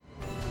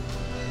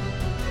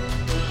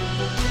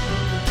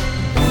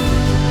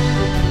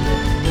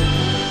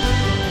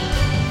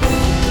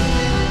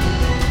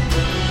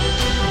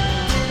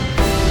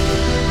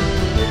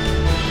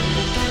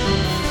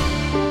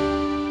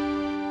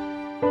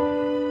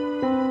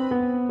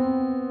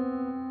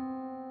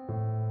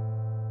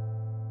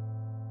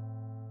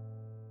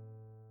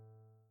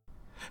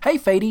Hey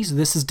Fadies,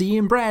 this is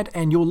DM Brad,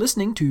 and you're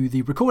listening to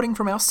the recording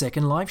from our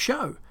second live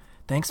show.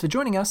 Thanks for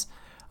joining us.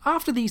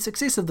 After the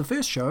success of the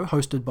first show,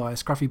 hosted by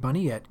Scruffy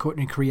Bunny at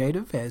Courtney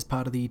Creative as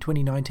part of the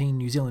 2019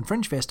 New Zealand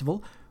Fringe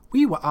Festival,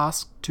 we were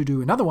asked to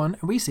do another one,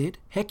 and we said,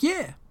 heck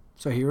yeah!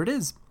 So here it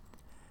is.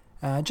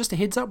 Just a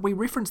heads up, we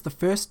referenced the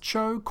first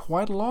show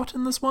quite a lot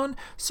in this one,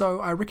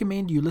 so I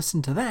recommend you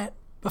listen to that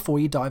before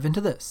you dive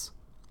into this.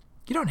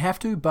 You don't have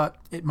to, but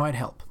it might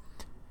help.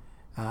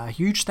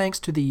 Huge thanks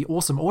to the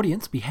awesome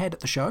audience we had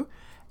at the show,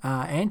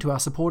 and to our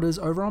supporters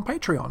over on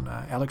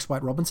Patreon. Alex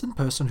White Robinson,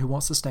 Person Who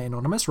Wants to Stay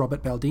Anonymous,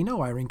 Robert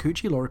Baldino, Irene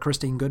Cucci, Laura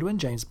Christine Goodwin,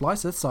 James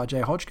Blyseth,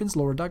 Sajay Hodgkins,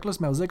 Laura Douglas,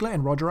 Mel Ziegler,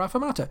 and Roger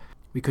Afamata.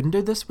 We couldn't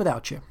do this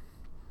without you.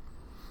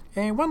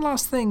 And one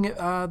last thing,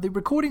 the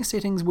recording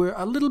settings were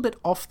a little bit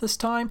off this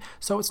time,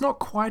 so it's not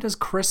quite as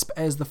crisp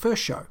as the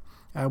first show.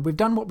 We've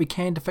done what we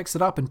can to fix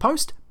it up in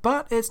post,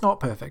 but it's not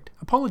perfect.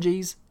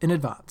 Apologies in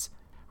advance.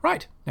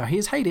 Right, now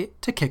here's Haydet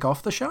to kick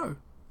off the show.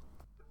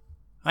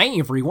 Hey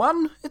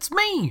everyone, it's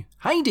me,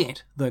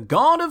 Haydet, the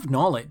God of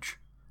Knowledge.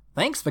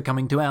 Thanks for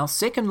coming to our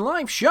second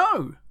live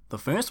show. The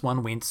first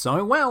one went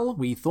so well,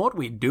 we thought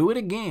we'd do it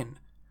again.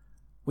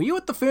 Were you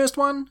at the first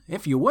one?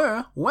 If you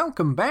were,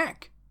 welcome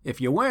back. If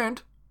you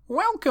weren't,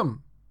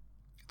 welcome.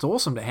 It's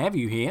awesome to have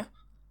you here.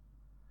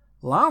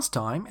 Last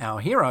time, our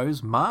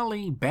heroes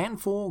Marley,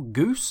 Banfor,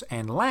 Goose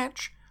and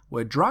Latch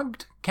were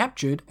drugged,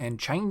 captured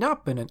and chained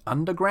up in an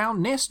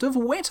underground nest of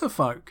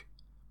Wetterfolk.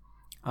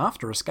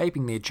 After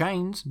escaping their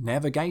chains,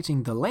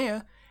 navigating the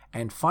lair,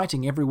 and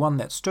fighting everyone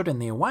that stood in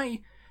their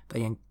way,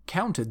 they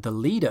encountered the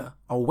leader,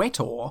 a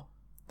Wetor.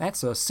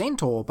 That's a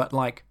centaur, but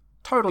like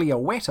totally a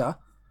wetter,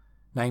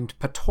 named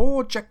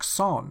Pator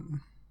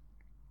Jackson.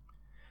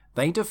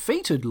 They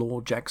defeated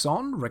Lord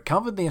Jackson,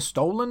 recovered their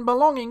stolen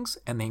belongings,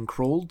 and then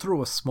crawled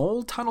through a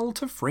small tunnel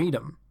to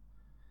freedom.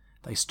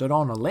 They stood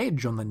on a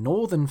ledge on the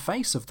northern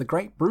face of the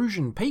Great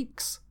Brusian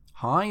Peaks,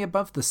 high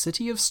above the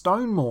city of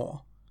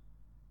Stonemore.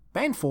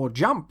 Banfor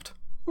jumped.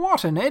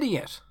 What an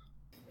idiot!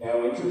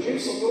 Now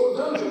introducing your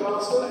Dungeon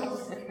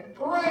Master,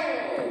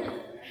 Brad!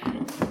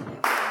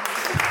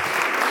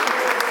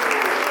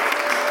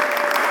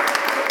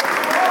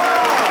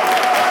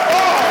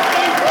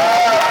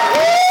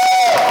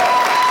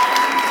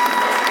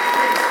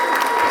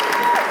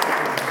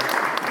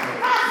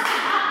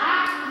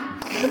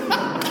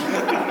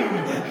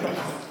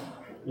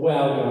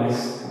 Well,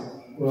 guys,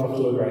 we're off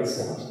to a great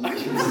start. I'm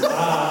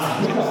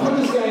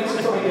just going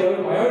to try and get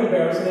over my own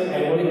embarrassment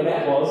and whatever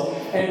that was,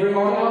 and bring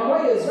on our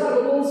players. Round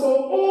of applause for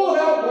all of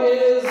our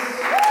players.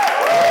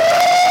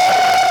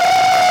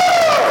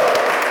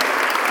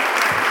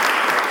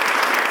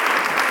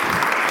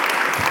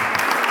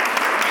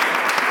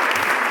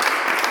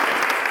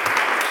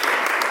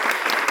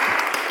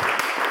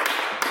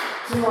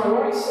 To my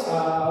right,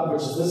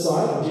 which is this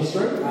side, I'm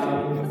gesturing,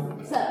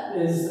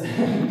 is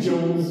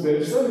Jules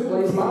Birchland, who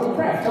plays Marley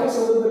Craft. Tell us a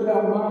little bit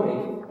about Marley.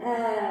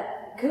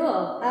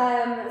 Cool.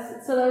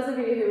 So those of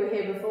you who were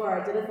here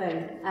before, I did a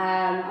thing.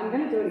 I'm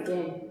going to do it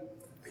again.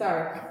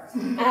 Sorry.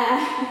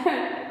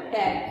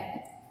 Okay.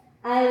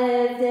 I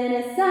lived in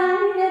a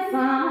sunny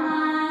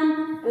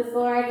farm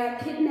before I got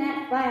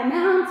kidnapped by a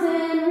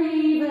mountain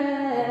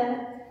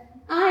reaver.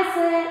 I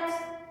slept,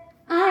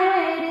 I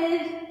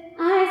waited,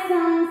 I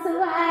sung so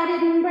I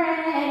didn't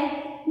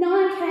break. No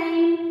one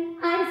came,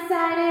 I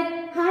decided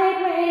I'd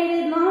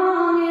waited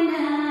long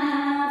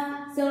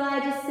enough, so I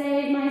just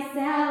saved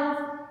myself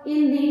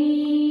in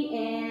the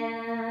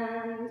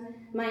end.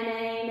 My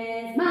name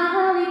is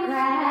Marley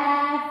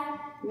Craft,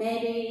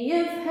 maybe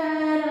you've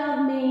heard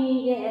of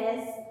me,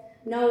 yes.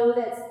 No,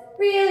 that's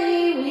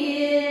really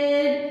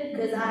weird,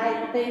 'cause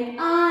I think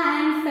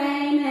I'm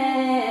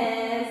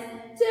famous.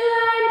 Do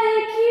I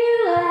make you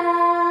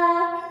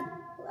laugh?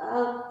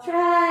 Well,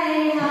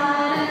 try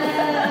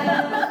harder.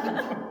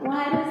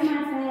 Why does my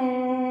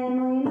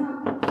family not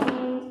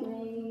hate me?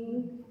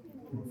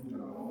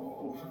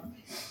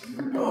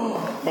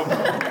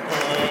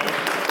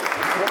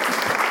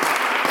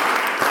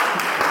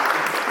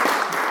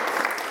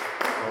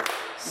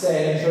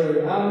 Sad and true.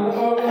 On the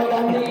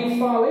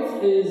far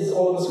left is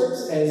Oliver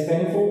Scripps as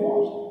Banfor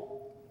Watt.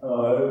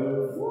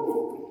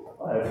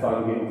 I had fun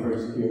getting through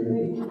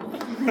security.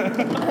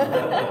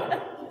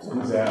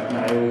 Turns out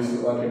nails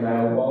look like a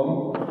nail bomb,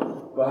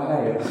 but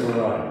hey, it's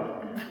alright.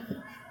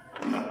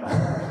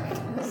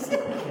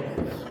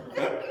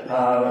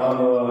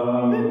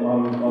 I'm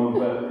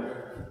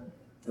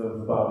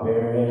the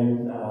barbarian.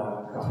 A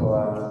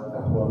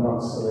couple of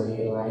months to a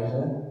year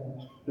later,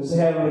 just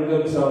having a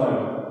good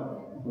time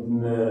with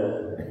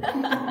murder,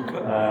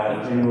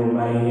 general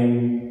mayhem,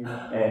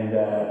 and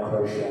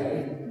crochet.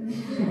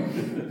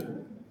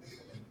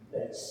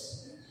 That's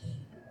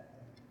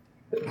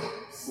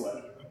Slow.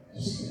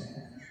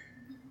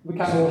 We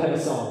can't all have a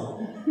song.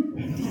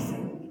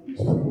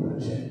 pretty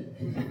much it.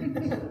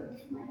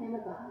 My name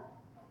is Bob.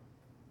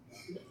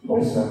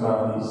 Also,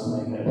 Marley's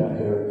making it about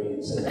her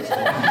again, so that's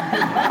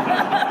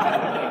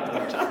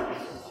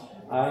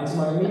And to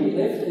my immediate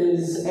left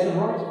is Adam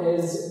Wright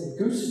as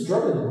Goose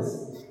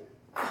Drubbins.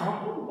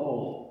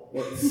 Oh,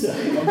 It's,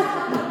 and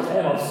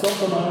I've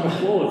stopped on my own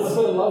applause. A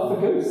bit of love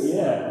for Goose.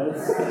 Yeah,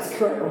 that's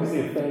great. Obviously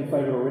a fan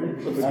favourite already.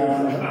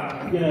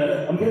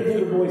 I'm going to do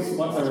the voice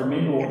once I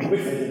remember what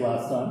voice I did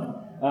last time.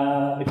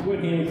 If you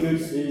weren't here,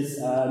 Goose is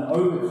an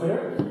ogre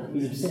cleric.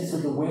 He's obsessed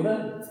with the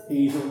weather.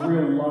 He's a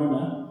real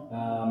loner,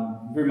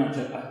 very much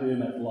a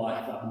hermit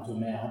life up until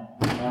now.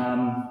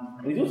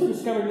 And he's also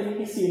discovered that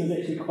Hessian is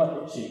actually quite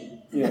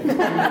itchy. Yeah.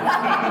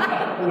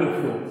 I would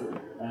have thought.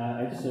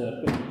 And just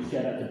a big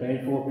shout out to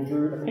Banfor who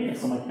drew a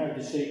penis on my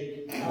character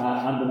sheet,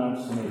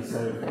 unbeknownst to me. So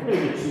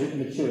really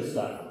mature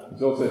stuff.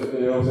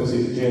 It also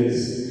says jizz.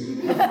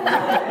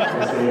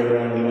 That's the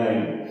around the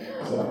name.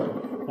 So.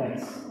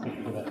 Thanks. Thank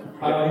you for that.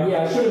 I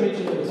should have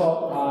mentioned at the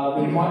top,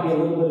 there might be a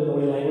little bit of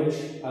naughty language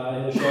in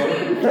the show.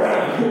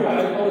 I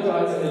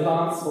apologise in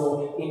advance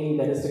for any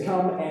that is to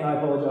come, and I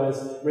apologise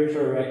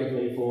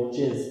retroactively for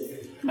jizz.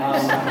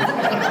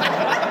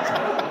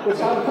 Which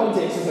out of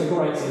context is a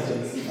great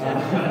sentence.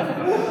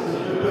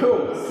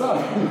 Cool, so...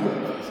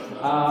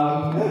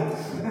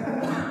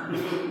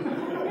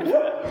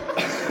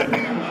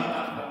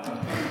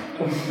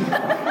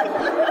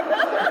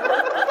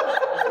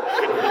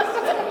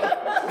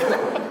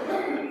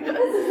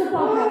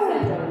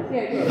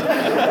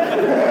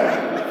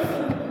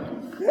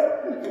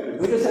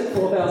 We just hit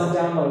 4,000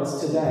 downloads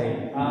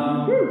today.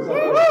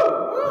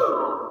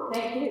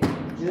 Thank you.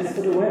 Just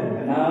for the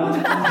win.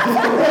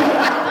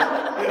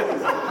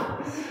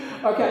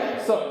 Okay,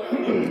 so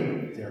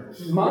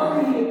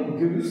Marley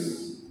Goose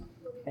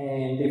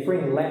and their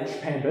friend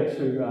Latch Pambit,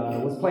 who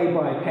was played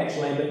by Patch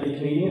Lambert, the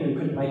comedian, who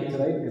couldn't make it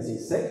today because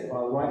he's sick.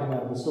 I'll write him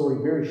out of the story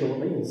very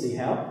shortly, you'll see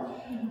how.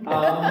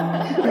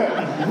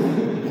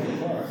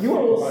 You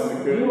are all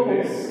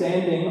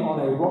standing on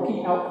a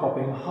rocky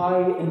outcropping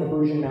high in the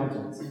Bruges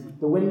Mountains.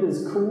 The wind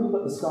is cool,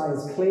 but the sky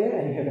is clear,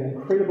 and you have an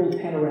incredible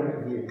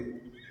panoramic view.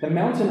 The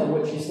mountain on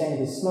which you stand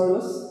is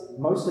snowless,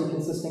 mostly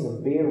consisting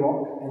of bare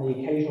rock and the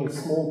occasional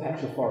small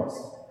patch of forest.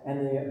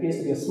 And there appears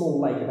to be a small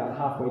lake about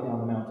halfway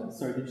down the mountain.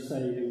 Sorry, did you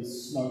say it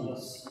was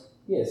snowless?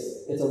 Yes,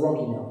 it's a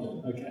rocky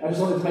mountain. Okay. I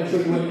just wanted to make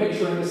sure you weren't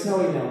picturing a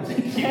snowy mountain.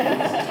 It's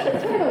kind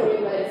of a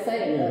weird way to say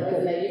it, though,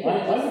 isn't it? You I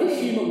can would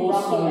assume it was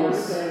rocky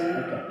snowless. mountain.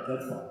 Okay,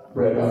 that's fine.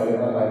 Brett, I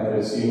had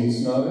assumed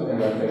snow, and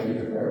I thank you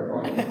for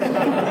clarifying.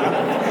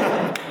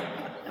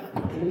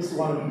 At least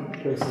one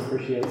person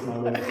appreciates my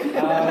work.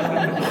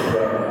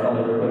 I'll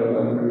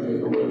never appreciate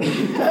the word.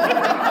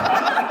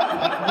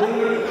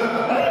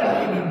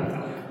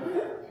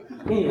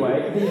 Anyway,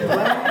 the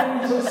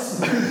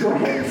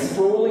grand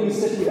sprawling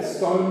city of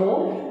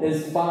Stonewall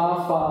is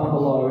far, far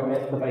below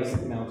at the base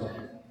of the mountain.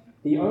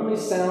 The only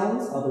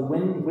sounds are the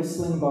wind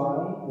whistling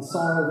by, the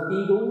song of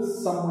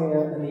eagles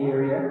somewhere in the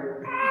area,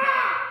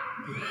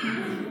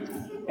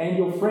 and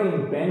your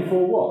friend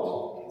Banfor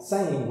Watt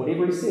saying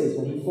whatever he says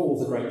when he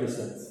falls a great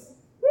distance.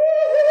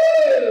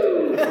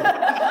 Woo-hoo!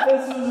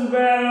 This is a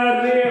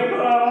bad idea,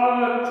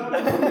 but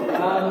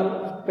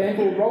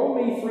Banfor, roll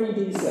me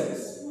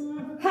 3d6.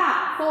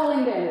 Ha!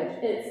 Falling damage.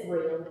 It's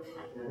real.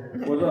 I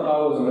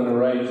wasn't in a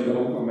rage at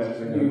all. I'm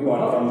actually having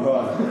quite a fun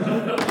time.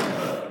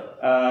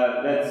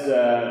 That's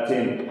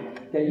 10.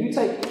 Okay, you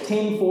take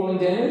 10 falling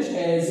damage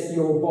as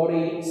your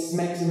body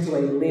smacks into a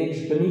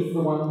ledge beneath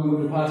the one you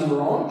and the party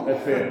were on.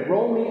 That's fair.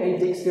 Roll me a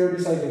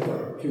dexterity saving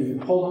throw to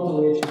hold on to the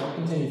ledge and not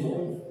continue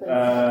falling.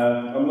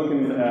 I'm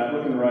looking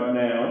right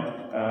now,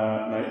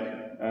 mate,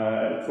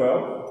 at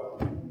 12.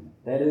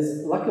 That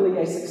is luckily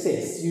a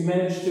success. You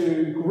manage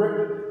to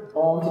grip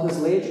onto this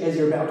ledge as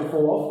you're about to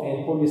fall off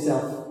and pull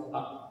yourself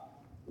up.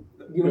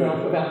 You are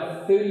now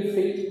about 30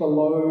 feet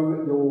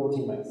below your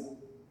teammates.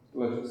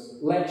 Delicious.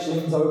 Latch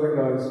leans over and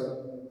goes,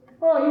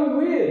 "Oh, you're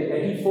weird,"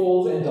 and he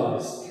falls and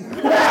dies.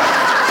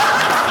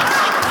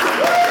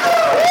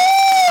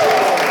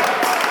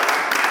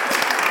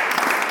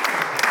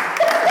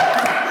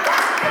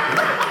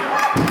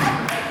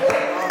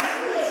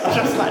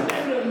 Just like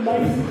that.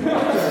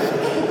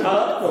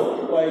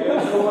 Like,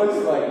 it's almost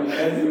like,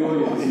 as the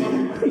audience,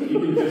 you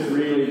can just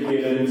really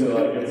get into,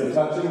 like, it's a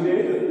touching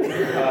death. It's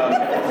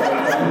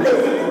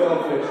well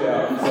fleshed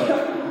out. So.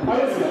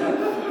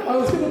 I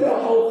was going to do a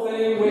whole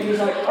thing where he's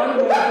like, I'm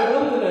going to the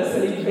wilderness,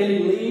 and he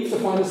leaves to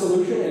find a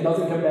solution and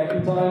doesn't come back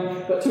in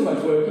time, but too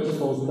much work, he just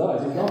falls and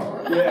dies, he's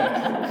gone.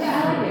 Yeah.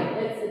 Yeah, I like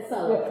it. It's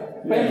solid.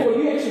 Banfor,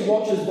 you actually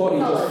watch his body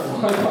just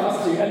fly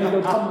past you and then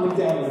go tumbling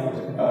down the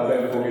mountain.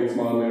 Banfor gets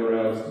mildly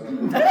aroused.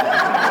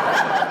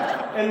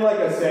 In like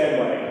a sad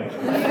way.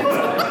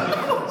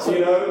 You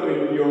know,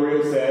 when you're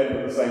real sad, but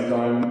at the same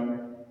time,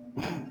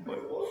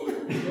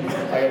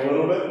 like a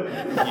little bit.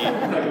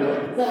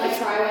 So like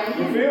cry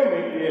You when? feel me?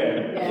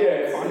 Yeah.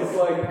 It's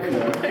like, you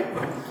know,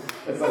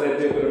 it's like that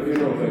death at a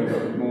funeral thing,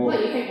 but more. What,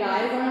 you think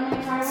guys only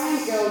cry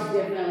when? Girls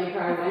definitely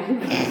cry when.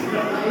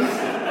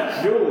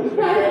 Jules, be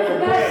careful,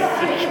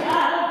 please.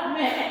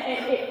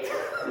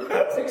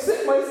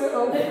 Except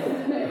myself.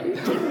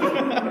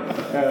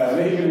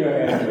 Leave your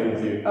hand,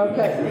 please, you.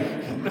 Okay.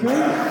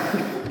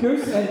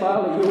 Goose and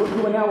Marley, you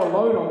are now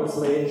alone on this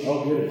ledge.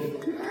 Oh, good.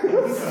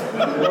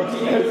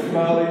 Watching as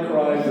Marley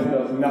cries and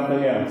does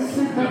nothing else.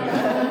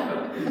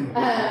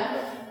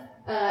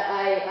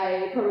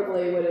 I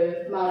probably would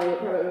have, Marley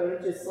probably would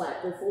have just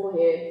slapped her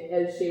forehead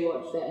as she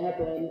watched that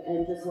happen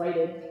and just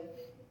waited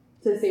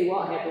to see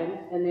what happened,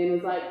 and then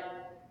was like,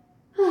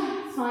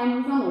 it's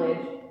fine, he's on the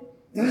ledge.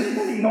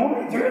 Does he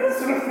normally do this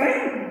sort of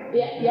thing?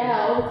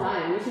 Yeah, all the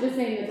time. You should have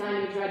seen the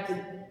time he tried to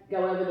go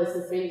over the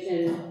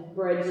suspension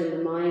bridge in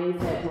the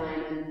mines that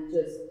time and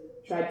just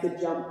tried to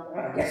jump.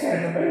 I guess I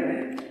had to be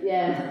there.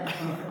 Yeah.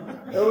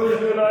 It was a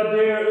good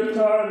idea at the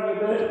time, you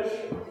bitch.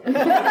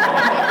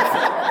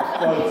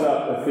 Floats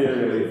up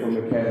ethereally from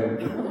the cabin.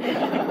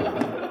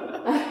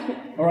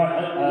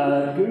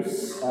 Alright,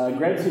 Goose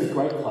grabs his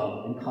great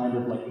club and kind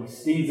of like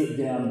extends it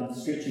down,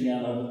 stretching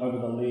out over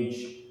the ledge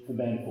for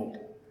Banfor.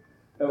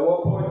 At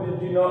what point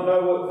did you not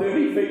know what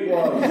 30 feet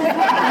was?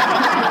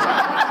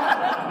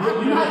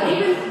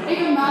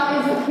 Even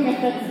Marley's looking at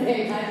that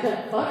thing like, the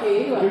fuck are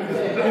you up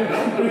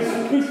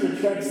to? Goose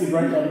retracts the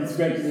great club and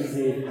scratches his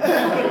head.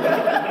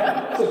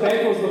 So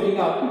Banfor's looking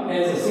up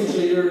as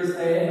essentially there is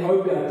an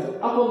ogre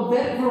up on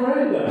that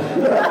veranda.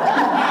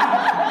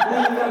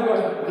 Then I'm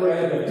going,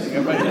 grab it.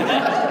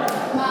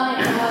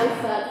 Marley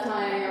starts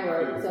tying a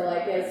rope, so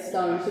like there's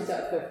stone, she's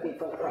got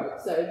 50-foot rope,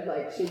 so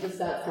like she just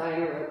starts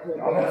tying a rope to it.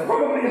 Oh, that's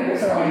probably a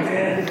better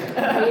idea.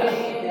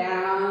 Feeding it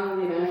down,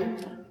 you know.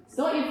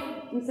 Sort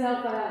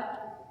yourself out.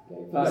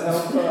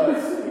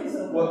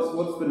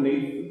 What's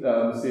beneath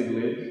said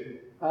ledge?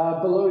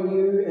 Below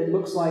you, it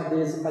looks like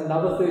there's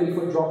another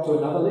 30-foot drop to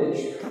another ledge.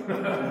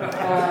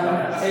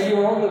 And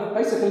you're on the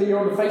face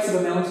of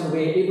a mountain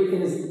where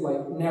everything is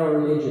like narrow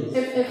ledges.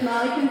 If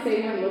Marley can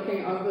see him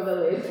looking over the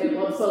ledge at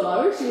what's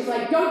below, she's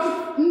like,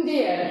 don't you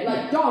dare,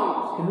 like,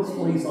 don't. Can this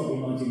please not be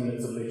 90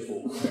 minutes of ledge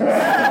falls?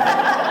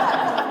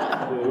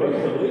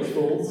 Ledge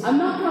falls. I'm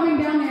not coming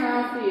down there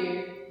after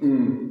you.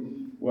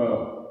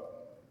 Well,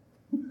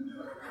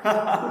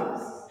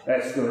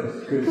 that's good,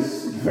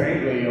 because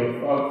frankly,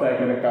 I've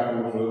taken a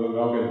couple for the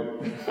noggin.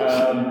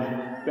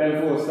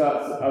 Banfor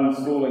starts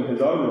unspooling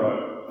his own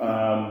rope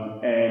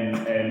and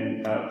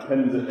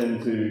pins it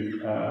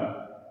into a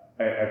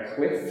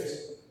cleft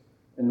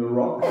in the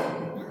rock.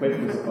 Cleft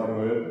is a fun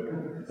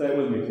word. Say it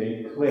with me, team.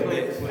 Cleft.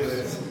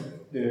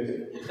 Dirty.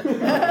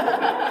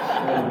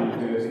 That'll be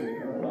dirty.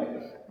 I like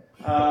it.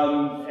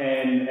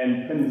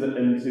 And pins it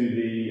into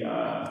the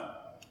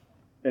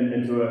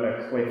into a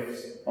cleft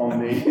on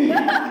the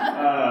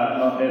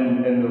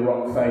in the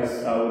rock face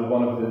with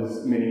one of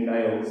his many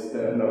nails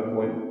that at no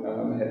point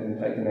had been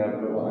taken out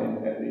of the line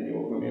at the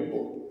Auckland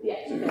airport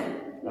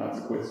to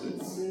answer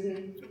questions.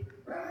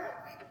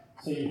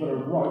 So you put a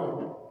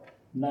rope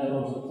nailed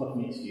onto the cliff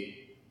next to you.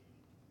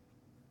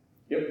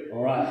 Yep.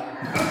 Alright.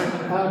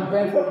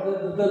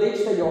 The ledge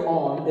that you're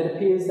on, it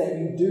appears that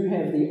you do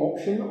have the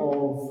option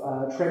of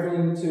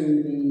travelling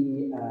to the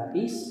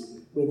east,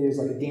 where there's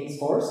like a dense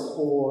forest,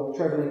 or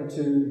travelling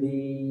to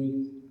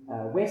the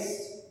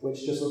west,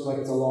 which just looks like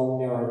it's a long,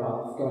 narrow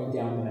path going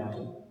down the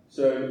mountain.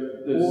 So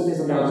this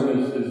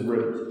mountain is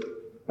ribbed.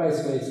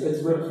 Basically,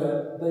 it's ribbed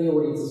for the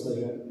audience's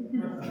pleasure.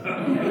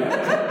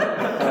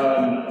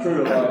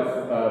 True to life,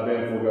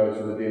 Banfor goes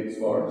to the dense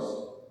forest.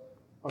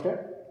 Okay.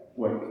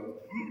 Wink.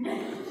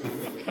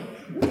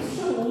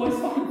 Always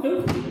fucking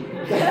filthy.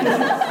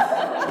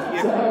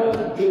 So,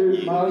 do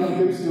Marley and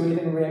Goose do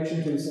anything in reaction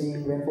to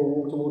seeing Banfor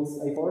walk towards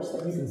a forest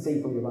that you can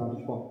see from your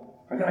vantage point?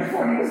 I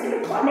thought he was going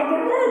to climb up the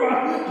rope.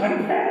 I'm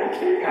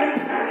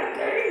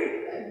panicking.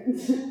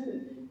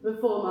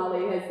 Before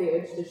Marley has the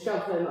urge to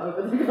shove him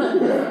over the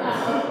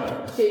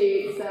cliff,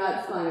 she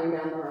starts climbing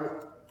down the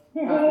rope.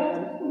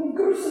 Oh,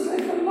 Goose is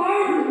like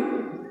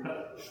alone.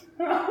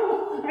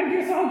 Oh, I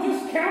guess I'll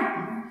just count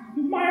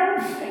my own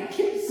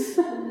stitches.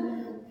 1.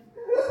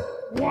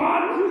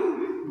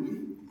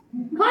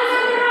 Climb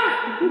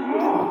down the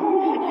rope!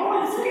 Oh,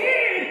 I'm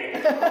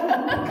scared. I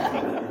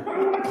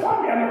don't want to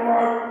climb down the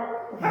rope.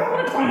 I don't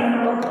want to climb down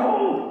the rope at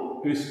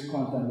all. Goose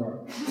climbs down the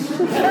rope.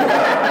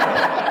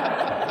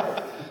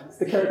 It's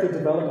the character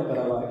development that I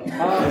like.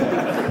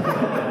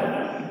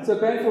 So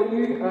Banfor,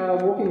 you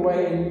walking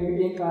away and you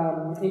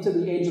enter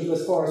the edge of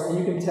this forest, and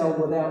you can tell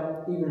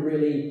without even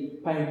really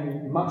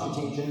paying much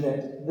attention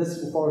that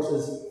this forest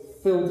is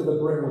filled to the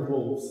brim with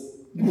wolves.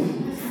 You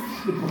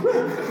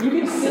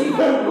can see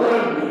the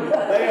brim.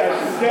 They are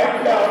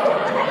stacked up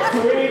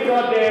 20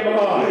 goddamn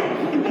high.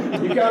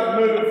 You can't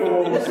move it for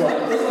wolves. It's like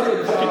a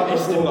jar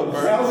of wolves.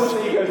 How would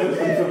the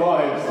ecosystem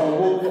survive on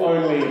wolf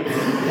only?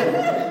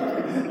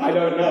 I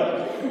don't know.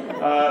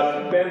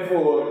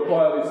 Banfor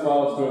quietly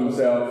smiles to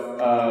himself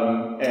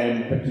and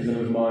pictures in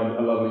his mind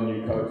a lovely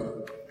new coat.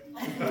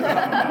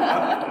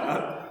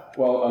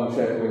 While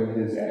unshackling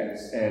his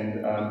axe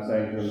and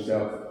saying to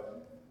himself,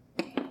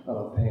 I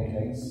love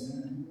pancakes,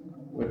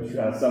 which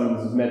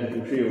summons his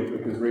magical shield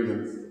because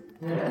reasons.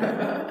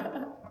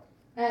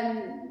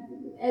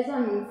 As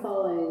I'm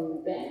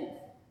following back,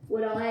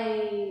 would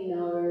I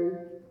know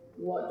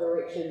what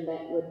direction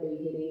that would be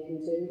heading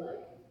into,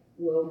 like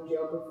world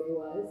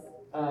geography-wise?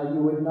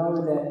 You would know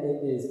that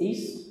it is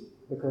east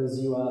because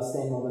you are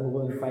standing on the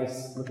northern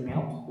face looking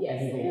out.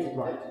 Yes, and you and head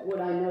right.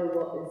 would I know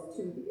what is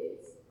to the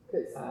east?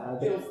 Because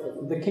Jules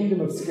doesn't. The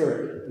kingdom of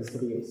Skerrick is to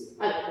the east.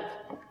 Okay.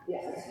 Yeah,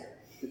 okay.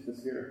 Just the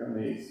spirit from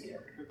the east.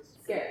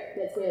 Scare.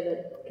 That's where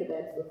the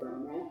kebabs were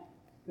from, right?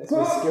 That's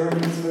where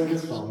Skerrick's food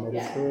is from. That is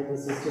Yeah. correct.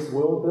 This is just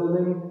world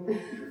building,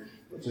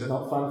 which is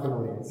not fun for an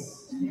audience.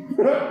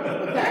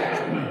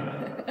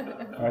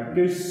 Alright,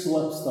 Goose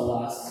slips the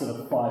last sort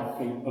of 5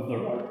 feet of the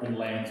rope and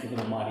lands with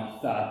a mighty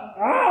thud.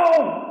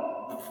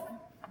 Ow!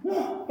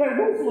 That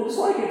wolf looks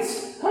like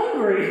it's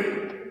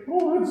hungry.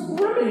 Oh, it's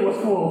brimming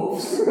with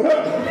wolves.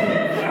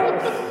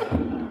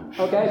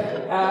 Okay,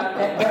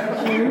 at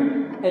that cue,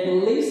 at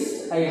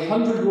least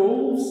 100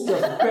 wolves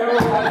just barrel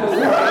out the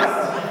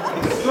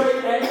windows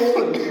straight at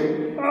all of you.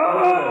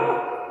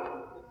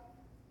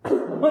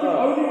 I'm the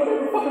only one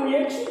ever fucking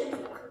reaction.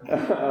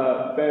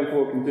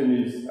 Banfor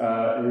continues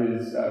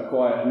his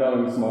quiet,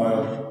 knowing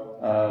smile,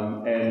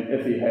 and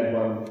if he had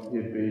one,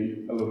 he'd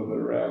be a little bit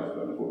aroused,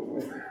 but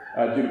unfortunately.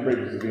 Due to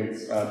previous events,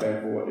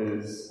 Banfor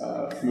is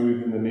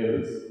smooth in the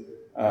nethers,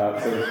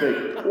 so to speak.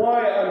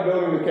 Why I'm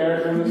building the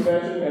character in this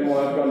fashion, and why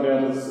I've gone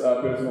down this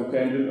personal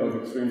tangent of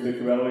extreme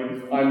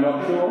sexuality, I'm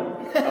not sure,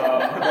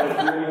 but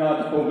it's really hard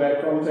to pull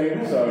back from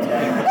team, so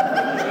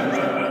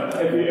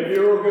if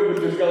you're all good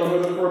with just going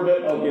with it for a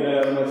bit, I'll get it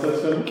out of my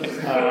system,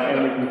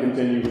 and we can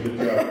continue with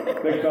the show.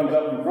 Big thumbs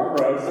up from front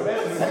row, so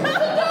that's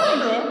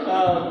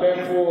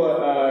Banfor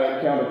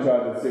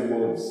countercharges said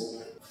wolves.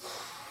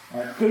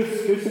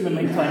 Goose in the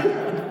meantime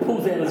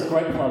pulls out his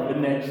great club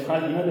in that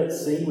kind of, you know that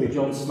scene where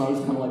Jon Snow's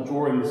kind of like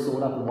drawing the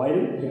sword up and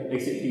waiting,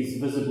 except he's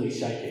visibly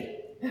shaking.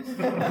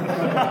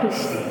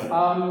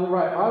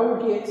 Right, I will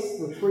get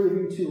the three of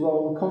you to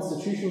roll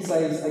Constitution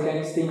saves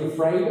against being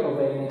afraid of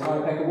an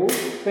entire pack of wolves.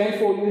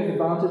 Banfor, you have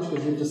advantage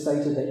because you've just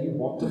stated that you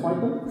want to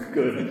fight them.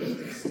 Good.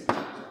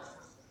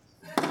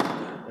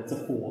 That's a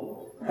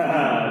 4.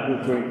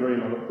 Good 23,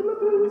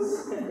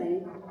 motherfuckers.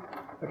 15.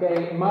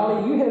 Okay,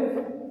 Marley, you have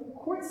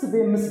quite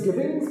severe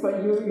misgivings,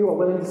 but you are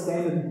willing to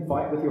stand and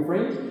fight with your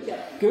friend.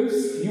 Yep.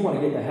 Goose, you want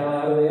to get the hell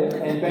out of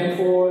there. And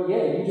Banfor,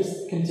 yeah, you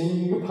just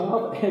continue your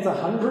path as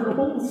 100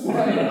 wolves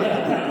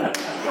fly.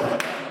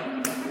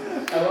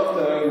 I love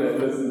knowing that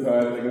this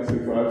entire thing is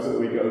contrived so that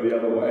we go the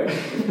other way.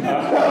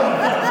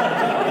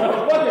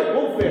 Fuck it,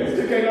 Wolffest,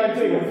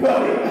 2K19,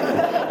 fuck it.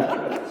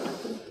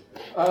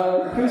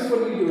 Goose, what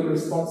do you do in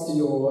response to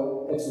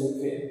your absolute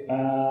fear? I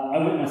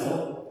wet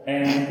myself,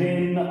 and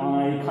then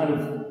I kind of,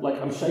 like,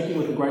 I'm shaking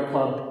with the great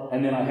club,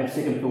 and then I have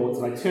second thoughts,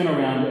 and I turn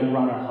around and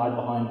run and hide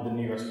behind the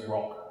nearest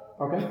rock.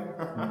 Okay,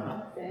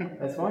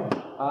 that's fine.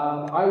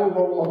 I will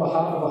roll on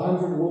behalf of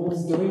 100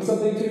 wolves doing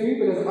something to you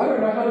because I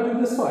don't know how to do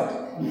this fight.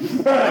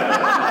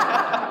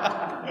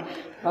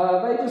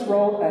 They just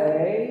rolled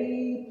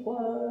a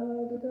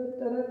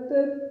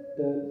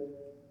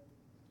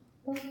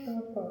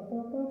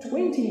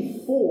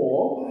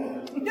 24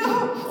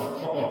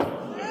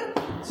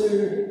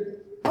 to,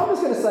 I was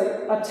going to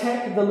say,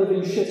 attack the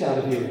living shit out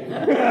of you.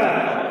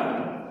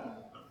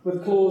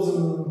 With claws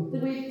and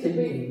Did we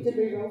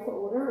roll for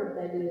order, or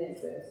did they do that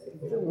first?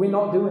 we're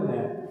not doing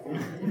that.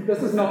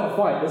 This is not a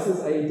fight, this is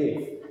a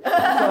death.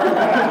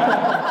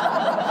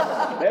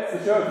 That's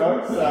the show,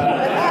 folks.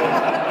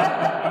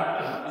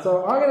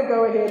 So I'm going to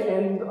go ahead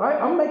and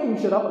I'm making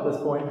shit up at this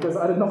point because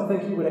I did not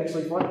think you would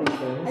actually fight these I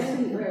things.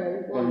 didn't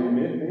really Have you want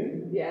met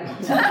me? Yeah.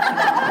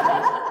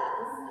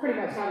 That's pretty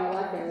much how my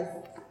life goes.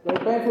 So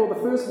Banfor,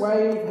 the first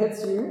wave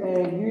hits you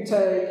and you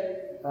take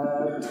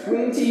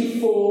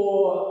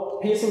 24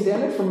 piercing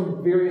damage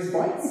from various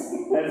bites,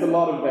 That's a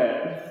lot of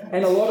that.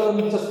 and a lot of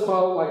them just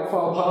file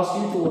past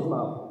you towards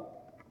Mum.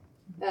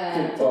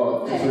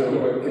 Oh, just real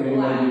quick, can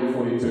anyone do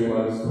 42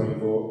 minus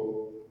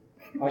 24?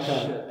 I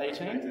can't.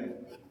 18?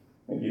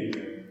 Thank you.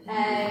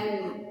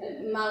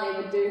 And Molly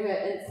would do her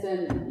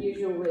instant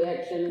usual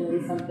reaction when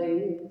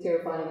something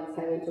terrifying is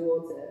coming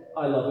towards her.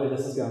 I love where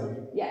this is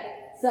going. Yeah.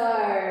 So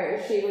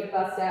she would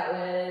bust out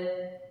with,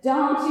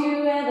 "Don't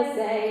you ever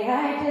say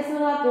I just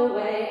walked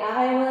away.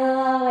 I will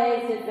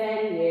always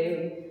defend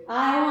you.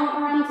 I won't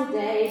run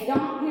today.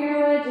 Don't hear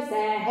what you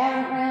say. I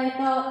haven't really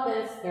thought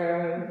this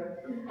through.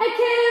 I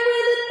came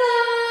with a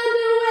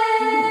thunder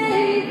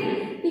wave.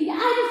 I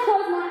just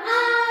close my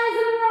eyes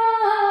and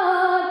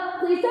run.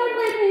 Please don't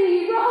let me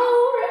roll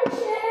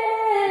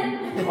shit.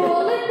 Or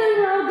let them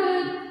roll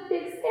good.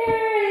 Big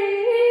scary."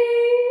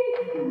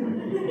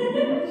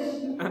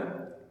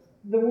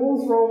 The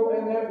wolves rolled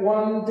in that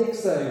one dick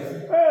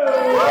save.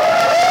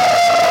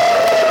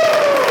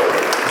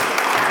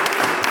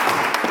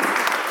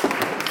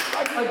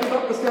 I give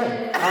up this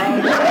game.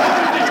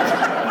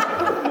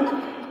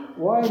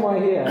 Why am I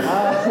here?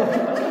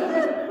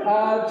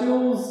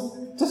 Jules,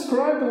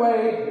 describe the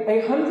way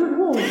 100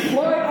 wolves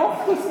fly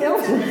off the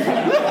skeleton.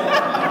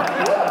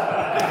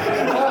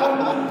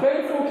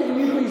 Banfor, can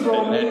you please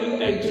roll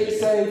me a dick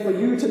save for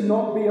you to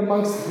not be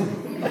amongst them?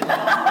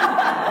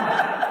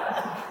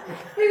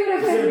 He would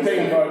have heard me 17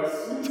 sing. folks.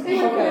 He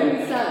would have heard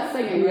me start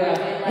singing, right?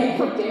 And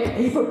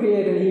He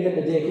prepared and he hit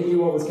the deck. He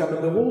knew what was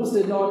coming. The wolves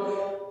did not.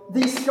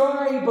 The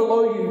sky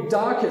below you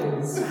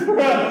darkens. There's I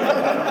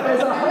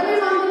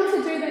really want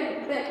them to do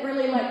that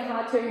really like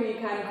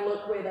cartoony kind of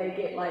look where they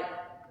get like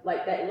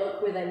like that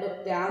look where they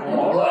look down and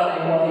Oh, right,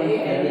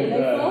 and then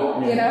they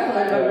fall, you know?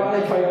 Like, Wile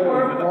E.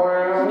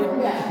 Coyote.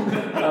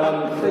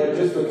 yeah.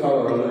 Just the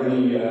colour, are there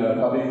any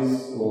puppies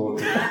or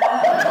like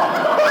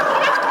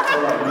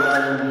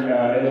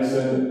young,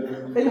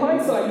 innocent? In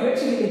hindsight, you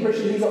actually get the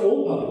impression these are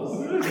all puppies.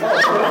 Could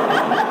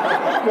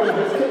have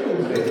just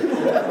kittens there.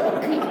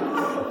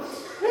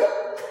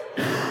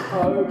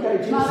 Okay, Molly,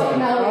 Jesus.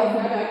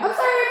 I'm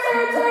sorry.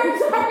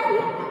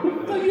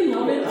 Don't you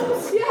love it?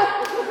 Yeah.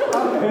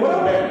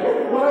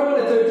 What I want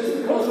to do, just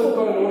because we've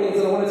got an audience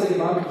and I want to take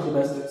advantage of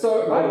this, so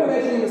I'm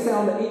imagining the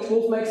sound that each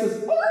wolf makes is.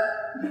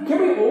 Can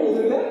we all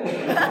do that?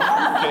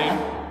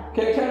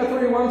 Okay, count of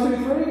 3, 1, 2,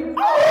 3.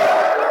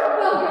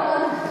 Oh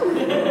God.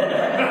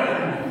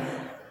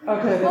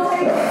 Okay, that's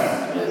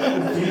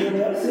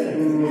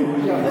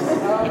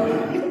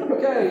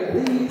okay,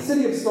 the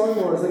city of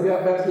Stonewall is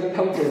about to get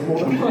pelted more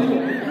than one.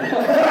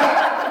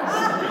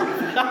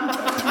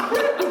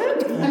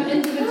 I'm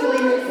individually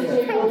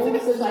messaging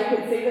wolves as I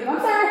can see them. I'm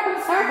sorry.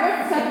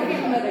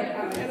 Another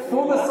comment.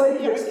 For the sake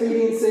of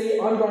expediency,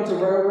 I'm going to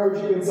railroad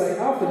you and say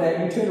after that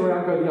you turn around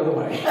and go the other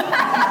way.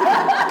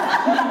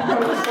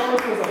 Because as far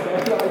as was a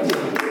bad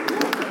idea.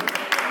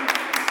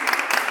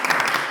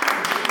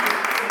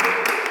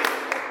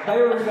 I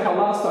remember how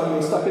last time you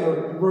were stuck in a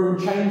room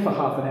chained for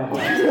half an hour.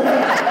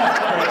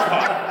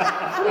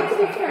 I mean, to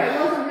be fair, it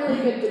was a really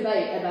good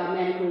debate about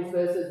manacles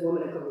versus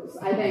womanacles.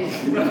 I think.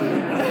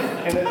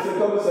 And it's a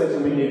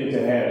conversation we needed to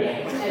have.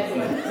 Yeah,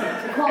 absolutely.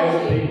 As a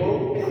Equality. people.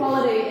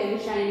 Equality and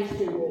change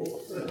to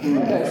wolves.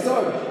 Okay, so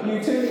you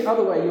turn the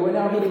other way. You are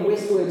now heading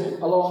westward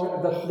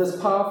along this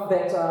path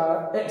that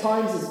at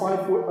times is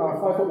 5 foot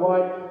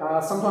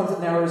wide. Sometimes it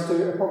narrows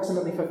to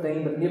approximately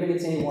 15, but it never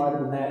gets any wider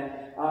than that.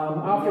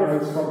 After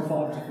It's from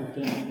 5 to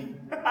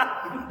 15.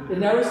 it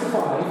narrows to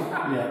 5.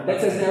 Yeah.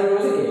 That's as narrow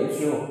as it gets.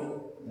 Sure.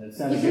 It You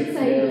sounds should good.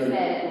 say he was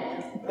mad.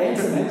 And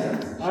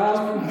semantics.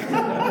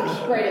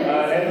 Great.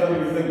 Hands up if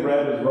you think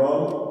Brad is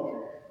wrong.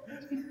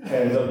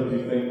 Hands up if you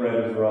think Brad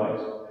is right.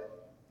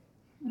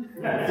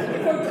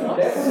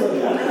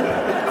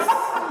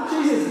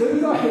 Jesus,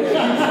 who's not here?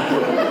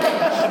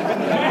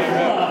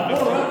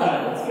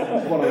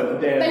 That's one of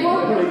those damn. They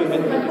won't put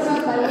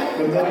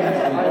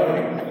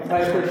I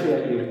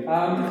appreciate you.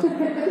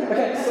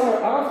 Okay, so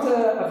after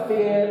a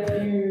fair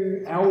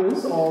few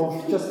hours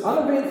of just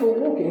uneventful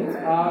walking,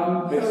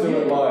 Let's do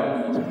it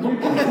live.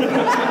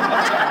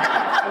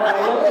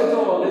 lock the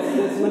door.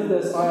 Let's live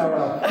this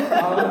IRL.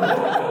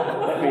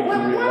 That means in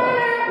real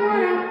life.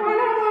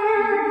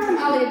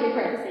 I'll leave you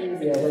practicing.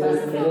 Yeah,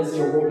 that is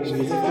your walking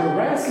music.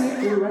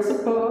 Jurassic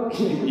Park. I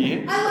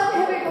love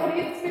having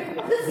audience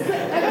members.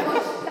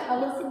 I'll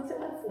listen to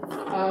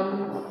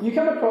us. You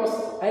come across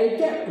a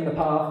gap in the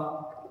path,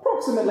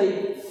 approximately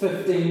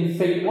 15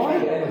 feet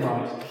wide at the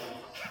night.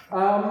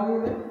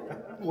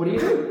 What do you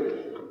do?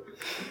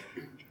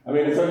 I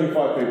mean, it's only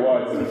 5 feet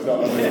wide, so it's not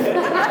like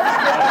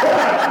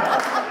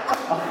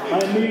I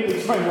immediately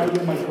try and run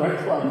with my great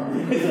club.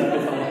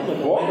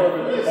 walk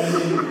over this.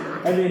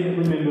 And then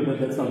remember that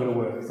that's not going to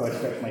work, so I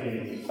scratch my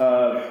head.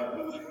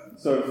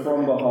 So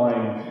from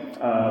behind,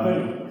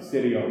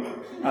 steady on,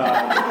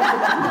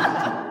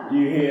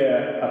 you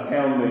hear a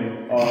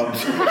pounding of.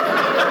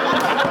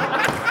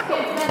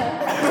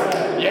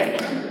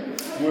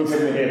 We'll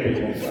bring the hair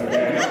people,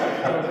 okay?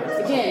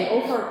 Again,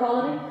 all for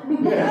equality.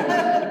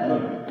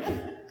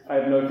 I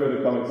have no further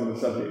comments on the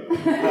subject.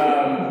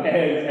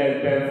 As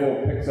Banfor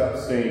picks up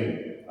steam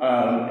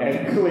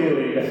and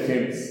clearly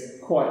attempts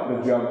quite the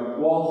jump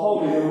while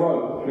holding a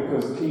rope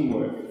because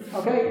teamwork.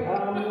 Okay,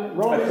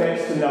 roll me.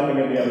 Attached to nothing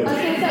at the other I was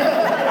end.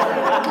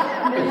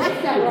 going to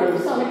say, let's go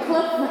ropes on a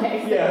cliff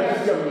face. Yeah, I'm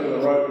just jumping to the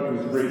rope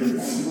because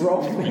reasons.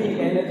 Roll me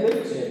and it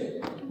lifts you.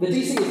 The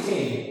DC is 10.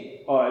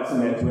 Oh, it's a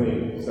net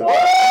 20. So.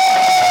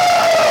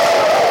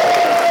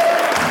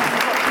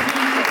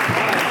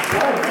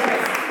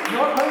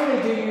 Not only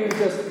do you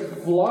just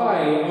fly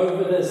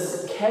over this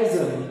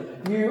chasm,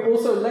 you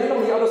also land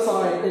on the other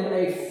side in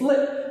a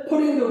flip,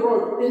 putting the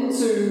rope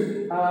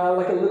into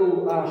like a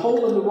little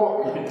hole in the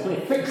rock,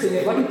 fixing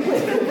it like a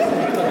cliff.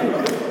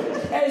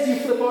 As you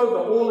flip over,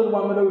 all in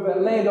one maneuver,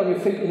 land on your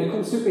feet in a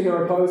cool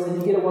superhero pose, and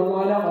you get a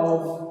one-liner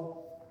of...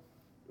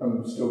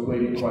 I'm still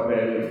bleeding quite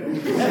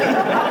badly.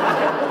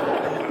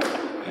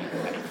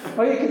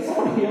 Oh, you can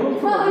someone heal him?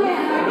 Oh,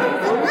 yeah.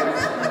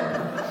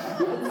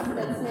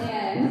 That's me.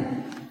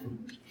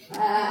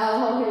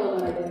 I'll heal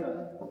when I do it.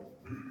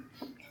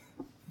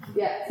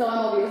 Yeah, so I'm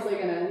obviously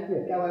going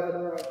to go over the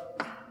rope.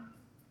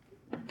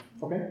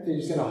 Okay, so you're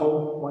just going to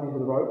hold one end of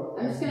the rope?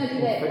 I'm just going to do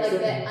that, Fix like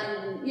it? that,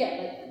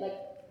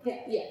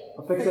 yeah.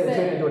 I'll fix it and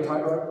turn it into a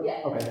tightrope?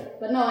 Yeah. Okay.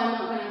 But no, I'm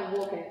not going to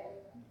walk it.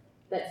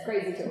 That's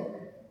crazy talk.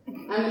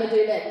 I'm going to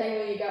do that thing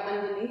where you go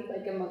underneath,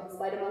 like a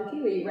spider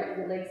monkey, where you wrap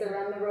your legs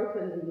around the rope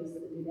and then you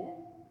sort of do that.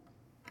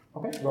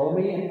 Okay, roll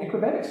me an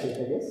acrobatics check,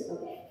 I guess.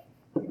 Okay.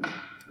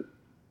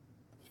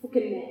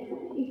 Fucking net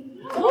 20.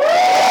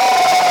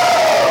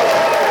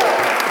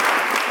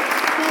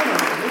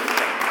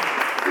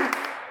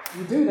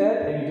 You do that,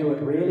 and you do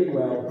it really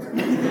well.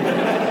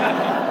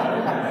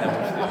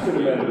 should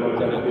have made it like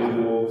that with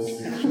the wolves.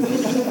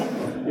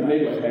 You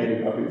need like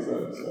hanging puppies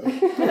though. So.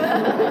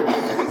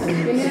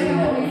 You never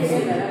know what we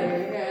can get.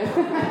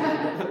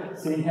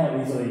 Seeing how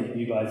easily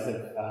you guys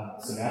have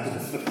surmounted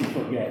this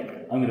 50-foot gap,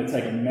 I'm going to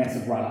take a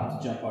massive run up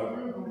to jump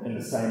over in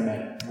the same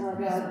manner. Oh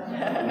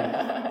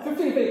god.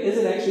 15 feet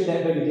isn't actually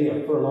that big a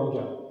deal for a long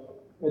jump.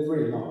 It's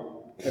really not.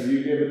 Have you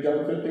ever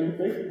jumped 15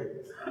 feet?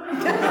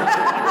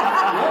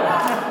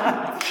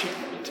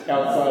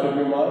 Outside of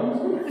your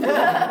mind?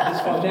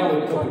 Now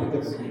we're talking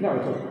different. Now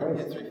we're talking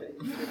crazy.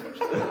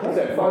 What's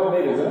that, 5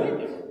 meters,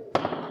 isn't it?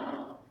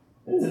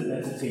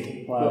 That's a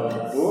 10.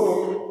 Plus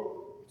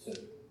Whoa. 2.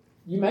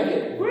 You make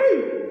it.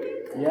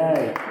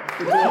 Yay.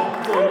 Do you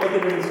make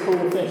it in as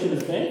cool a fashion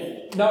as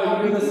that? No,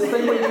 you do this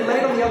thing where you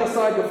land on the other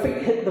side, your feet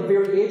hit the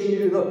very edge, and you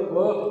do the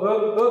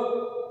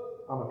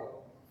I'm okay.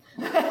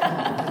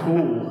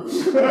 Cool.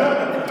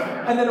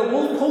 And then a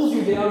wolf pulls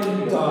you down and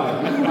you die.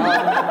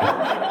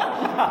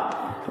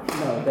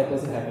 No, that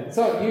doesn't happen.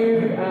 So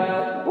you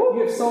have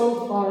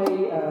solved my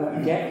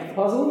gap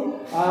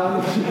puzzle.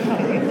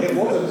 It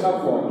was a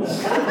tough one.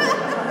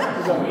 It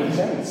was like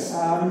intense.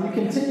 You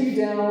continue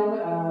down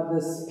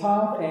this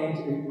path,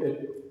 and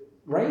it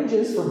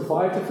ranges from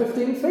 5 to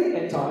 15 feet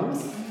at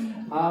times.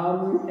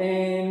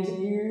 And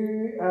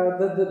you,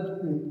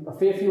 a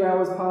fair few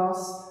hours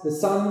pass. The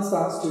sun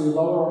starts to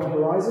lower on the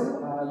horizon.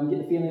 You get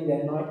the feeling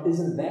that night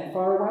isn't that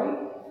far away.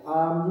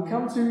 You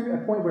come to a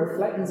point where it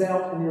flattens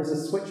out, and there's a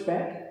switch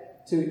back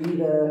to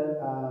either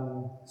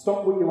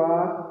stop where you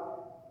are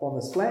on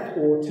this flat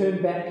or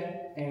turn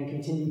back and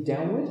continue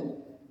downward.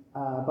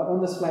 But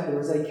on this flat there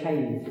is a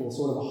cave, or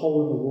sort of a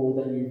hole in the wall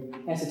that you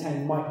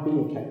ascertain might be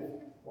a cave.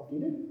 What do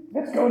you do?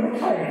 Let's go in the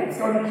cave.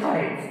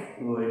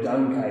 Well, they've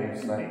done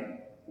caves, mate.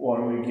 Why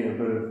don't we get a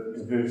bit of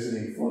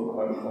diversity for the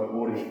quote-unquote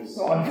audience?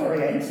 I'm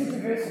very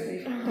anti-diversity.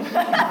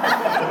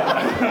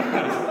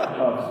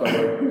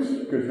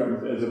 Chris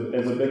comes as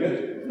a bigot.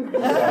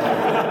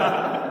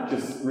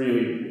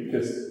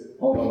 Just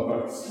hold on,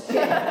 folks.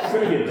 It's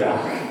going to get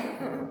dark.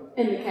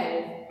 In the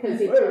cave, because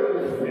he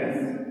probably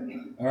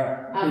Alright.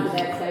 after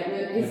that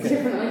statement, he's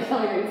definitely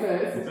coming in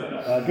first.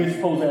 Goose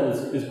pulls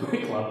out his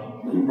quick club,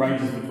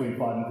 ranges between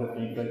 5 and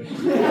 15 feet.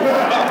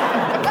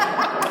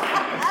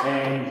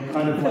 And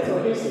kind of like... and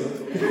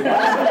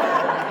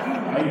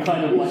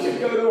kind of like... You should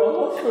go to a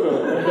hospital.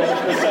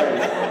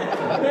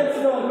 That's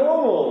not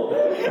normal.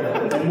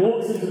 And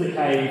walks into the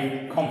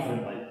cave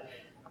confidently.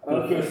 For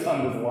the first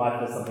time in his life,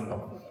 there's something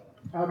confident.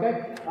 Okay.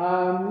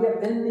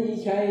 In the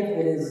cave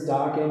it is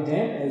dark and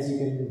damp, as you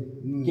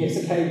can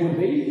guess a cave would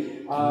be.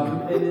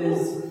 It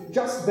is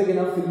just big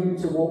enough for you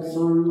to walk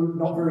through,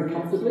 not very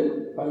comfortably,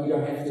 but you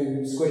don't have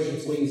to squish and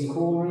squeeze and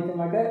crawl or anything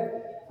like that.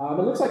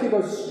 It looks like it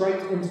goes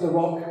straight into the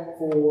rock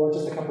for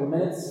just a couple of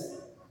minutes.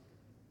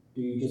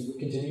 Do you just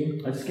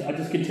continue? I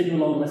just continue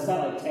along and I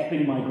start like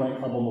tapping my great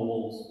club on the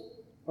walls.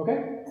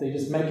 Okay, so you're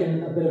just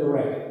making a bit of a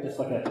racket. Just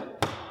like a...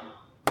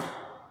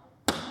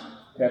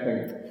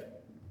 Tapping.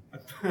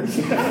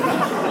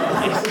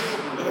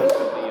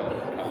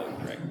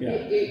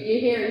 You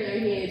hear in your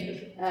head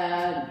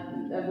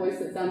a voice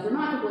that sounds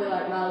remarkably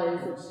like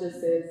Marley's, which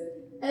just says,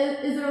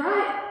 is it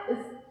alright? Is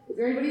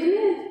there anybody in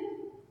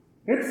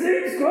there? It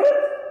seems good!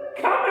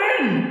 Come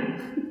in!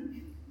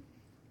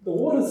 The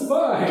water's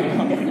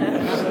fine.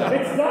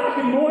 It's dark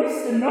and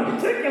moist and not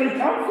particularly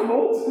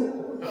comfortable.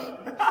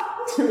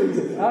 Too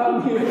easy. I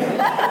was waiting.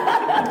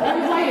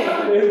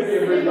 There's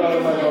every part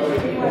of my body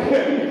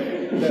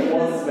that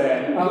wants that.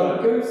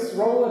 Goose,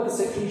 roll a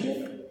perception check.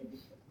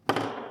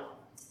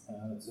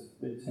 It's a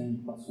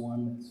 13 plus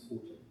 1, that's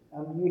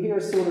 14. You hear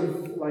a sort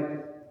of like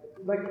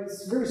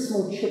very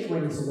small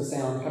chittering sort of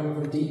sound coming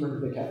from deeper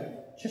into the cave.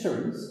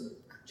 Chitterings?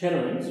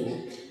 Chatterings?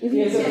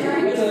 It's a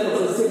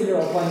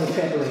 7-year-old playing with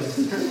chatterings.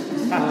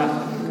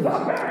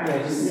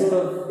 Yeah, just sort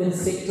of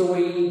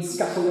insectoid,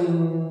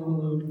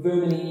 scuffling,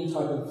 vermin-y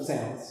type of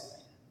sounds.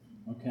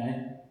 Okay.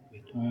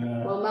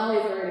 Well,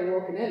 Marley's already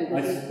walking in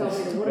because he told me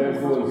the water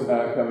That was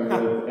was coming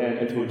with, and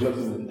if you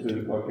listen to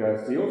the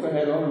podcast, he also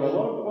had on a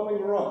lot of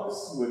falling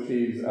rocks, which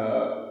he's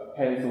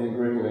Hansel and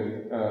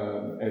Greteling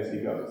as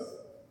he goes.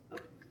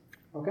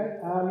 Okay,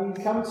 you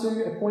come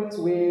to a point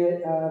where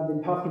the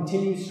path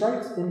continues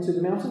straight into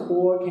the mountain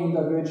or can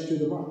diverge to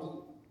the right.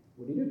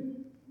 What do you do?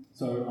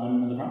 So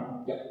I'm in the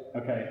front? Yep.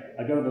 Okay,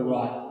 I go to the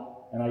right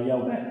and I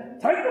yell back,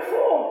 take the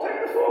fork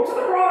to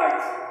the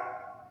right!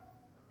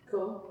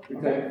 cool. We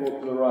take the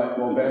fork to the right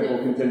while Basil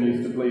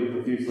continues to bleed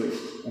profusely.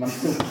 And I'm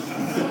still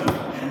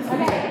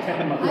Okay,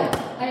 tapping my clock.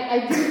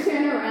 I do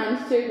turn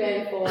around to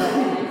Vanford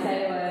and I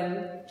say to him,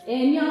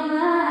 in your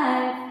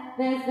life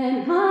there's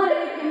been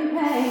heartache and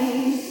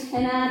pain,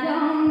 and I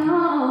don't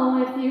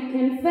know if you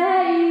can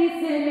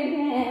face it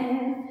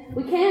again.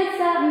 We can't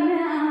stop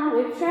now,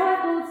 we've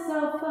traveled so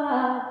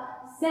far,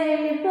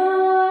 save the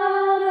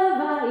world of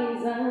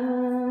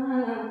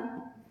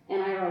Aizen.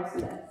 And I roll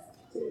some dice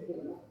to hit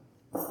him up.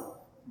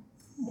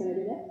 Can I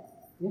do that?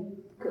 Yeah.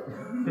 Cool.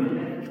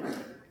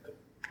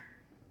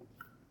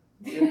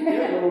 Yeah, a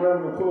little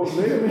round of applause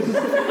there.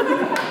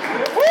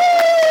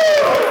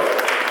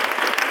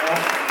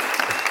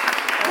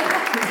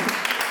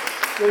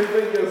 didn't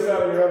think you were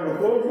starting a round of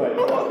applause, mate.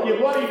 What? You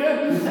bloody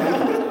did! Look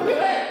at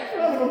that!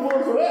 Round of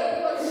applause for that!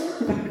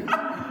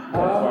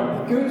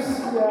 Goose,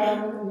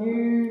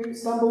 you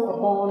stumble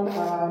upon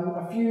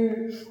a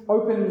few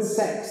open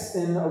sacks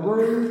in a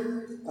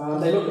room.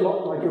 They look a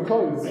lot like your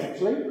clothes,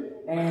 actually.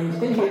 And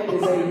in here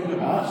is a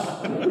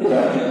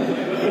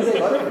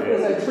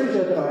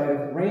treasure that I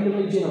have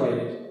randomly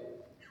generated.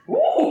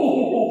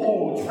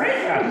 Ooh,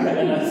 treasure!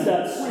 And I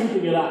start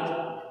scooping it up.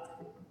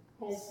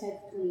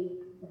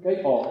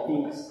 Okay.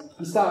 You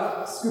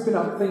start scooping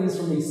up things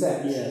from these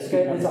sacks. Yeah,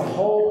 okay. There's a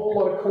whole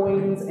lot of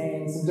coins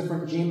and some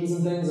different gems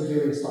and things of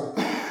various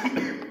types.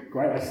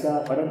 Great, I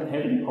don't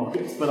have any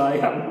pockets, but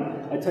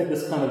I take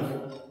this kind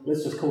of,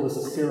 let's just call this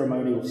a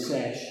ceremonial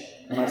sash,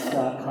 and I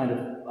start kind of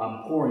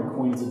pouring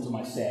coins into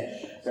my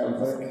sash. Sounds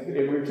like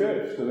every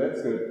church, so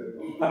that's good.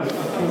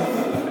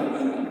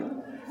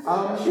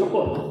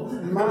 Sure.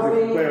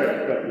 Marley and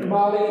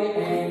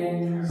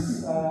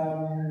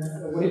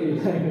whatever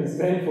your name is,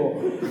 Vanfor.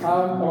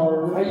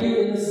 Are you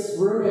in this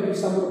room? Have you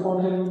stumbled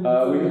upon him?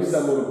 We have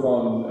stumbled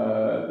upon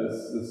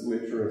this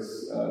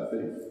lecherous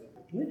thief.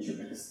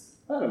 Lecherous?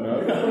 I don't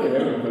know. Probably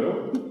having a fiddle.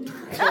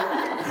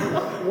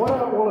 What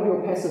are all of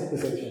your passive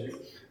perceptions?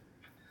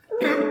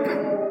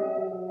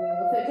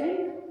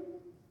 13?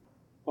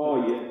 Oh,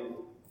 yeah.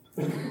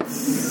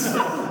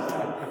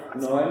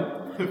 9.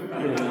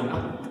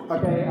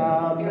 Okay,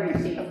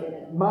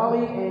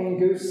 Marley and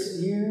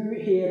Goose, you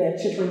hear that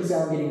chittering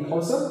sound getting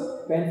closer.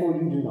 Vanfor,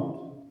 you do not.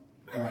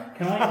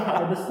 Alright,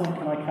 at this point,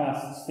 can I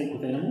cast Speak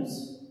with Animals?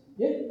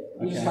 Yeah,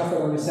 you just cast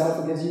that on yourself.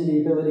 It gives you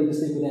the ability to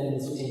speak with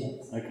animals for 10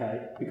 minutes.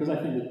 Okay, because I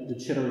think that the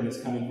chittering is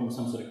coming from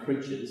some sort of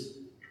creatures,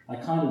 I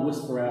kind of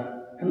whisper out,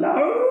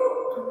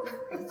 "Hello?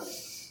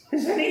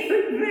 Is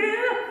anything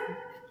there?"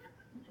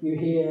 You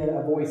hear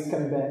a voice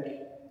coming back.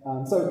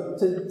 So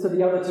to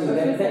the other two,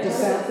 that just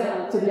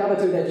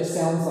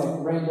sounds like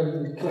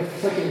random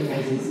clicking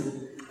noises.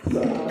 So,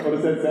 what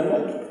does that sound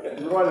like?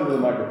 Right into the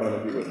microphone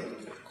if you would.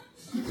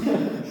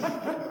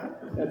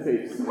 That's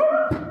heaps.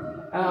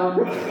 And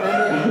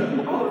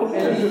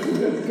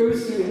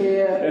Goose, you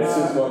hear... It's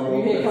just one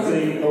more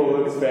seeing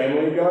Owen's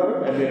family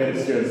go, and then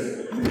it's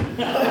just... It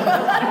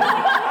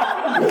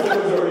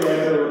was already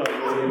had a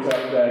really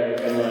tough day,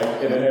 and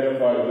it had a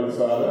fight with his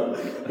father,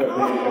 but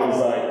then it was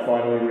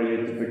finally ready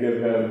to forgive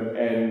him,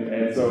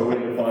 and so it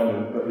went to find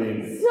him, but then...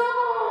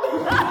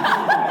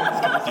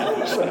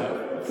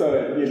 So,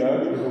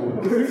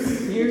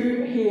 Goose,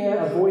 you hear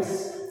a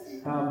voice...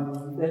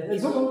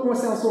 it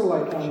almost sounds sort of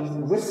like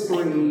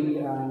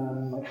whispery,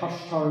 like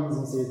hushed tones,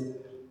 and says,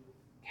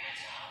 "Get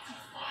out of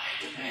my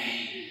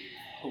domain."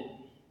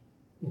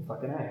 You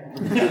fucking A.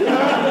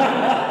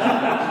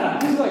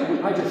 He's like,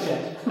 "I just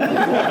shit."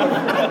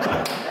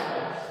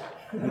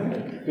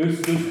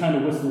 Goose kind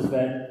of whispers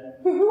back,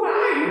 Who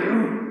are you?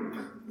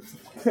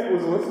 That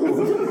was whisper.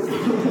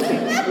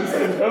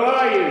 Who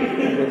are you?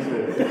 He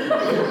whispered.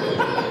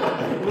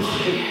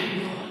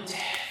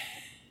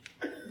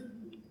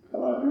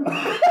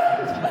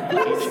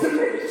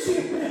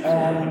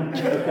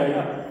 Okay,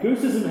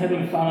 Goose isn't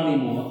having fun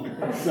anymore,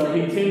 so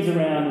he turns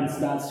around and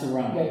starts to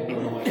run.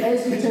 Okay.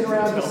 As you turn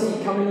around, you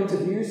see coming into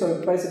view,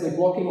 so basically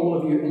blocking all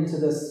of you into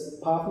this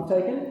path you've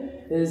taken,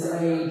 is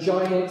a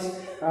giant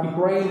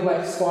grey and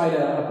black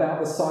spider about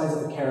the size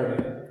of a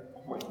caravan,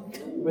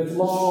 with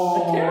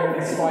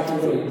long spiky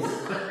legs.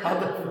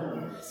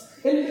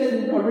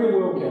 In a real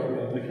world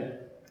caravan. Okay.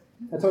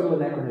 A total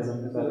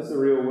anachronism. That's the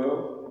real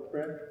world,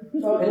 Brad?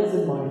 Oh, it is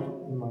in my mind.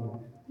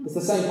 It's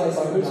the same place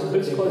I was.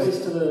 Who's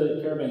closest to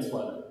the caravan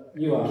spider?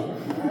 You are.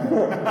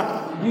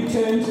 You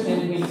turned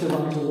and went to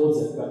run towards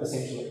it, but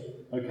essentially.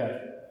 Okay.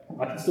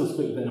 I can still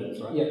speak with animals,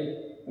 right? Yep.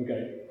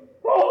 Okay.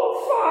 Oh,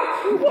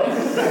 fuck! Who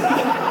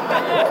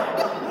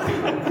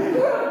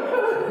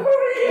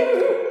are you?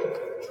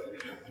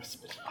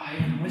 I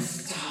am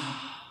Wista.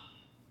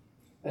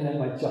 And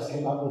then I just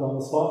came up with on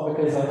the spot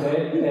because I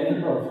did that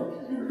improv.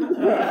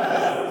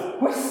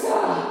 Wista!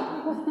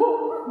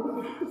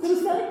 What's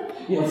his name?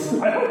 Yes. I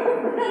hope I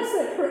pronounced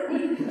that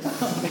correctly.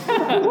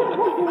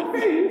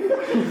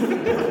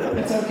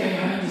 It's okay, I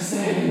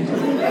understand.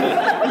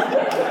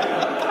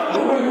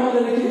 You're going more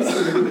than against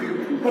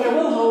you. But I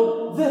will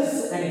hold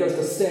this, and he goes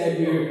to stab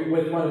you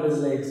with one of his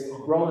legs.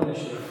 Roll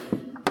initiative.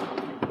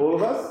 All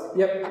of us?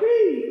 Yep.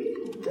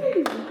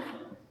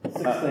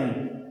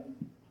 16.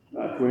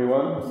 21.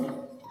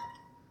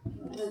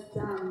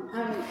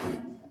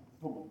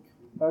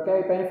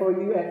 Okay, Vanfor,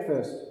 you act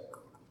first.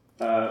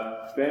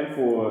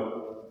 Vanfor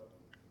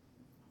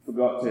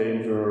forgot to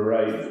enter a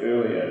rage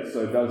earlier,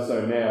 so does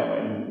so now,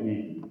 and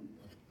he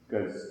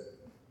goes,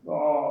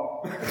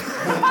 "Oh!" You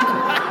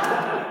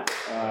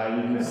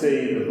can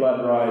see the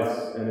blood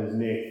rise in his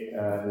neck,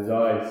 his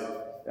eyes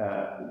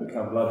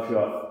become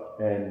bloodshot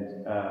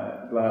and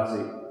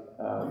glassy,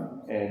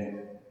 and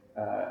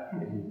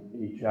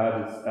he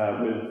charges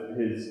with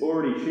his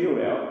already shield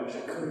out, which I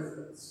could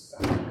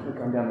have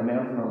gone down the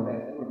mountain on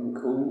that. That would have been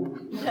cool.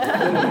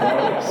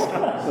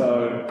 So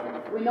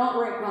We're not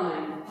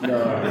retconning. no.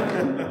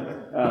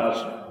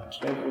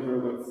 Vanfor's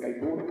real good at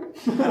skateboarding.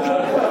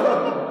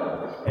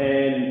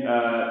 and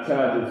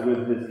charges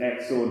with his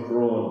axe sword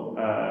drawn,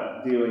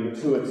 dealing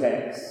 2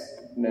 attacks.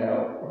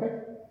 Now, Okay.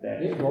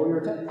 that Yeah, roll your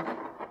attack.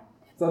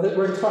 So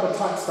we're in quite a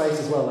tight space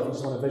as well, if you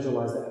just want to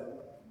visualise that.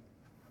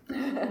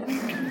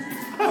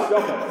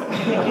 stop it.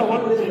 I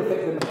won't let it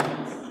affect the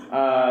mechanics.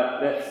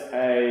 That's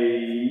a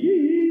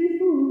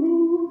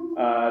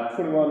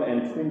 21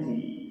 and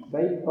 20.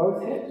 They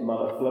both hit.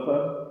 Mother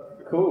flipper.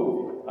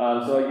 Cool.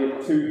 So I get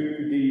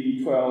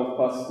 2d12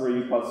 plus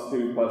 3 plus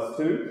 2 plus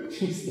 2.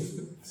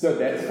 Jesus. So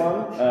that's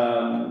fun.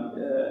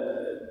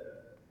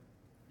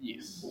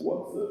 Yes.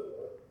 What's the...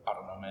 I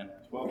don't know, man.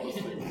 12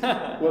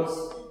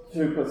 plus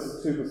 3.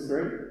 What's 2 plus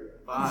 3?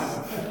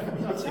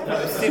 5. No,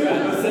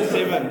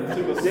 7.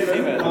 2 plus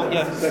 7. Oh,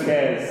 yeah. The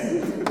Kaz.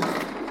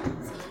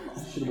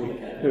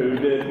 Who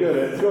did good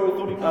at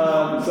school.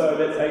 So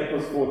that's 8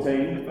 plus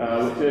 14,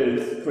 which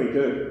is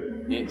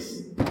 22. Yes.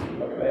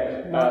 Look at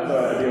that. So I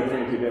deal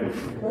 22 damage.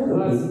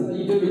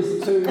 You do these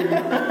two.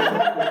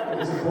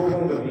 Is it called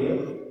on the beer?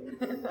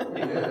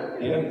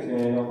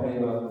 Yeah, I'll pay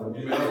you up.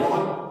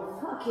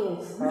 Fuck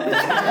yes.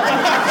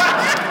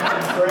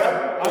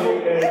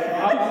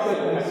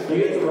 You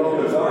get to roll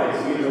the dice,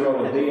 you get to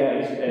roll a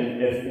d8, and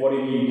if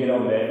whatever you get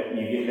on that,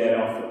 you get that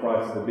off the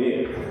price of the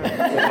beer. So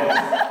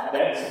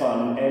that's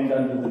fun, and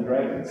Under the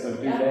Dragon, so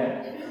do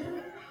that.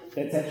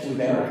 That's actually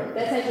better.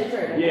 That's actually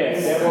true.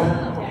 Yes, that one,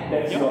 Okay.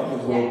 that's not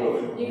as well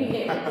good. You can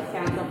get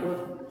discounts off of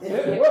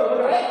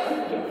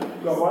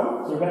Got one?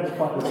 So we're about to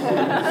fight this.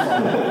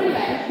 Pretty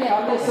bad.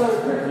 Yeah. Okay, so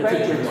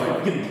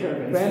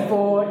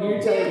Banfor, you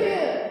take.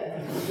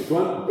 Beer.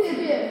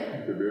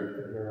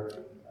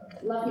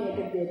 Love me a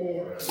good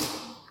beer.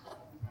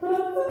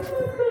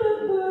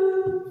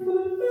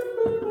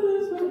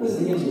 This is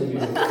the end of the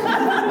music.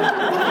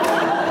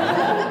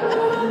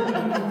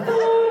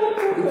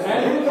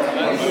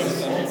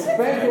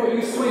 Banfor,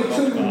 you swing 2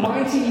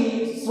 mighty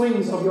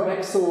swings of your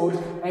axe sword,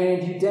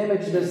 and you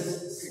damage this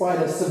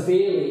spider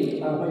severely,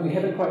 but you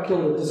haven't quite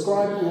killed it.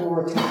 Describe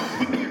your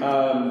attack.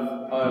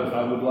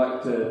 I would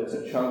like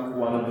to chunk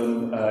one of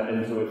them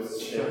into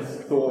its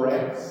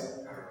thorax,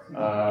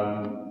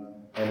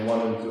 and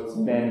one into its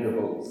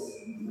mandibles,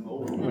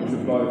 which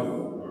are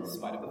both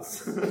spider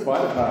parts.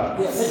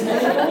 Yes, its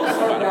mandibles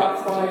are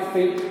about 5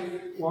 feet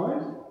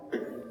wide.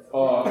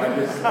 Oh, I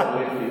just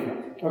lefty.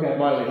 Okay.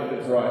 My left,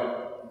 that's right.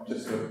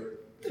 Just the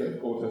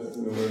autists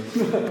in the room.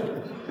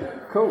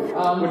 Cool.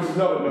 Which is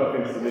not no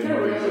offense to them,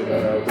 obviously,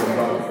 but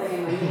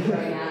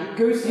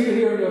Goose, you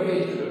hear in your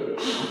head,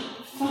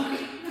 fuck.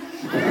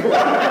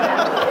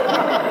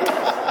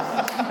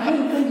 I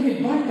didn't think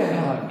you'd bite that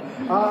hard.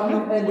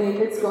 And then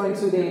it's going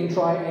to then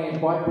try and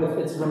bite with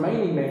its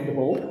remaining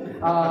mandible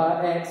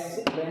at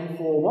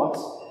Banfor what?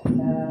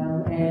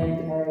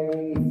 And a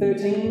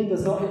 13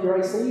 does not hit your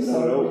AC,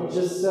 so it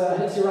just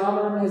hits your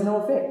armor and has no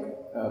effect.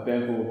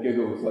 Banfor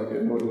giggles like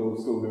a naughty little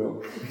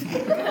schoolgirl.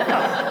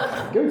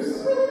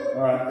 Goose.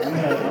 Alright, I'm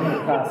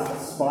gonna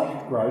cast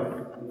Spike Growth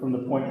from the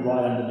point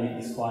right underneath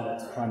the spider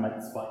to try and make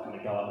the spike kind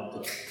of go up into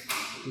it.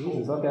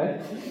 Jesus,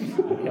 okay.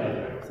 Okay,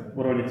 so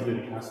what do I need to do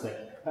to cast it?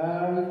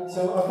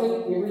 So I think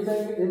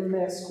everything in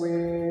that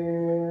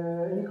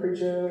square, any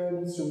creature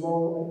needs to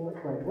roll.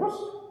 Wait, what?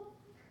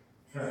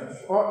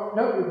 Oh,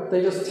 no,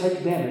 they just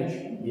take damage.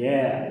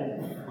 Yeah.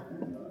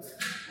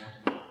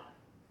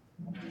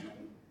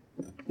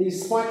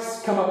 These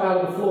spikes come up out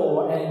of the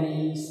floor and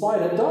the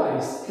spider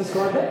dies.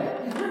 Describe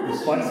that. The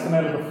spikes come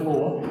out of the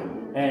floor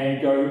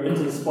and go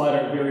into the spider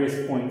at various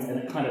points, and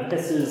it kind of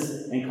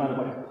hisses and kind of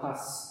like a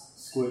pus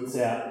squirts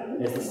out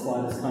as the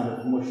spider's kind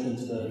of mushed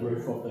into the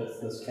roof of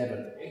this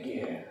cabin.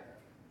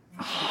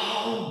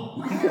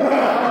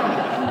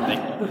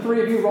 The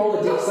 3 of you roll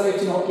a dex save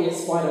to not get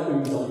spider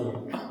ooze on you.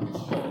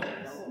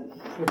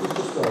 Which is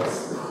just gross.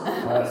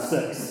 6.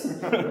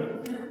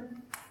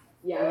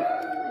 Yeah.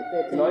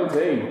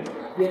 19.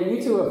 Yeah,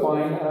 you two are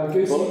fine.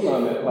 Goose, Well you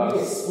done,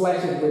 get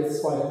splattered with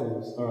spider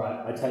ooze.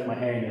 Alright, I take my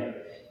hand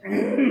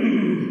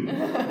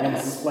and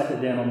splat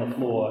it down on the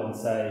floor and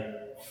say,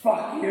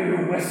 "Fuck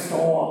you,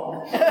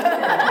 Westor!"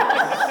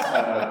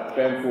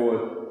 Banfor,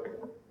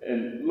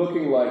 and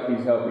looking like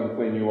he's helping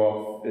clean you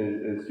off,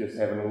 is just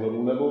having a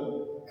little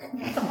nibble.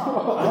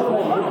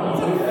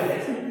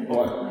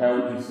 Like, how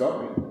would you stop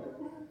me?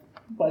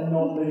 By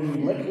not letting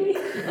you lick me?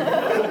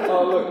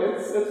 Oh, look,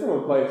 it's from a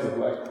place of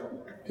like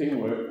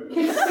teamwork.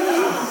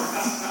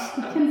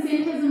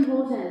 Consent is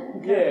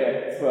important.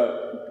 Yeah, but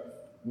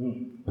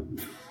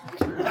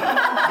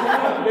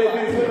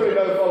there's literally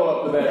no follow-up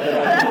to that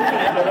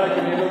that I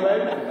can ever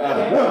make.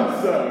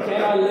 So Can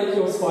I lick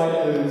your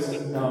spider ooze?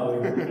 No.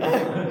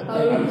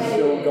 I'm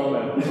still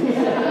going.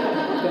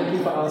 Thank you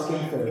for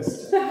asking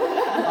first.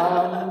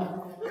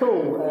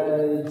 Cool.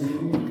 Do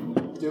you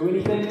do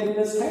anything in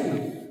this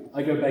cave? I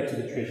go back to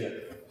the treasure.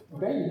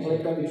 Okay, you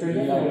collect up your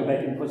treasure. And I go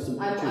back and put some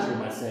treasure in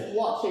my I'm sack.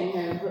 watching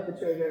him put the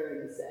treasure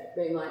in the sack,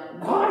 being like,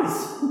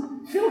 Guys!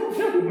 Fill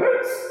the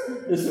boots!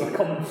 This is a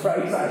common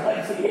phrase I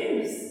like to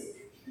use.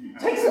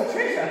 Take some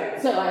treasure!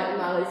 So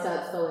Marley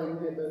starts filling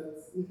her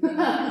boots with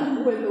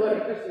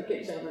whatever she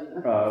can shove in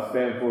there.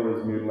 Banfor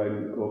is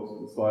mutilating the corpse of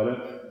the spider.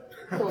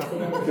 Of course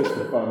it is. Just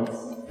for fun.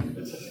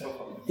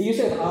 He used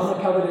to have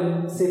armor covered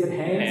in severed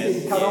hands,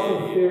 he'd cut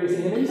off with various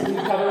enemies, and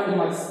he'd cover it in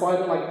like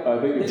spider, like. I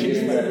think it's the just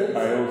tendons that of I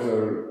it. also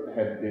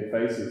had their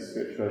faces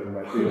stretched over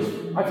my shield.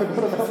 I forgot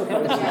about the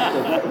face.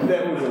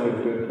 That was always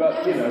good. But,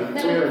 you know,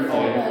 we're in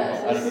fire.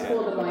 That was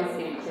before the mice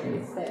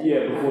sanctuaries.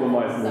 Yeah, before the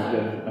mice moved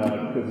in,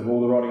 because of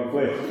all the rotting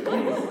flesh.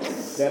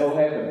 That'll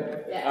happen.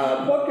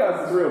 Yeah. Podcast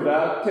is real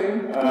dark,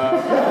 team.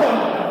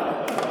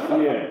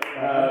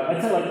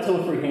 I'd say like 2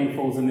 or 3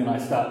 handfuls, and then I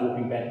start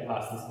walking back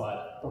past the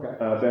spider. Okay.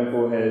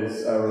 Banfor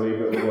has a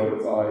reliever of one of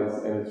its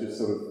eyes, and it's just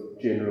sort of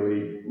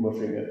generally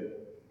mushing it.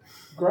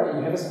 Great,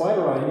 you have a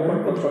spider eye in your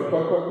own Poke, poke,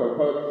 poke, poke,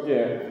 poke,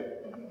 yeah.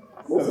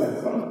 Awesome.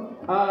 That's fun.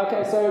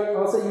 Okay,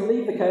 so you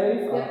leave the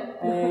cave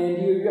and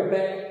you go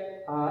back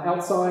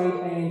outside,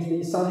 and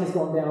the sun has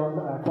gone down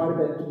quite a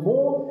bit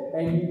more,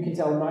 and you can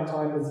tell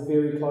nighttime is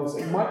very close.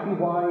 It might be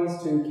wise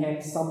to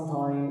camp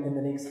sometime in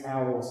the next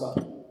hour or so.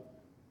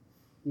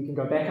 You can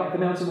go back up the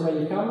mountain the way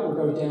you come, or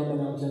go down the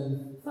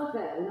mountain. Fuck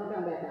that, we're not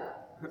going back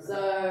up. So,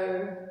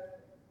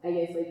 I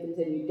guess we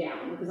continue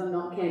down, because I'm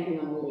not camping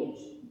on a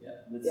ledge.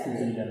 Let's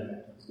continue down the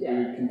mountain.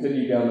 You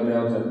continue down the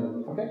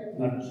mountain. Okay.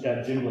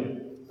 Generally.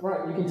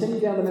 Right, you continue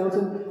down the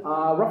mountain.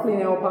 Roughly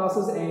an hour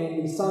passes,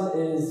 and the sun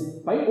is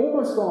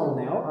almost gone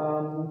now.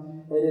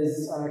 It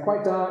is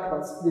quite dark,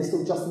 but there's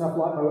still just enough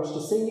light by which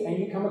to see, and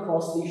you come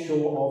across the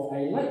shore of a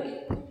lake.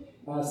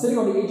 Sitting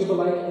on the edge of the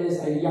lake is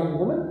a young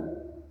woman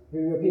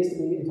who appears to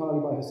be entirely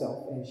by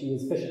herself, and she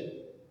is fishing.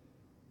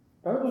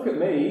 Don't look at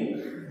me.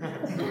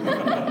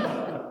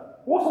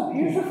 What a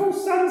beautiful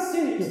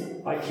sunset!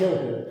 I kill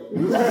her.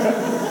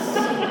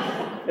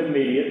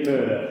 Immediate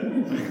murder.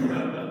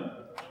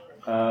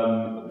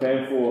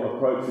 Banfor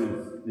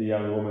approaches the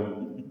young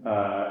woman,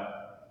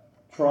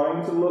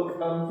 trying to look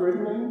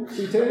unthreatening.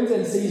 She turns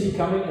and sees you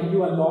coming, and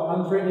you are not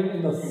unthreatening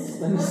in the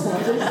slightest.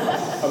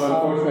 I'm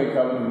unfortunately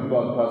covered in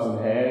blood, pus, and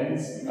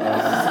hands.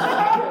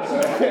 So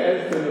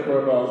as to the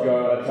profiles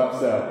go, a tough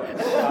sell.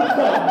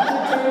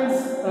 She turns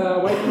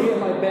away from you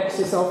and like backs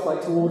herself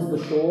like towards the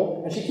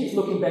shore, and she keeps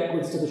looking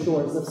backwards to the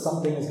shore as if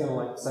something is going to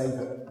like save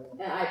her.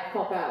 And I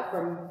pop out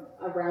from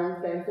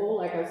around Banfor,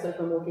 like I was sort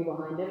of walking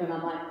behind him, and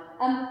I'm like,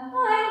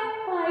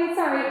 hi,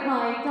 sorry,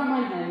 hi, don't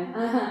mind him.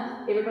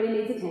 Everybody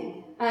needs a tank.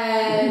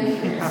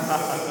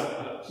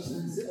 She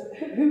says,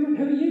 who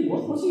are you?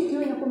 What are you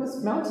doing up on this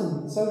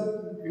mountain so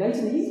late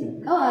in the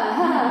evening?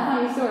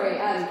 Funny story.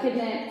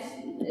 Kidnapped,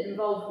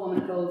 involved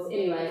woman calls.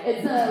 Anyway,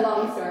 it's a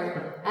long story.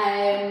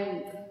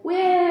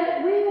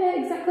 Where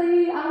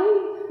exactly are we?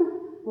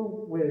 Well,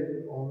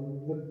 we're on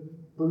the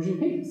Bruges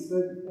Peaks. I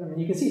mean,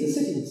 you can see the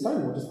city of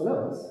Stonewall just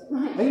below us.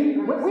 Right. Are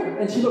you, where?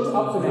 And she looks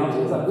up the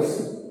mountain. Like,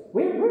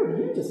 where did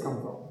you just come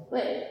from?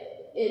 Wait,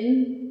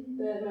 in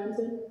the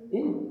mountain?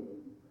 In.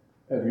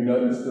 Have you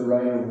noticed the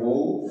rain of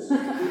wolves? I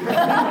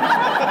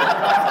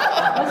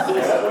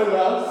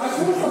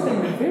saw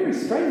something very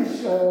strange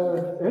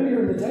earlier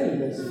in the day,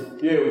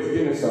 basically. Yeah, it was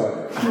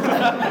genocide.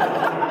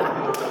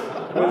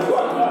 It was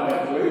quite fun,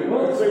 actually.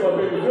 We'll see what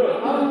people do.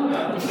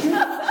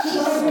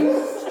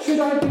 Should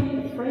I be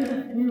afraid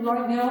of you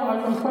right now?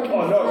 I'm quite.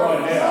 Oh, not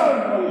right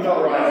now. Not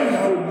right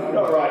now.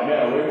 Not right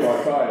now. We're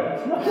quite tired.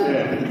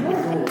 Yeah.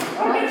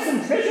 I have some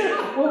treasure.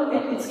 Well,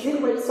 it's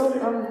anyway. So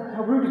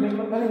how rude of me.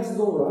 My name's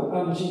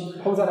Laura. She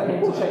holds out her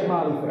hand to shake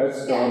Marley for.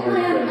 That's Yeah, not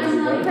very I'm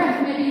fancy. Craft.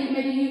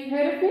 Maybe you've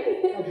heard of me?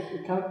 I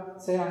can't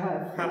say I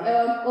have.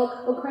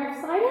 Or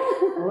Craft Cider?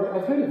 Well,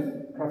 I've heard of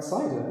craft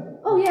cider.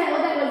 Oh yeah,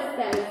 well that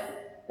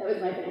was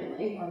my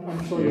family.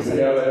 I'm sure Yeah, you but said.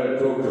 now they don't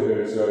talk to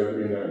her, so,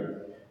 you know.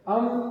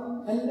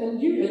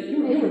 And you're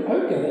an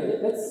ogre.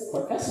 That's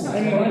quite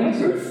fascinating. I'm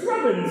Bruce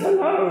Robbins,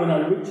 hello! And I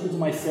reach into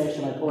my sash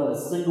and I pull out a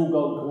single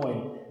gold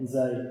coin and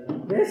say,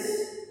 this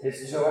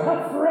is to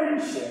our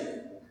friendship.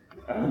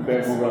 And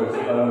Banfor goes, I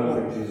don't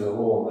think she's a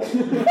whore. It's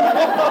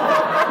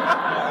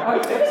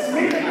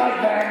really like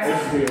that. This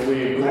would be a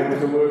weird group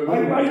to work I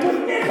with. would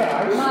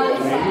never. Molly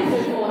slaps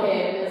her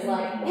forehead and is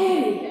like, hey,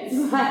 it's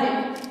like,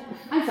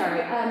 I'm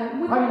sorry,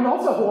 I'm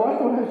not a whore. I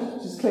thought I'd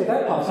just clear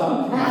that part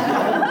up. I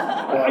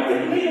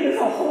didn't mean it as a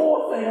whore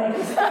thing. I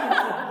just.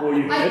 Well,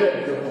 you did it.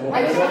 I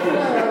just want to know,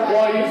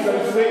 Why are you so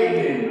sweet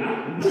then?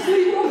 Just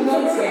leave it on the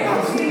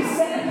nonsense.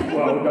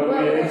 Well, don't be we're an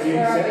over issue.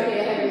 here having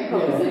a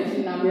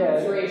conversation, I'm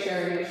Yeah.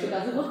 reassuring her she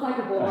doesn't look like a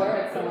whore,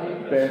 it's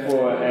fine.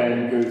 Banfor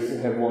and Goose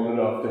have wandered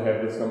off to have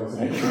this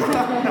conversation.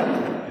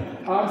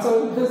 So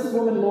this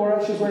woman, Laura,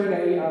 she's wearing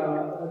a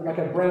like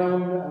a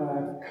brown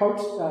coat,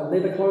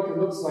 leather cloak. It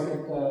looks like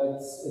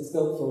it's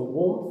built for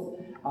warmth.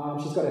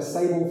 She's got a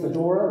sable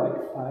fedora like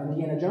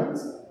Indiana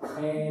Jones,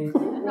 and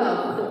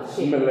Oh,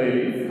 shit.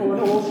 Milady.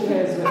 all she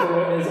has with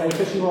her is a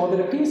fishing rod that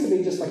appears to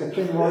be just like a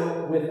thin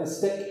rod with a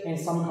stick and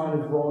some kind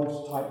of rod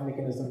type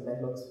mechanism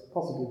that looks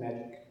possibly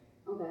magic.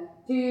 Okay.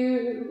 Do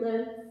you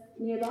live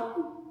nearby?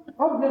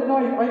 Oh, no,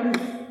 I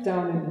live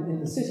down in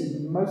the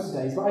city most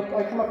days, but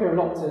I come up here a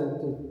lot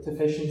to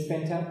fish and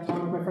spend time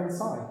with my friend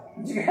Si.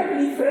 Do you have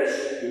any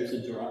fish? Goose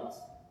interrupts.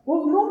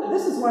 Well,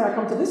 this is why I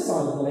come to this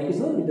side of the lake, is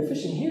normally the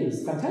fishing here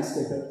is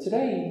fantastic, but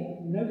today,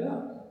 no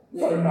luck.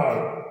 So no.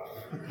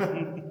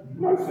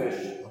 No fish.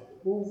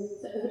 So,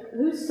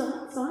 who's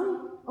Simon?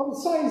 Oh,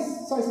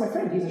 Si's my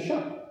friend. He's a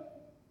shark.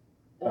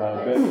 A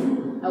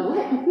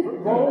what?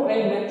 Roll a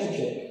nature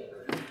check.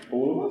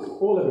 All of us?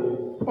 All of you.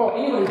 Oh,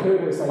 anyone who's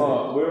heard her say that.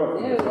 Oh, we're off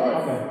to No, the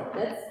side.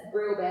 that's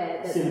real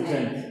bad. That's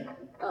 17.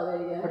 Oh, there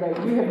you go. Okay,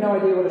 you have no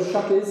idea what a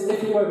shuck is.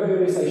 If you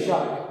overheard her say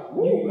shark.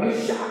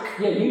 A shark.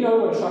 Yeah, you know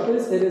what a shuck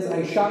is. It is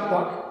a shark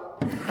duck.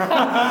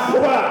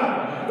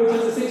 Which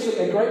is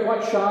essentially a great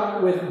white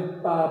shark with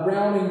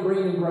brown and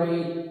green and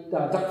grey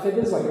duck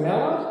feathers like a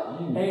mallard,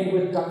 and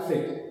with duck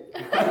feet.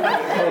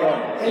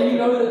 And you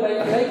know that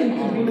they can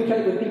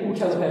communicate with people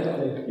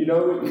telepathically. You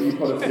know when you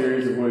put a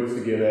series of words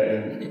together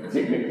and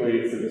technically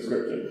it's a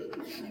description?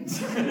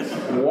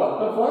 What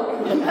the fuck? I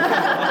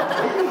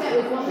think that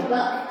was what the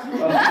buck.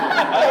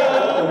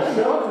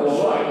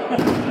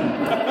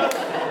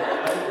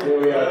 Here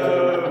we are.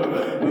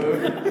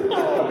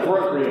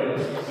 Appropriate.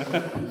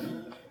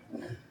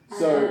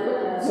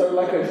 So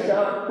like a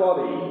shark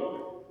body,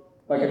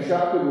 like a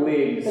shark with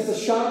legs. It's a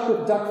shark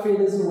with duck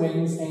feathers and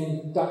wings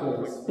and duck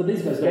legs. But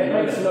these guys don't That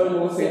know makes that. no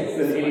more sense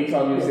than any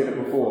time you've said it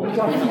before. Does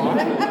that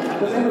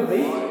have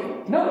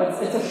beak? No,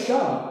 it's a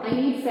shark. I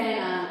need fan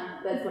art.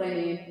 That's what I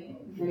need.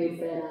 I need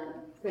fan art.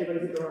 If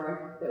anybody's a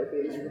drawer, that would be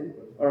amazing.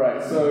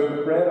 Alright,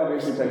 so Brad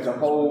obviously takes a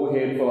whole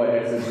head full of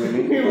acid when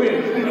he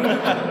wins.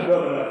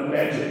 Not enough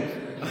magic.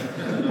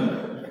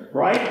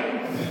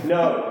 Right?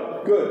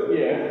 No. Good,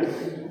 yeah.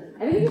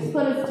 I think he just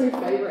put his two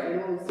favourite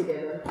animals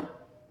together.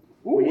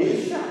 Ooh, a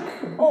shark.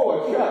 Oh, a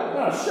shark. Oh,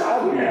 a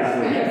shark,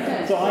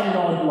 yeah. So I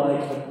nod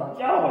like,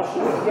 oh,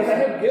 sure. Does it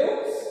have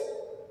gills?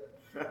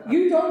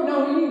 You don't know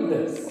any of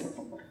this.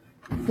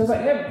 Does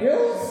it have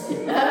gills?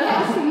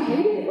 Asking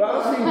hate it.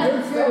 Well,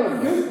 I've seen gills.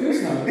 Goose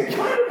knows. It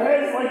kind of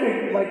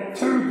has like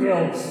two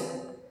gills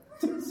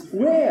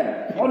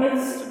Where? on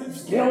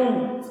its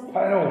gill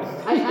panel.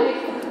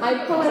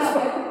 I pull out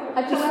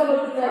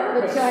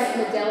the giant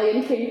medallion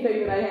key thing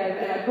that I have,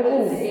 and I put it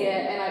in the air,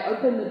 and I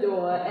open the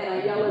door, and I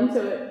yell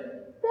into it,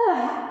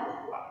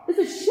 "This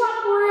is shut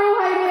real,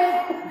 hate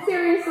it!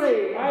 Seriously!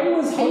 Are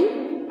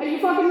you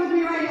fucking with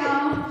me right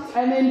now?"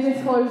 And then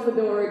just close the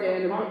door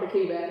again and put the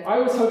key back. I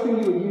was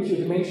hoping you would use your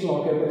dimension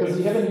locker because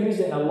you haven't used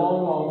it in a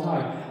long, long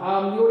time.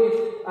 The audience,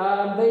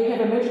 they have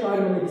a magic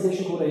item in their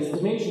possession called a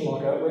dimension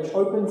locker, which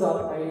opens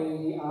up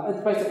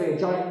it's basically a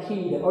giant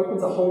key that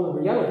opens a hole in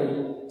reality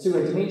to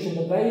a dimension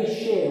that they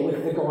share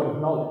with the God of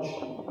knowledge.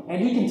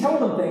 And he can tell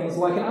them things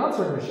like an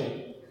answering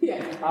machine.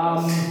 Yeah.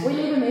 We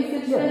leave a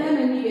message for him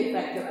and he gets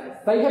back to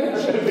us. They haven't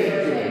checked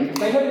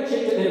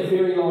it in a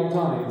very long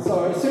time.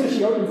 So as soon as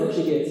she opens it,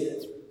 she gets,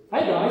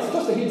 "Hey guys,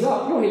 just a heads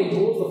up, you're heading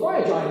towards the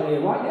fire giant lair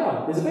right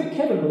now. There's a big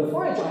cabin with a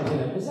fire giant in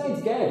it. His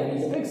name's Gav, and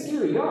he's a big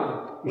scary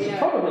guy. You should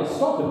probably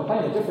stop and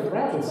plan a different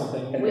route or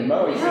something." And the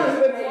Moe says,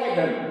 let's leave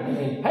him. And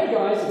then, "Hey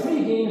guys, it's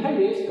me again, hey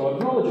Bet, God of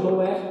knowledge and all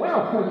that.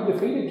 Wow, you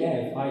defeated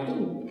Gav. I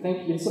didn't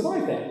think you'd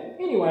survive that.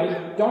 Anyway,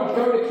 don't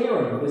go to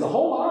Kieran. There's a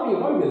whole army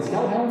of ogres,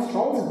 hellhounds,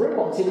 trolls, and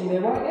grimlocks sitting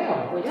there right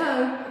now." We go.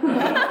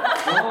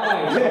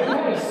 Right,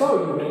 okay, so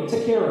you went to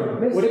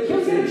Kieran. Would it kill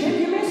you to check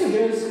your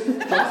messages?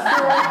 Just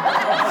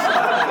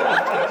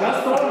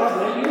thought I'd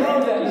let you know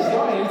that the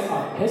Giants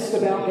are pissed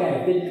about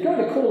Gav. They're going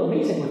to call a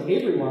meeting with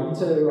everyone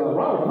to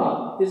rile them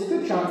up. There's a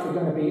good chance they're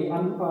going to be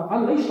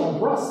unleashed on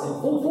Bruss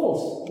in full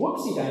force.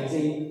 Whoopsie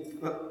daisy.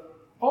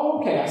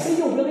 Okay, I see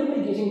you're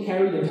willingly getting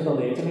carried into the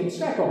lair to meet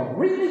Stracon.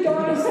 Really,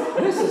 guys?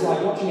 This is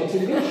like watching a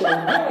TV show,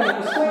 yelling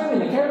at the screen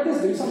and the characters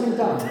do something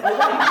dumb.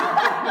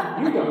 Oh,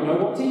 wait, you don't know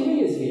what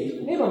TV is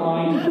yet. Never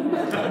mind.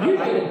 You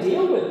made a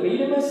deal with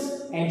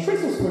Beedimus, and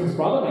Trestlespoon's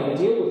brother made a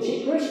deal with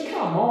Checkrish.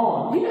 Come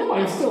on, you know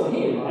I'm still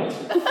here, right?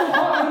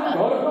 Hi,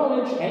 God of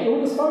knowledge, at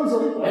your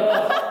disposal.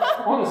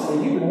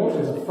 Honestly, you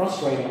mortals are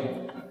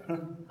frustrating.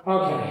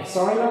 Okay,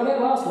 sorry about that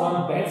last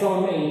one. That's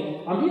on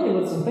me. I'm dealing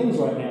with some things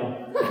right now.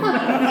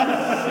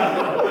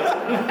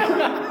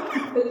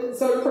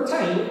 So,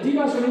 Protein, do you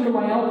guys remember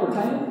my owl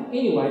Protein?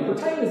 Anyway,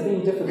 Protein is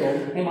being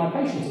difficult and my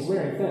patience is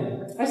wearing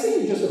thin. I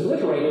see you just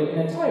obliterated an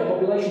entire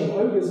population of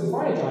ogres and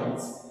fire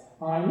giants.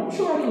 I'm not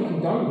sure I can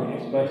condone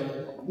that, but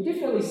you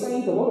definitely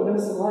saved a lot of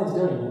innocent lives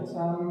doing it.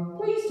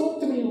 Please talk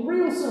to me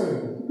real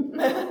soon.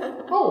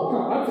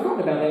 Oh, I'd forgotten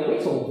about that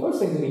Weasel. Those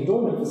things have been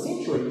dormant for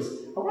centuries.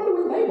 I wonder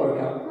when they woke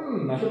up.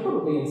 I should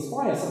probably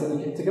inspire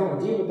somebody to go and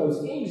deal with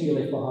those eggs you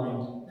left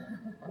behind.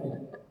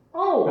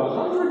 Oh,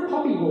 100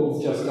 puppy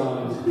wolves just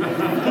died.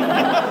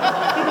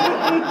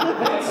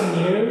 That's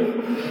new.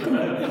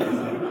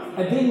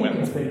 And then we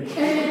can speak.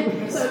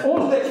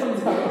 All of that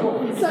comes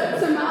out.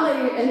 So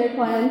Molly, in her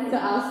plans to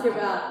ask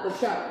about the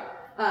show,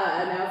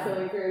 are now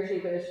feeling very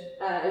sheepish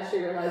as she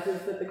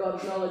realises that the God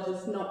of Knowledge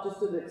is not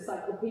just an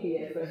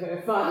encyclopedia for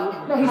her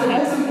fun. No,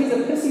 he's a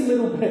pissy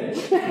little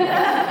bitch.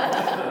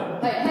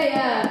 Hey,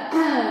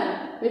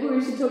 maybe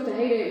we should talk to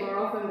Hayden more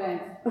often, Ben.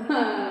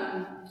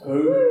 Who?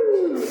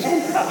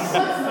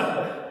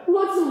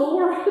 What's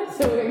Laura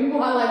doing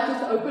while I've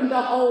just opened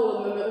a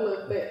hole in the middle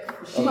of it?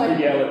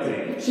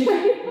 Reality. She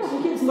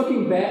keeps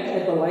looking back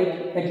at the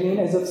lake again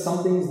as if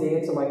something's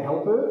there to like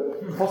help her.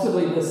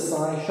 Possibly the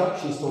side shark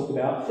she's talked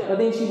about. Sure. But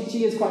then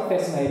she is quite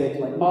fascinated.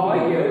 Like, Oh,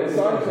 I get it.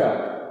 Side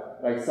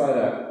shark. Like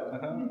cider.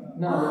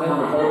 No,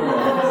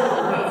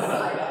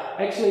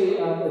 actually,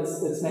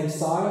 it's named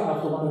Cy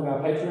after one of our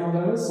Patreon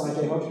donors, Cy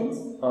J. Hodgkins.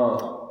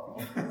 Oh.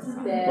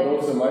 But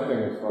also my thing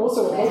is fun.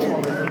 Also a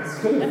Pokemon reference.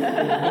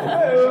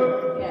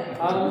 Yeah.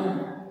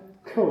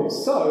 Cool.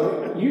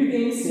 So you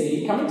then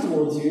see coming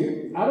towards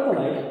you out of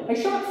the lake a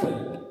shark fin,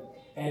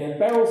 and it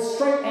barrels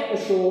straight at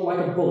the shore like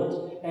a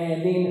bullet,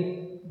 and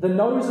then the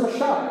nose of a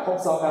shark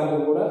pops up out of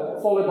the water,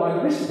 followed by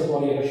the rest of the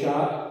body of a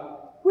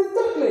shark with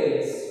duck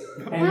legs.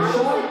 And How the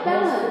does shark it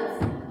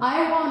balance?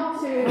 I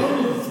want to.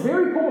 It's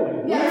very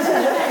poorly. Yeah,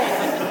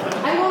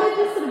 I want to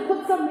just sort of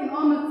put something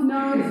on its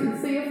nose and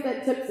see if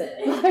that tips it.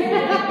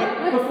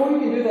 Before you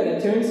can do that,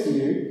 it turns to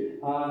you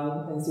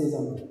and says,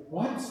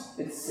 "What?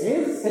 It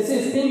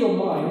says in your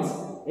minds,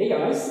 hey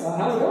guys,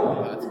 how's it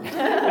going?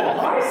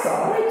 Hi,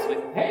 Si.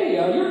 Hey,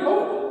 you're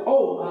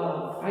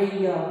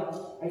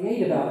I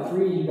ate about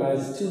 3 of you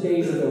guys 2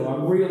 days ago.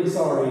 I'm really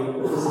sorry if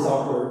this is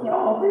awkward.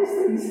 No, these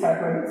things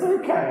happen. It's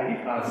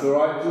okay. That's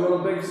alright. Do you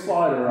want a big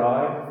spider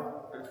eye?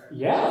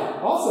 Yeah,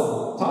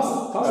 awesome. Toss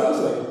it this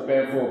way.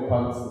 Therefore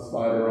punts the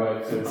spider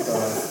eye to its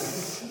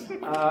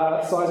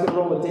side. Si's going to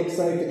roll a dex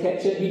save to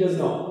catch it. He does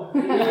not. He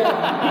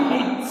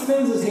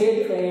spins his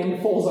head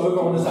and falls over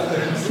on his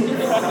legs. There's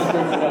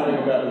nothing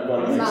about his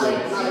body.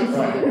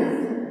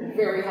 Molly's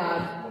very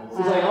hard.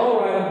 He's like, all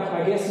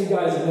right, I guess you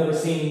guys have never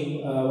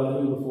seen what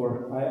I do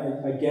before.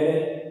 I get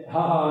it.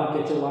 Haha,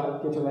 get your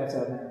laughs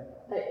out now.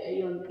 Are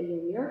you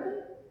American?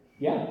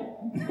 Yeah.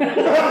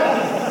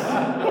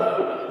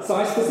 So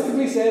I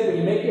specifically said, when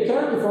you make your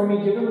character for me,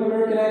 give him an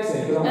American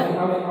accent, because I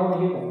want to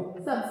hear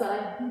that.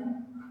 Subside.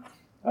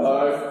 Hello.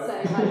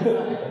 Say hi, hi.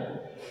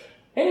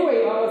 Anyway,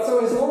 so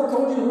has Laura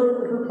told you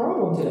her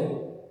problem today?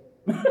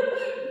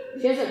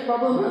 She has a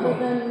problem other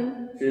than.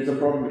 She has a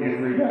problem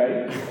every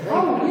day.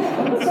 Oh,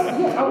 yeah.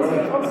 I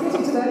was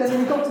getting to that, and then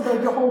we got to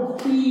the whole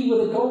key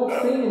with the gold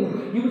thing, and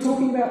you were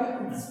talking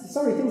about,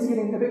 sorry, things are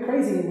getting a bit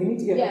crazy, and we need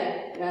to get...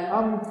 Yeah.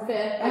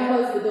 Fair. I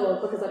closed the door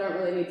because I don't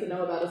really need to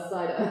know about a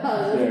side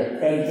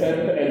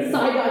And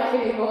side eye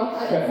anymore.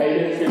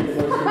 Hayden gets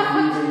the most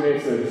confusing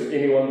message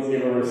anyone's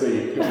ever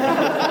received. It's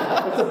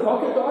a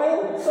pocket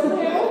dial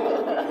somehow?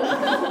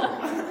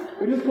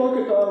 We just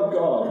pocket dialed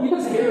God. You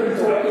just hear him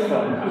talking,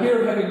 you hear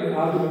him having an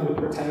argument with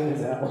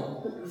retainers out.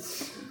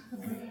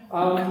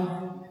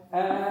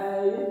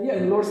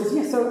 And Laura says,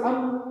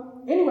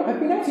 anyway, I've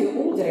been out here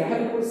all day, I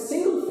haven't caught a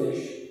single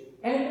fish,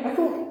 and I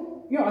thought,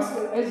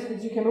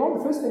 as you came along,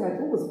 the first thing I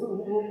thought was,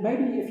 well,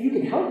 maybe if you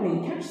can help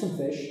me catch some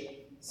fish,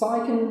 so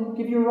I can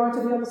give you a ride to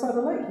the other side of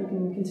the lake, you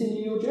can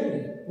continue your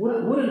journey.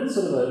 Wouldn't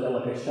sort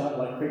of a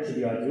shark-like creature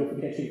be ideal for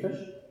catching fish?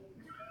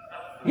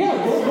 Yeah,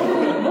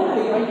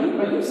 normally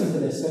I use him for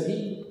this, but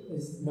he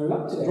is no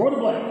luck today. Draw the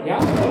blank. Yeah,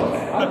 I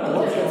don't know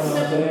what's going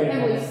on today.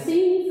 Have we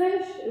seen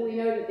fish? Do we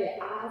know that there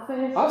are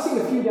fish? I've seen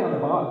a few down the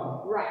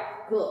bottom.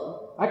 Right,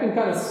 cool. I can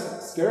kind of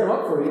scare him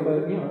up for you,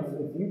 but if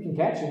you can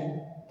catch him,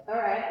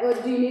 Alright, well,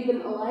 do you need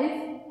them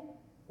alive?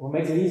 well, it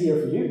makes it easier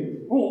for you.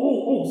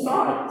 Si,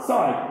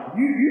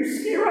 you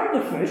scare up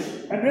the fish,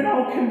 and then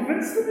I'll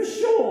convince them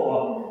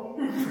ashore.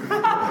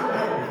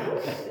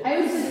 I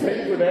was just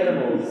Speak with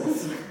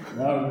animals.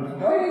 No.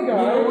 There you go.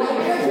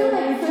 I feel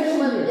like fish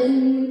live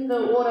in the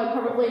water,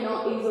 probably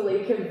not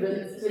easily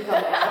convinced to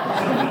come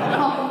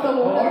out of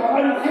the water.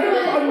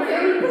 I'm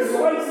very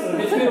persuasive.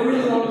 It's been a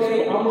really long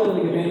day. I'm willing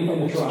to give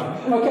anything a try.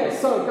 Okay,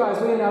 so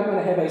guys, we're now going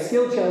to have a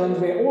skill challenge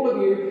where all of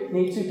you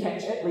need to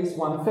catch at least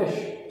one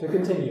fish to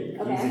continue.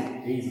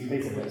 Okay. Easy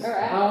piece of this.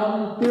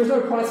 Alright. There is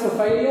no prize for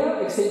failure,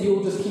 except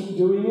you'll just keep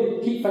doing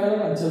it, keep failing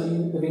until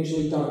you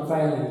eventually don't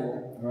fail anymore.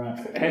 Right.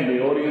 And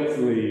the audience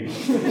leaves.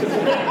 For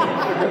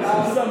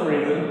some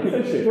reason.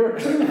 There are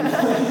two.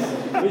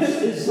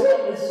 Is Si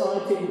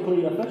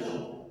technically a fish?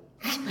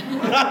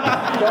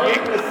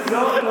 It's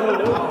not going to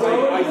look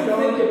Don't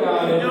even think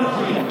about it.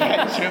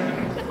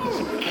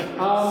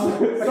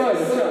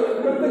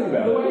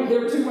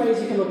 There are two ways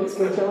you can look at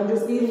skill challenges.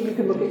 Either you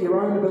can look at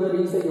your own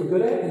abilities that you're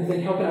good at and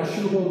think, how can I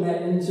shoehorn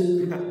that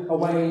into a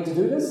way to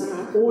do this?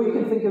 Or you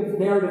can think of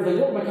narratively,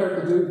 what will my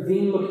character do?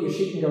 Then look at your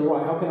sheet and go,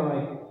 right, how can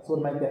I sort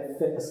of make that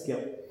fit a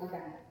skill?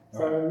 Okay.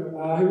 So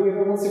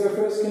whoever wants to go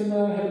first can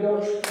have a go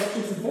at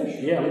catching some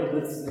fish. Yeah,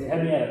 let's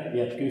have me at it.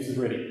 Yeah, Goose is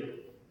ready.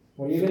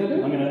 What are you going to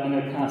do? I'm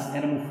gonna cast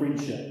Animal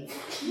Friendship.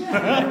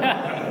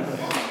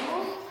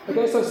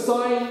 Okay, so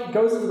Si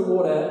goes into the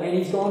water and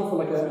he's gone for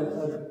like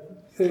a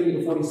 30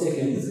 to 40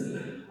 seconds,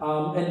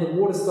 and the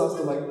water starts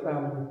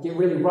to get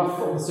really rough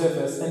on the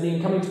surface, and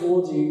then coming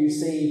towards you, you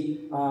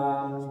see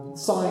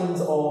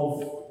signs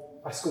of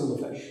a school of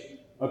fish.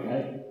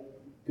 Okay,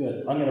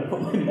 good. I'm going to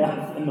put my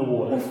mouth in the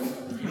water,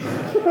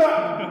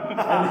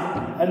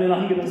 and then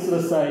I'm going to sort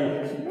of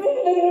say,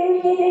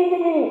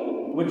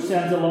 which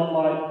sounds a lot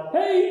like,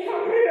 hey,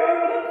 come here, I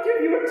want to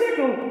give you a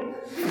tickle.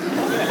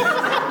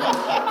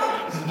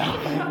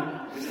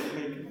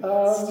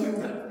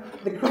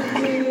 The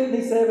creature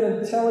needs to have an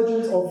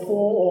intelligence of 4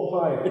 or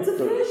higher. It's a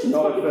fish, it's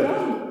Not a fucking fish.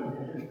 dumb.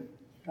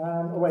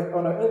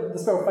 The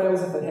spell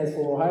fails if it has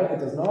 4 or higher. It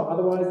does not.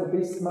 Otherwise, the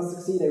beast must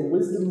succeed a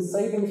wisdom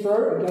saving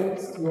throw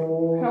against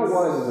your. How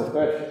wise is a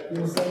fish?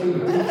 Your saving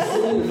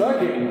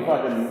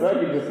DC.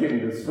 They're just getting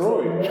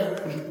destroyed.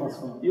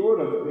 You would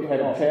have had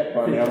a chat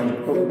by now when you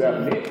talked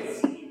about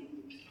nets.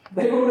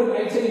 They rolled an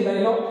 18.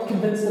 They're not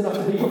convinced enough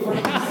to be your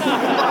friends.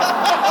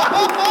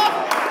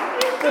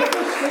 The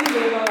fish see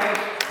them like,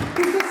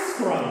 who's this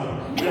scrum?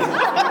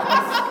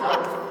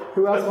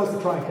 Who else wants to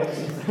try and catch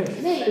him?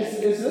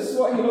 Is this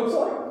what he looks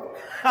like?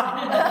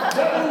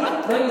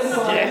 That is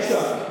science. So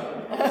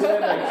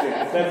that makes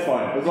sense. That's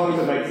fine, as long as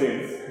it makes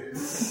sense.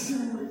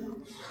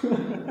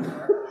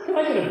 Can I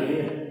get a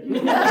beer?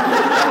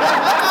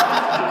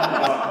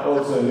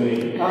 Also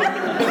me. What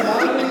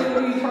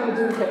are you trying to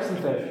do to catch some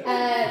fish?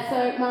 So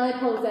Molly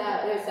pulls out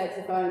her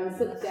saxophone,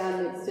 sits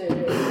down next to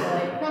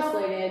her,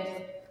 cross-legged,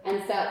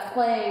 and starts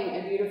playing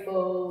a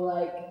beautiful,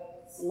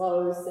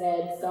 slow,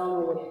 sad song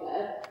or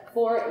whatever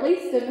for at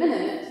least a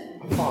minute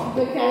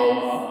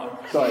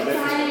because Sorry, she's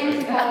trying to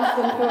cast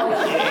and throw.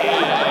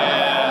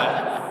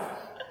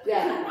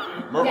 Yeah.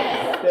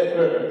 Yes. That's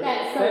perfect.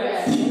 That's so good.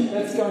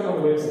 That's going on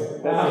the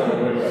website.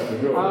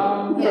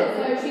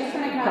 So she's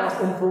trying to Cast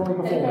enthralling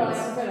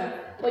performance.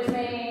 which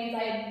means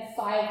I have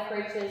 5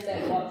 creatures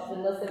that watch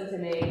and listen to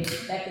me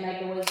that can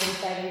make a wisdom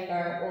saving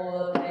throw,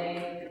 or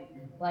they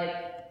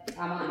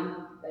I'm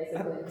on,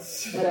 basically. My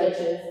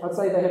bitches. I'd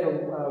say they have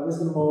a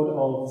wisdom mode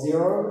of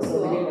 0,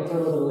 so they get a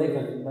total of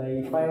 11.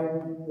 They fail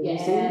the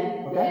DC.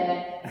 Okay.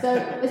 Yeah. So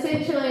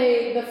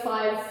essentially, the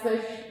 5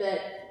 fish that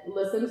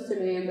listened to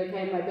me and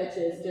became my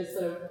bitches just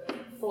sort of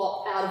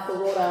flopped out of the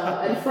water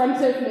in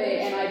front of me,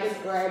 and I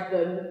just grabbed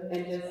them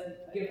and just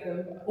give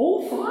them.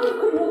 All 5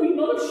 could all be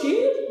not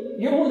shared?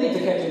 You all need to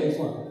catch at least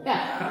one.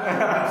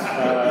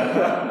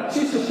 Yeah.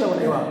 She's just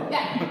showing you up.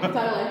 Yeah,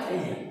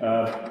 totally.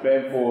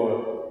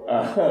 Banfor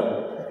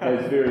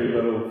has very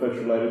little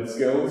fish-related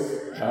skills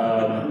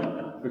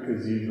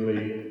because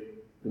usually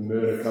the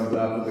murder comes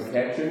after the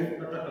catching.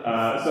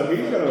 So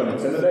he's going to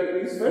intimidate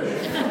these fish.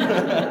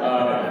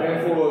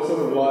 Banfor sort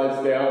of lies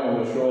down on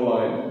the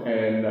shoreline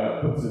and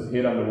puts his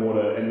head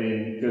underwater and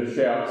then just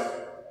shouts,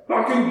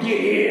 "Fucking get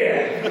here!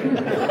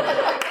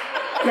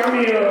 Come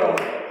here, or I'll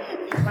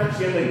punch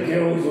you in the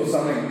gills or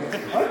something."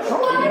 Why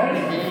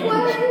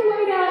don't you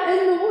wait out in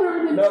the water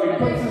and then No, he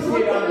puts his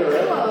head under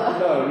it.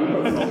 No, he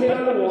puts his head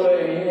underwater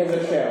and he has a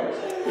shout.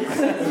 That's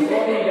what he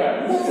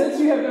does. Since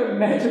you have no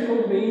magical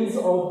means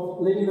of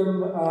letting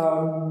them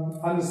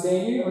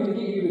understand you, I'm going to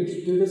get you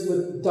to do this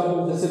with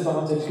double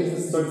disadvantage because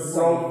this is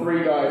So roll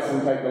 3 dice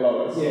and take the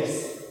lowest. Yes.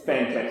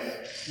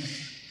 Fantastic.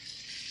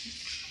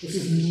 This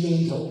is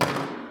mental.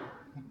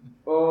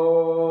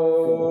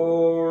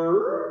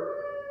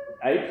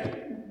 8.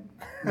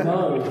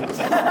 No.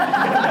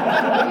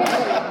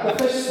 The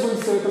fish swim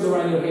circles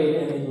around your head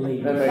and then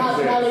leave. That makes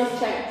sense. Molly's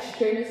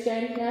tuna's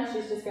changed now.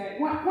 She's just going,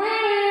 wah, wah,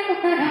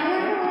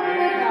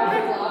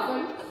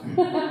 laughing.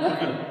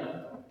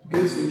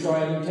 Goose, you try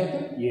and attack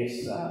it? Yes,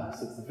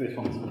 since the first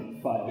one's going to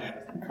fail.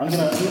 I'm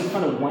going to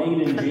kind of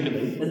wade in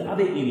gently. Are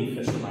there any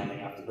fish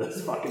remaining after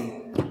this fucking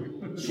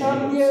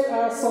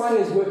Side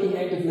is working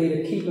actively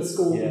to keep a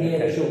school near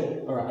the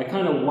shore. Alright, I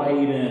kind of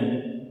wade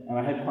in, and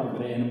I have quite a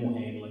bit of animal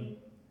handling,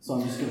 so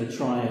I'm just going to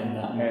try and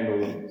Handle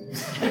them.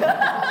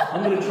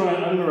 I'm going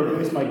to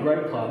reverse my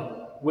great club,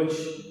 which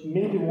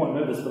many people won't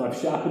know this, but I've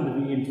sharpened the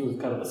end to a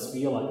kind of a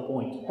spear-like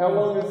point. How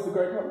long is the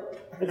great club?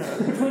 It's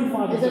between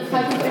 5 Is and it 6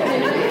 5 feet.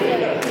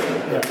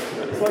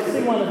 So I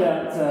see one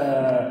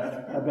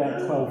about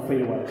 12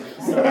 feet away.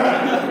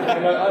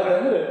 And I either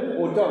hit it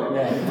or don't.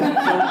 Yeah.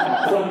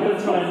 So I'm going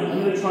to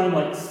try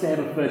and stab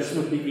a fish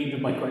with the end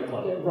of my great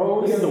club.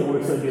 Roll This is the your-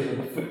 worst idea for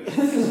a fish.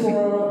 This is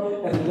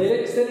more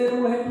athletics than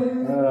animal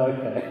handling.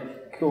 Okay,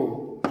 cool.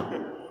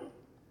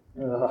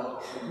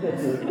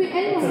 That's it. But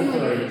anyone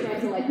really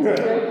tries to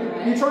jab,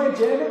 right? You try and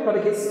jab it, but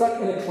it gets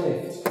stuck in a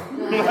cleft.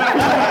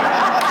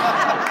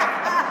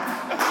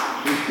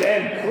 These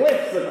damn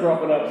cliffs are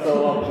cropping up so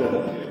often.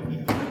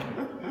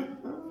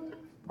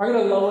 I'm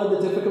going to lower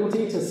the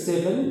difficulty to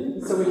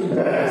 7 so we can do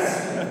this.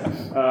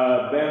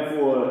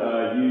 Banfor,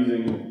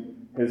 using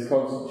his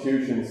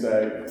constitution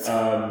save, attempts to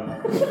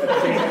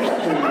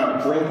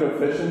drink a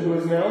fish into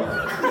his mouth.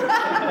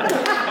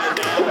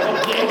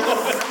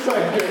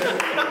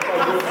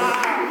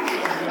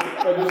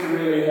 I just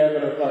really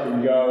having a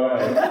fucking go, eh?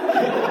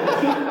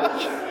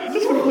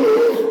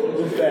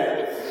 Just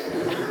that.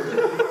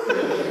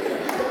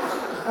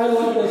 I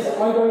love this.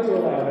 I'm going to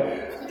allow it.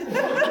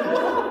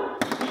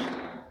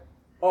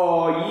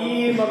 Oh,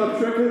 yeah, mother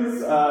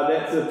truckers.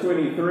 That's a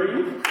 23.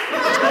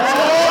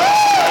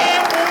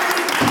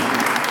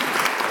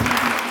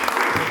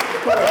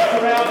 Put a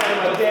trout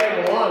and a damn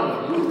one.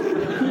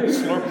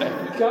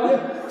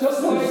 Just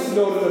like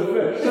Snorted a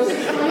fish. fish. Just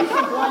explains the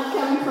blood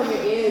coming from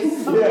your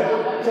ears.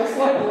 Yeah. Just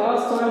like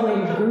last time when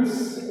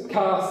Goose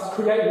cast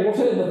create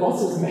water in the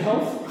boss's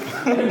mouth,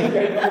 And you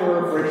gave them a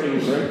refreshing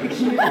drink.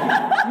 you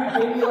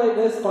emulate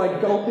this by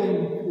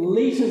gulping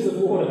litres of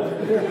water,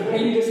 and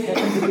you just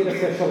happen to get a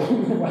fish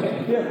along the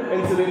way. Yeah,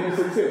 incidental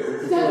success.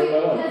 It's the Does story he,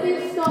 of my life.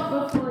 does he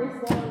stop before he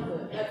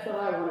swallows it? That's what I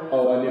want to know. Oh,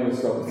 I never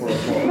stop before I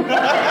fall.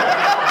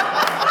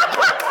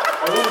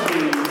 I want to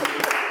be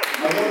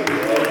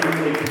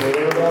openly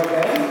clear about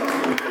that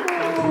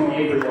to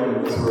everyone in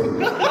this room.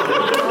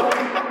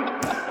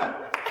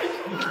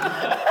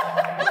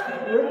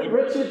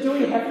 Richard, do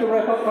we have to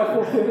wrap up by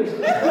 4:30?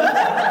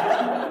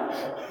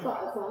 5?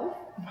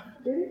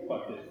 Really?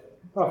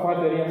 Oh,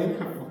 5:30, I mean.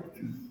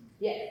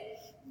 Yeah.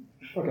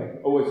 Okay.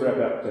 Always wrap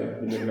up, team.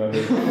 You never know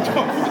who.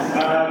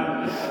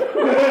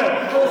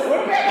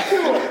 We're back to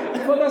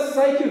it. For the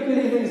sake of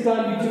getting things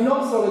done, you do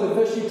not swallow the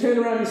fish, you turn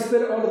around, you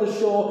spit it onto the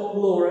shore.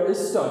 Laura is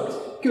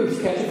stoked.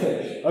 Goose, catch a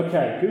fish.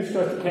 Okay, Goose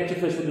tries to catch a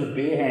fish with his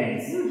bare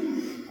hands.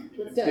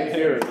 Let's do it.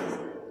 Dexterity.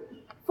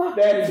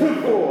 That's a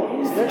 4.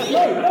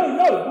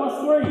 No,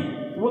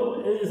 +3.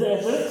 What is that?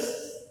 Athletics?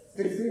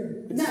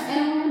 No,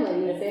 animal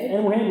handling, you said.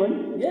 Animal handling?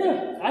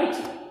 Yeah, 8.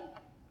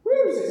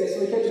 Woo,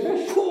 successfully catch a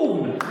fish.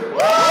 Boom!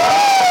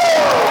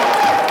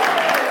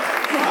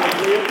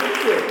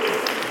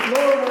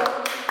 Laura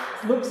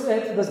looks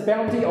at this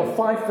bounty of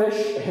 5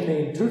 fish and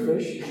then 2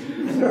 fish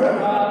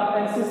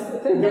and says,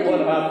 Get one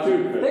half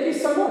two. thank you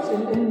so much.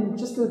 In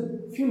just a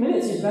few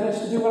minutes, you've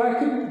managed to do what I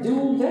couldn't do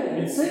all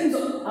day. It seems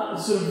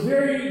sort of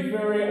very,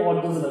 very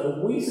odd, doesn't it?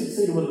 That we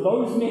succeeded with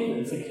those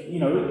methods, you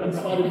know, in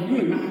spite of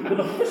you, with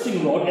a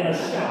fishing rod and a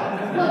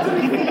shark. Well, to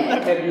be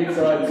fair, Have you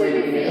tried to be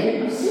breathing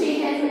fair, in?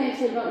 she hasn't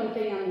actually got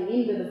anything on the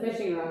end of the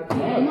fishing rod. You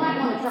might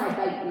want to try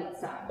baiting it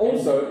stuff.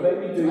 Also,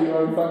 maybe do your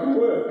own fucking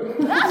work.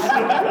 Just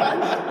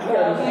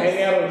hang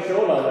out on the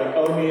shoreline like,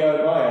 oh me,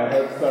 oh my, I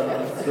hope some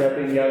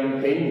strapping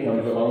young teen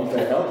comes along to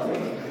help me.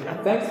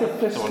 Thanks for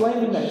fish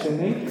explaining that to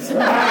me. I'm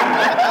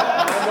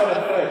not a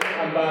fish,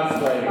 I'm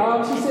mansplaining.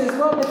 She says,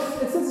 well,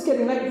 since it's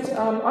getting late,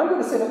 I'm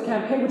going to set up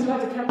camp. Hey, would you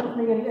like to camp with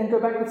me and go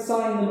back with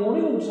Sai in the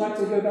morning, or would you like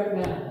to go back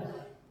now?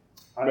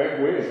 Back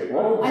where?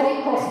 What?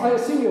 I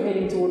assume you're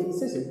heading towards the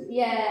city.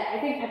 Yeah, I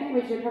think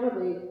we should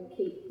probably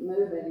keep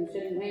moving,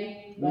 shouldn't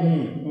we? Like, I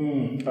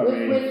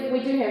mean, we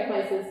do have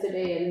places to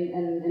be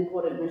and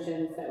important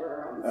missions that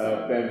we're on.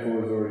 So.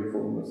 Banfor has already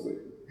fallen asleep.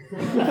 I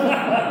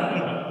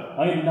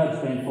even nudged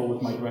Banfor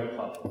with my great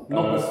club.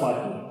 Not the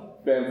spike.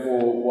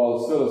 Banfor, while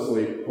still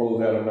asleep,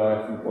 pulls out a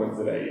knife and points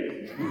it at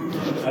you.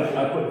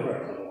 I put the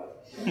great club away.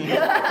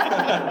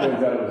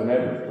 Turns out it was an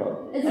average club.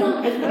 It's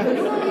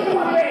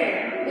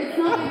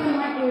not even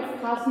like we've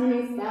cast many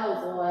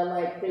spells or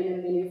like been in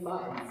many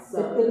fights. So.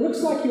 It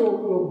looks like your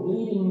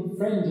bleeding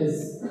friend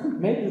has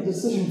made the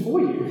decision for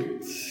you.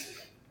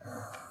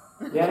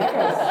 Yeah, that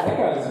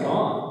guy's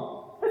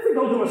gone. I think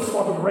I'll do a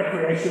spot of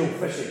recreational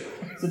fishing,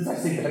 since I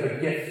seem to have a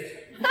gift.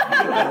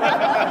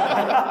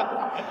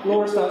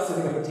 Laura starts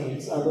setting up a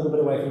tent a little bit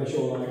away from the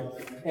shoreline.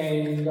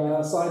 And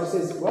Sai just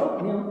says, well,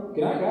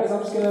 good night, guys.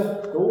 I'm just going to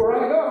go where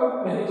I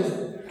go. And it just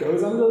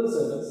goes under the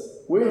surface.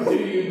 Where do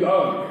you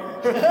go?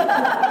 And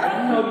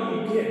how do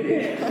you get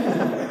there?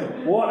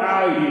 What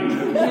are you?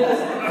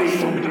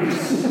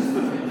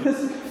 This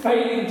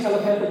fading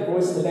telepathic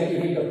voice in the back of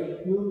your head goes,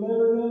 you'll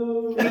never know.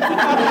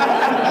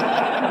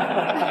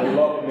 The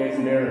Loch Ness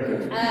American.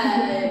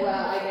 Well,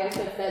 I guess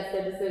if that's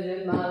the decision,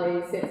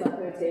 Marley sets up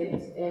her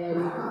tent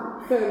and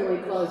firmly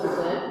closes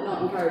it,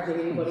 not encouraging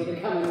anybody to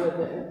come in with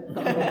her.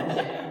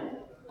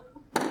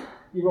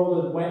 You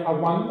rolled a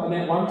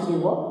net 1 to do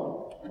what?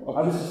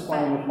 I was just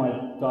playing with my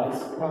dice.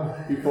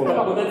 Before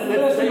Oh, that.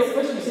 that's your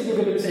fishing. You said you're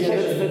going to be Yeah,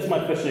 fishing. that's my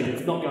fishing.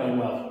 It's not going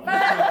well.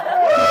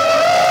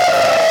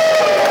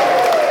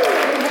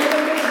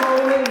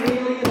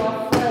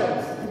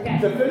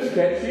 The fish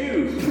catch you.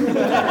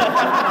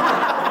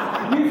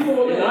 You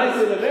fall in. Nice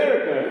in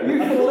America. You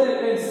fall in,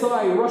 and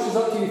Sai rushes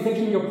up to you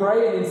thinking you're prey,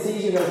 and then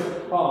sees you and goes,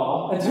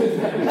 "Aw," and turns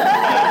back.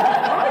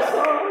 I'm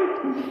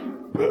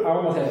sorry. I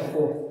almost had a 4.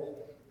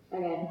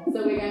 Okay, so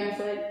we're going to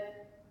sleep?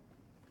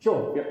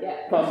 Sure. Yep.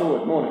 Yeah. Fast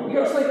forward, morning. You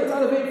go to sleep. It's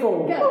uneventful.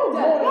 Go, Woo, go.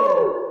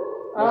 morning.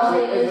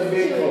 Marley It's is a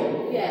vehicle.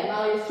 chewing. Yeah,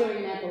 Marley is chewing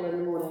an apple in the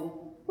morning.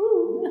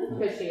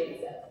 Because she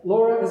eats it.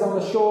 Laura is on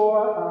the shore.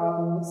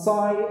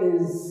 Sai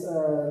is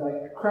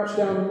like crouched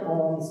down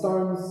on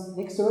stones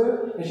next to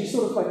her, and she's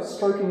sort of like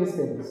stroking his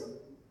feathers.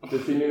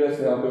 Does she need us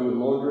to help her with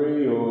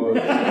laundry or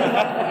like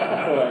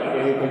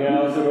anything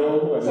else at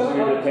all? Like, does she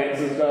need the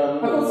taxes done?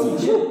 I've got some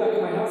chill back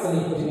at my house I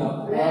need putting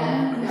up.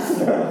 Yeah.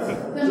 So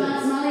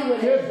Marley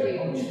would actually be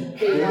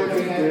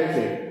wondering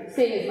over,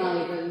 seeing as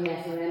Marley's a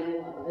massive animal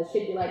lover,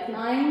 she'd be like, can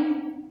I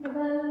have a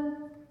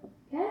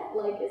cat?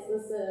 Like, is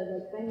this a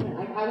thing?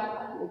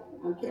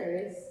 I'm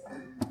curious.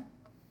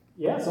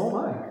 Yeah, so am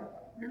I.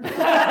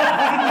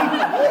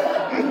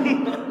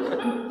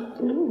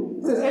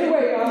 Says,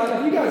 anyway,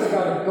 if you guys have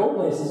got gold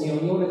places, you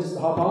want to just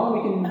hop on,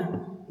 we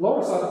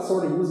Laura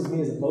sort of uses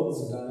me as a boat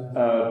sometimes.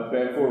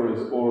 Banfor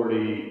is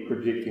already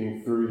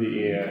projecting through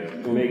the air,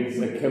 legs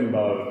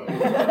akimbo,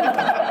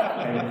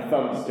 and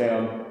thumps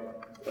down,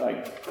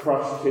 like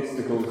crushed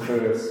testicles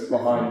first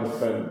behind the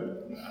fin.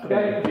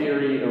 Okay. In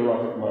very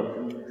erotic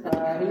motion.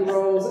 He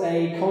rolls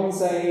a con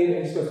save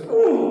and just goes,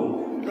 ooh!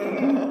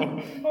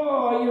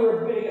 Oh,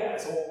 you're a big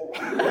asshole.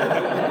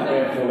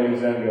 Banfor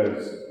leans down and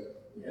goes,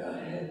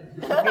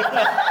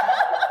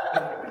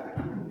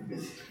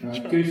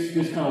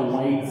 Goose kind of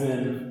wades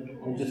in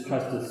and just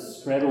tries to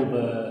straddle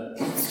the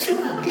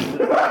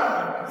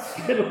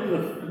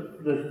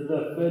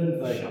fin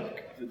thing.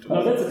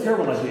 No, that's a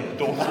terrible idea.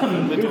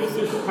 Goose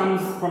just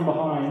comes from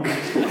behind.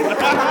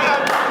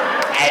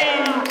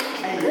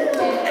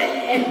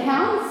 And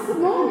pounds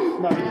more?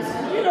 No,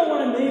 you know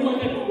what I mean?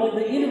 Like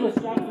the end of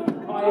a shark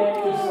kayak,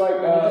 just like,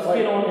 just like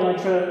get on and I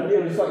try to.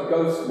 yeah, just like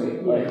Ghost Me,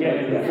 like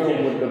the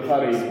film with the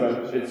putty, but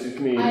it's just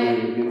me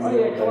and you. Oh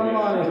yeah, come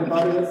on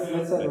everybody,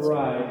 let's have a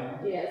ride.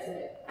 Yes,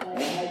 I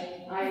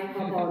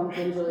hop on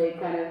gingerly,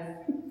 kind of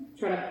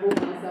trying to pull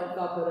myself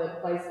up at a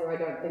place where I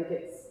don't think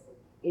it's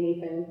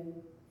anything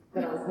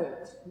that I was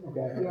hurt.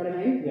 Okay. You know what I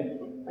mean? Yeah.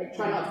 Like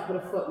try not to put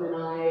a foot in an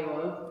eye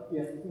or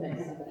Yeah. that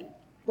kind of thing.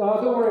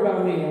 Don't worry about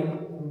me,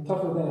 I'm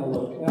tougher than I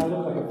look. And I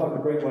look like a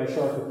fucking great white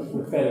shark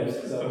with feathers,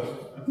 so.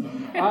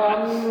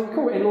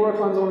 Cool, and Laura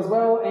climbs on as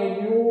well,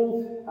 and you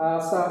all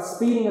start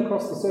speeding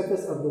across the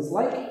surface of this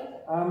lake.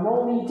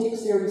 Roll me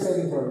dexterity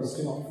saving throws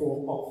to not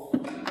fall off.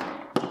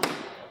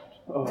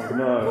 Oh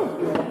no.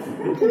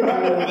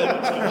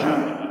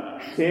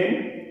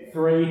 10?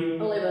 3.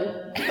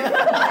 11.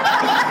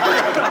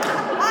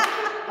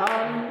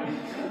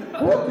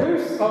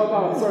 Goose,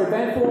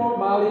 Banfor,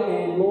 Marley,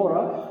 and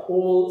Laura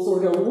all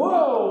sort of go,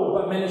 whoa,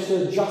 but manage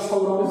to just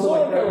hold on to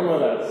like coming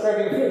with us.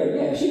 grabbing a feather.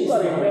 Yeah, she's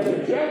Bloody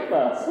magic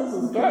jackbus. This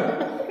is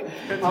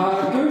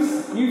great.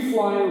 Goose, you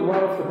fly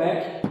right off the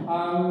back.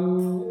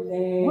 And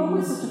Why am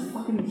I such a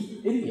fucking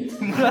idiot?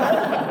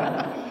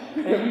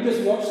 and you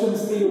just watch them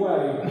speed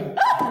away.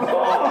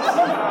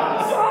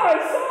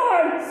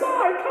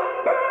 Sai,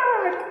 come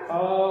back!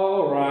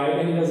 All right,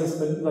 and he does a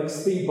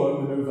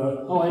speedboat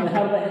maneuver. Oh, and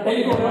how did that Then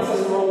everyone else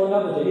has to roll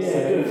another dex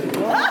save.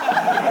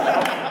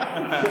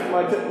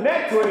 My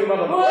Nat 20,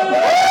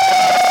 motherfucker!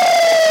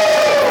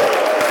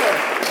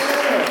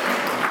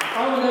 I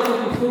want to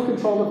have full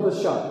control of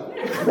the show.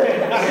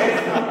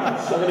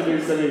 I'm going to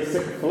do some of these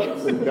sick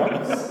flips and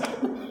jumps.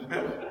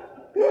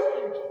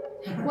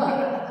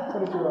 What? What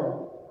did you roll?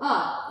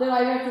 Did I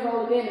have to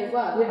roll again as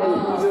well? Yeah, you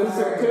do a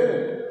sick turn.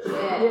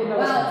 Yeah, Yeah, no,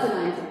 well, it's a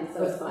 19, so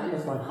it's fine.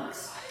 That's fine.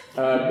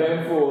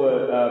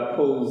 Banfor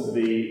pulls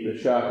the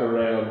shark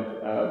around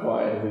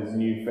via his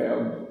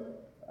newfound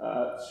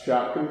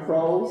shark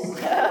controls,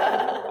 which I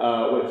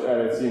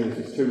assume is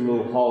just two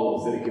little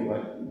holes that he can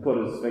like put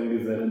his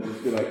fingers in and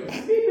just be like,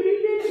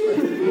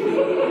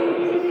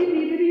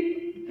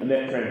 and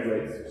that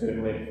translates to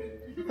turn left.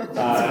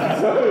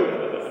 So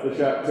the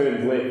shark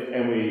turns left,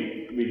 and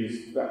we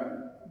just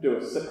do a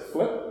sick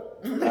flip,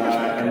 and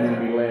then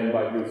we land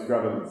by Goose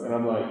Drubbins, and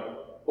I'm like,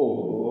 oh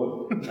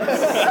Lord.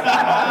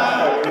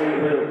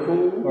 Real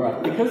cool. Alright,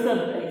 because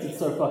they've acted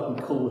so fucking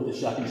cool with the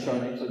shark and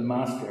shown absolute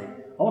mastery, I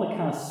want to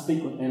kind of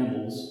speak with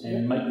animals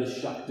and make this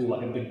shark do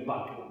like a big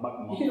buck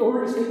You can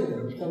already speak with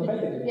them.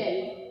 Telepathically.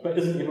 Yeah. But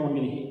isn't everyone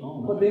going to hit? Oh,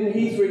 no. But then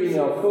he's reading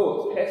our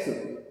thoughts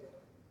passively.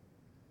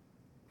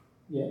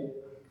 Yeah.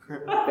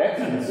 That's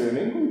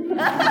concerning.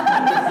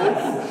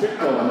 There's shit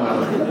going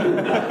on.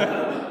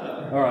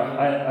 Alright,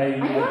 I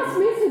pass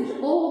message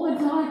all the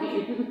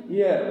time.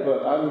 Yeah,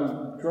 but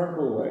I'm drunk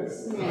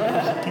always.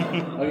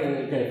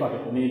 okay, fuck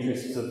it. In the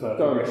interests of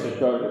progression,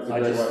 Don't. It's a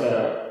great way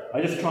to I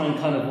just try and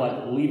kind of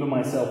like lever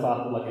myself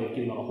up like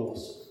getting on a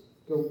horse.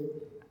 Go.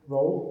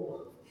 Roll.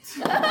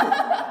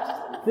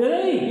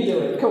 13! You do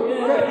it. Cool.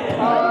 Yeah. Great.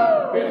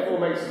 Banfor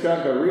makes the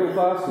shark go real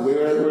fast to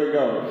wherever we're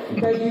going.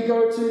 Okay, you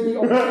go to the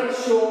opposite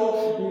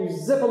shore, you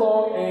zip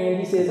along, and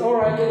he says,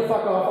 alright, get the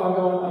fuck off,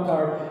 I'm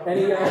tired. And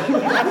he goes,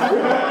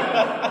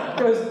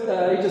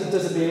 he just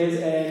disappears,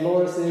 and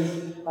Laura says,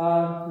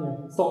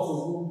 stops and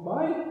says,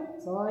 bye,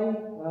 sorry,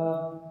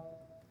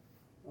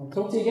 I'll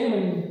talk to you again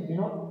when you're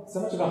not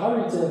so much of a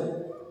hurry to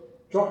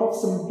drop off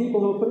some people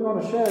who are putting on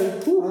a show.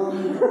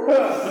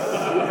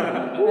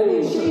 And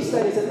then she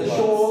stays at the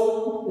shore.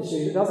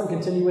 She doesn't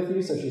continue with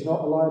you, so she's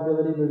not a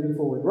liability moving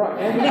forward. Right,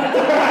 and we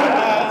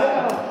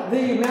down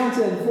the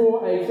mountain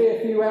for a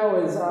fair few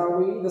hours.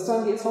 The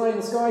sun gets high in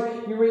the sky.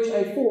 You reach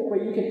a fork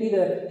where you can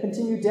either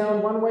continue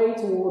down one way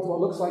towards what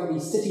looks like the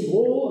city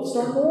wall of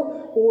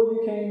Stonewall, or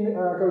you can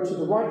go to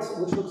the right,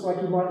 which looks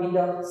like you might end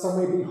up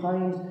somewhere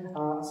behind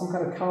some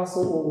kind of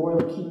castle or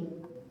royal keep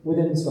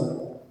within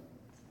Stonewall.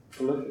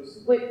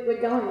 Delicious.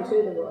 We're going to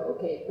the Royal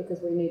Keep because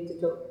we need to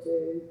talk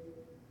to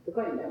the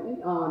Queen, don't we?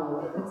 Oh no,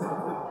 wait, that's the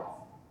right place.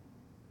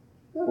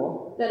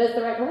 What? That is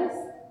the right place?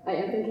 I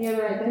am thinking of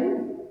the right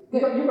thing.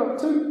 You've got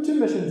two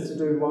missions to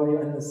do while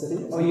you're in the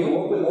city. Oh, you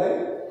what were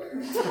they?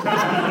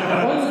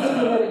 One is a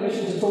diplomatic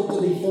mission to talk to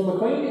the former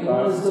queen, and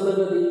one is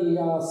deliver the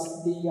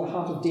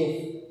Heart of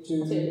Death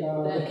to the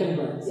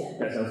Kingrams. Yeah.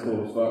 That sounds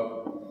cool as fuck.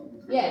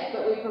 Yeah,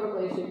 but we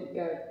probably should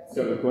go.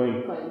 Kill the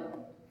queen.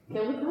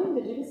 Kill the queen?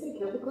 Did you just say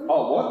kill the queen?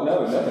 Oh, what?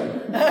 No,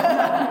 nothing.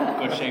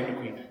 God shave the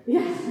queen.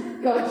 Yeah,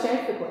 go and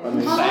shave the queen. I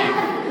mean,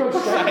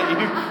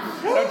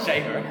 Don't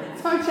shave her.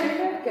 Don't shave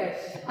her? Good.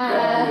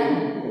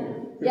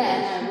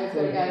 Yeah, no, we've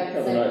got to go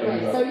save the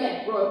queen. So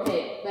yeah, Royal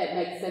Keep, that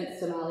makes sense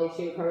to Marley.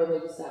 She would probably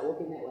just start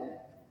walking that way.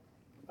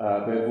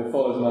 Benville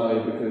follows Marley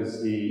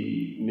because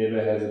he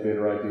never has a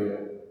better idea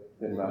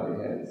than Marley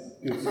has.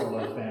 Goose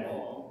follows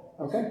Benville.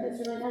 Okay. That's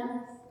really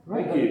nice.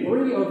 Right, Thank you. the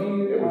three of you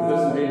It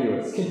was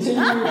disingenuous.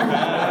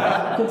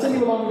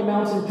 continue along the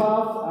mountain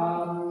path.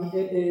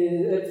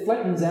 It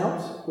flattens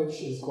out, which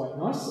is quite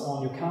nice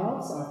on your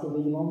calves after the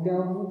long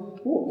downhill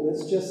walk.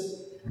 That's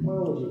just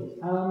biology.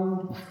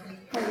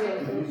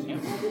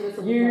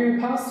 You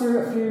pass through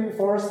a few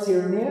forests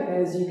here and there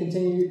as you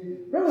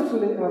continue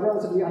relatively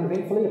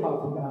uneventfully,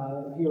 apart from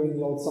hearing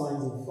the old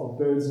signs of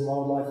birds and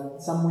wildlife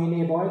somewhere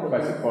nearby that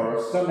Basic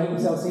forest. don't make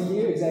themselves seen to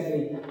you,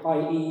 exactly,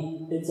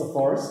 i.e. it's a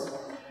forest.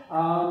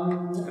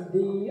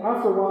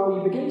 After a while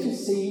you begin to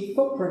see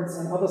footprints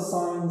and other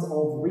signs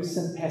of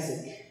recent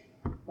passage.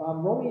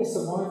 Roll me a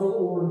survival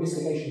or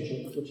investigation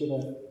check,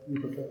 whichever you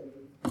prefer.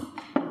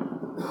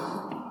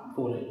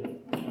 14.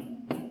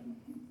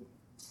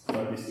 No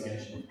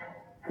investigation.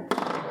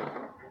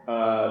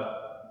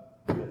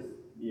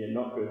 Yeah,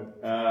 not good.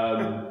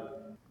 9.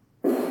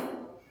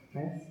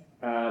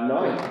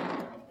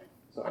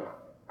 Sorry.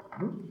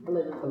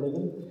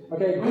 11.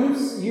 Okay,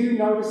 Goose, you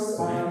notice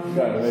No,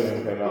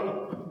 11 came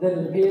up. that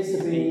it appears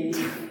to be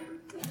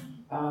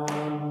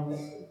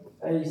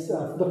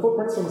the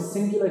footprints from a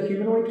singular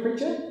humanoid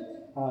creature,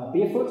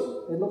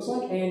 barefoot, it looks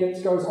like, and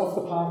it goes off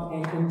the path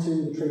and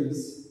into the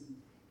trees.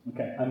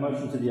 Okay, I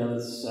motion to the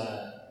others,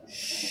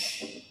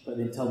 shh, but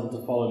then tell them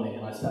to follow me,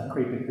 and I start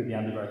creeping through the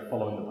undergrowth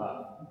following the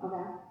path.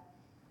 Okay.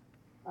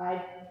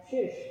 I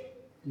shush.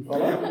 You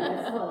follow?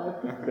 Yes, follow.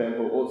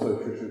 Benville also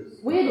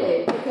shushes.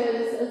 Weirdly,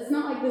 because it's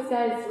not like this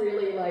guy's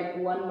really like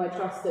won my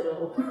trust at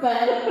all.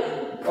 But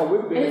Oh,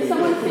 we're barely if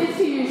someone says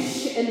to you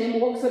shh and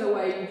then walks it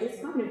away, you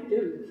just kind of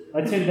do.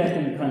 I turn back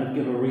and kind of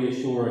give a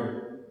reassuring.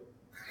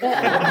 Marley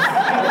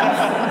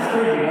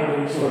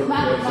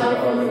feels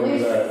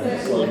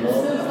less certain this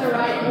is the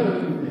right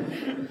move.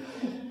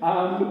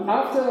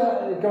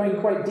 After going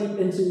quite deep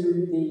into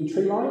the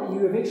tree line,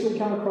 you eventually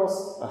come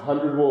across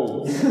 100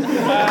 wolves.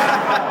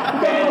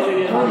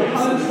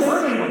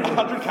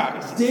 100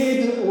 carcasses.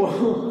 dead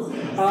wolves.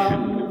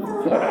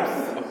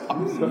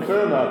 The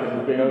fur market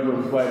has been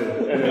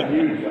overinflated in a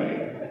huge way.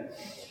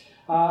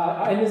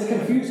 And there's a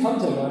confused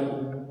hunter going,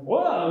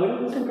 whoa, where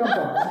did this one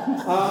come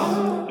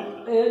from?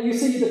 You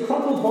see the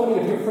crumpled body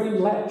of your friend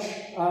Latch.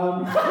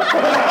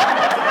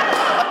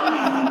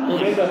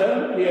 Remember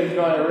him? He has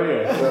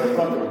diarrhea, so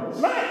fuck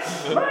him. Match!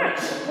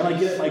 And I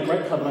get my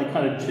great club and I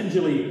kind of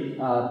gingerly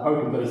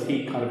poke him, but his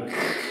head kind of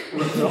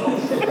rips off.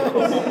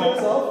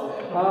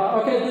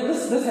 Okay,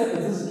 this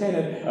happens, this is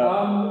canon.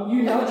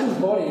 You nudge his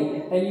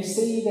body and you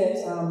see that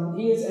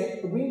he is,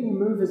 when you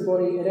move his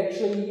body, it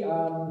actually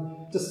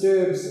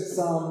disturbs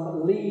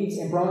some leaves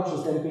and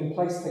branches that have been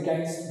placed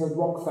against the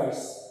rock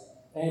face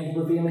and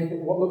revealing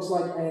what looks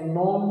like a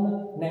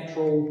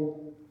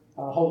non-natural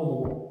hole in the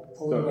wall.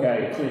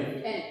 Okay.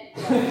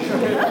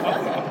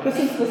 This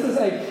is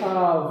a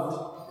carved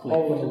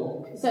hole in the wall.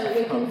 So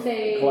we can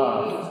see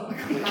Claw.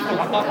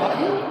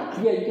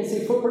 Yeah, you can see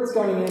footprints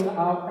going in,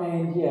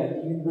 and yeah,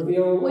 you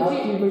reveal Would after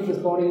you- you move his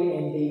body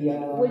and the.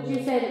 Would you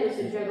say that we've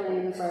been travelling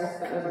in the forest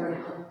for over an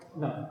hour?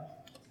 No.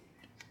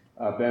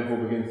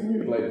 Banfield begins to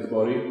mutilate his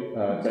body,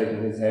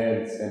 taking his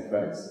hands and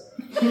face.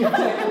 Your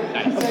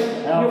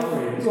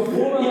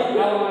former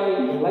ally,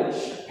 Lech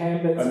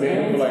Pambit's I met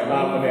him for like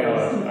half an hour,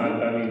 hands-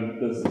 and I mean,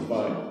 this is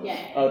fine. Yeah.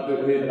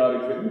 I'd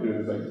expect him to do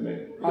the same to me.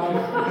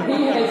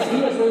 He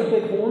has really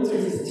big horns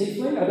because he's a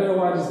tiefling. I don't know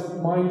why I just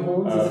mind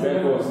horns.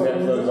 Banfield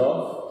snaps those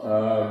off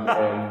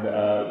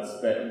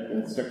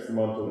and sticks them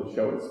onto the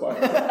shoulder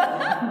spikes.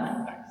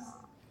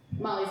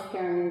 Marley's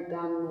carrying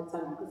down the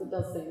tunnel because it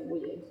does seem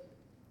weird,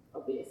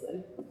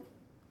 obviously.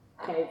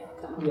 Cave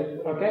tunnel.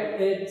 Yeah, okay.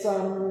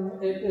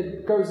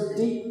 It goes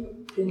deep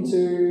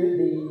into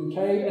the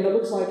cave and it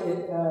looks like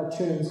it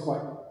turns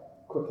quite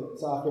quickly.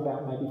 It's after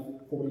about maybe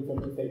 40,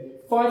 50 feet.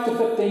 5 to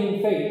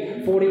 15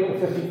 feet, 40 or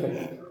 50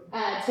 feet.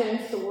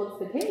 Turns towards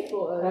the cave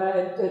or?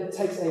 It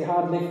takes a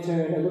hard left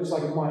turn. It looks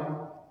like it might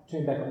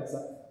turn back on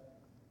itself.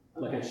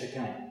 like a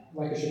chicane.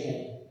 Like a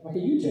chicane. Like a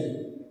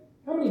U-turn.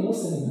 How many more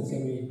synonyms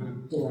can we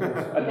do on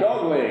this? A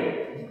dog leg,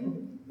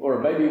 or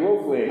a baby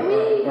wolf leg.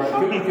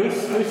 Alright,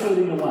 Goose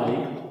leading the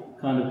way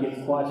kind of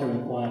gets quieter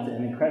and quieter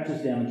and then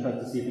crouches down and tries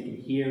to see if he can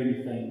hear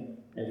anything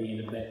at the end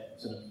of that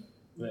sort of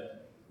bit.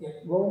 Yeah,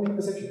 roll me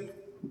perception.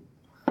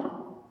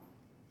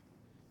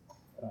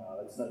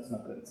 That's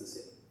not good, it's a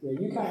 7. Yeah,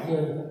 you can't hear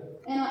anything.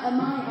 And I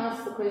might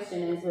ask the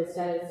question as we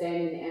started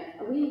standing there,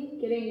 are we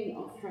getting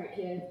off track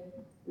here?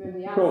 Where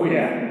we are? Oh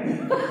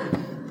yeah.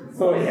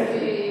 Oh yeah.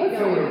 I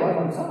feel we're right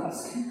on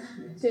task.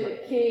 To the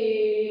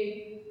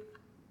key,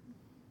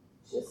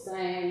 just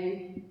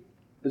saying,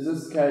 Does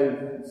this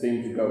cave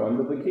seem to go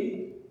under the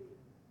keep?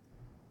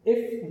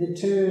 If the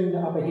turn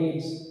up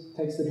ahead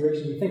takes the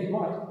direction you think it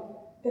might,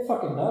 it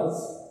fucking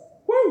does.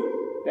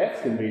 Woo!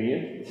 That's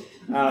convenient.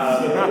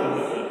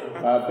 Banfor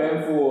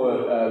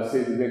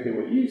says exactly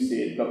what you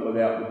said, but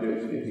without the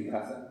dirty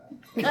cussing.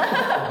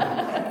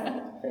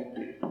 Thank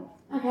you.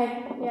 Okay,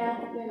 yeah,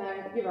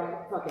 you're right.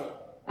 Fuck it.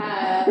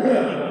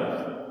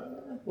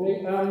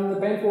 The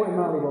Banfor and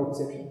Marley roll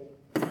perception.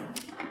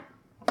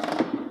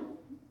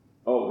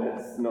 Oh,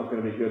 that's not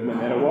going to be good no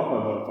matter what my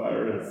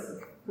modifier is.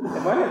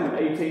 If I had an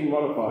 18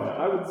 modifier,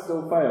 I would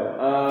still fail.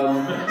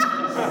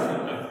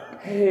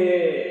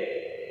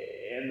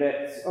 And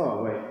that's...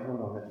 Oh, wait,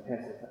 hold on, that's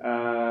passive.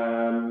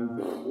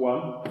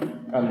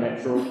 1.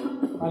 Unnatural.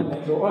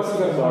 Unnatural. Oh,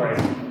 so Sorry.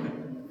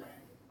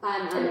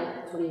 I'm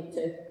at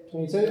 22.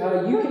 22.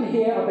 You can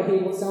hear up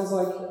ahead what sounds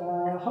like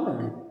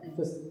humming.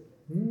 Just...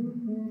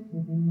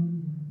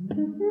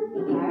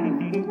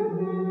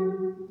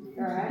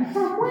 Alright.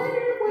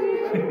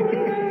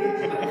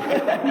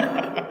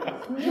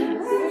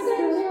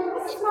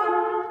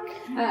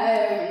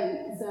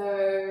 So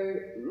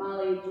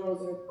Marley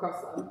draws a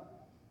crossbow.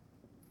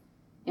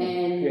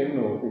 And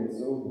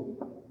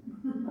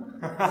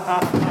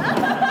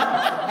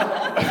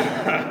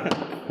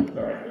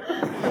Sorry.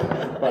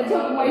 it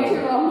took way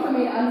too long for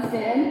me to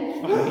understand.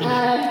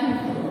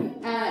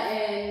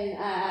 And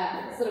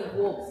sort of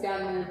walks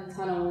down the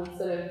tunnel,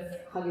 sort of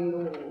hugging the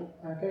wall.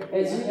 Okay.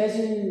 As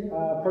you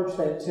approach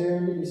that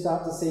turn, you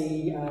start to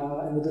see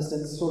in the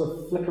distance sort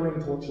of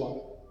flickering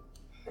torchlight.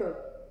 Cool.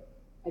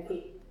 I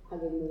keep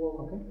hugging the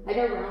wall. Okay. I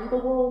go around the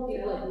wall, you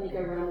know, like when you go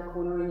around the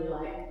corner and you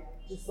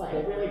just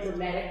really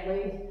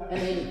dramatically, and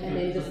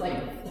then just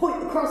point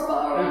the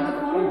crossbow around the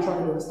Are corner. you trying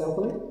to do it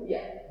stealthily?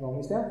 Yeah. Roll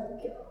me stealth.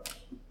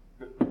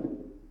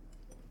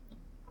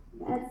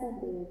 That's a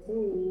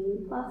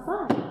 13 plus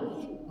 5.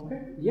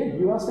 Okay. Yeah,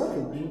 you are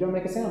stealthy. You don't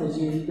make a sound as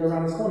you go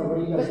around this corner. What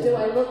do you guys But do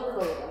I look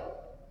cool?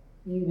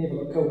 You never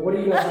look cool. What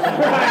do you guys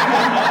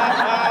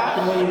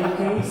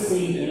Can we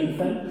see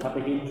anything up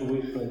ahead to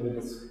where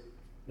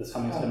this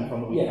humming's coming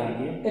from that we can't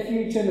hear? If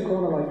you turn the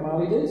corner like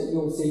Marley did,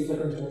 you'll see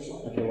flickering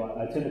torchlight. Okay, well,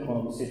 I turn the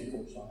corner and see the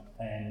torchlight.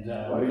 And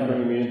Why are you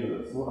bringing me into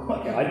this?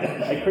 okay,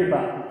 I creep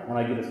up and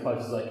I get as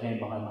close as I can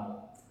behind Marley.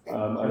 I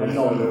just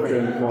want to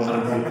turn the corner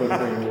and see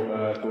flickering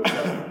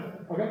torchlight.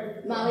 Okay.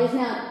 Marley's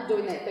now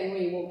doing that thing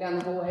where you walk down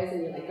the hallways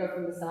and you go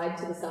from the side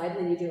to the side, and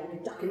then you do a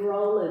duck and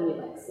roll, and you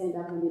stand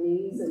up on your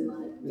knees and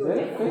do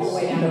it all the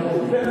way down the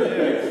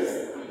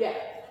hallway. Yeah,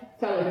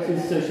 totally.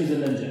 So she's a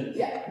ninja.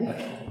 Yeah.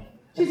 Okay.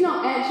 She's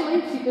not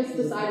actually, she just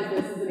decided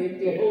this is an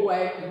empty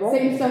hallway.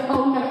 Seems to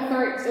hold no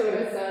threat to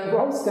her, so...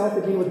 Roll stealth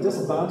again with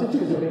disadvantage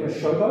because you're being a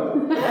showboat.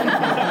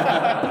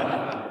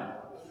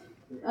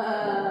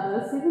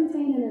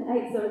 17 and an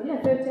 8, so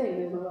yeah, 13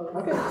 is my roll.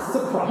 Okay,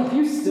 surprise,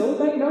 you still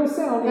make no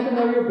sound even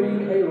though you're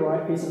being a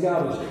right piece of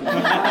garbage. Is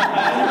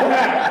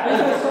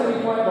that somebody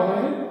quiet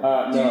behind you?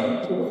 No.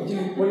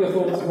 What are your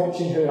thoughts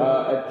watching her?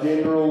 A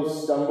general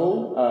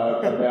stumble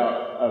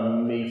about a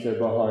metre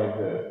behind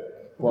her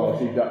while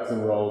she ducks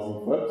and rolls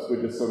and flips.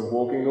 We're just sort of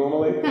walking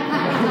normally. Hey, can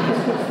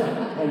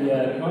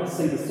I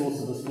see the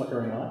source of this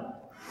flickering light?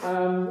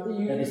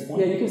 At this point?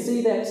 Yeah, you can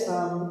see that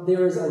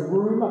there is a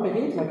room up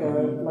ahead, like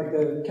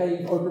the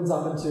cave opens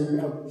up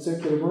into a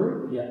circular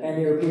room, and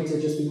there appear to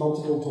just be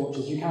multiple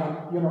torches.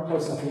 You're not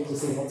close enough yet to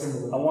see what's in the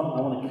room. I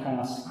want to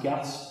cast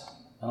Gust,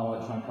 and I want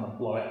to try and kind of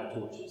blow out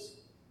the torches.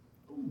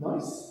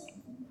 Nice.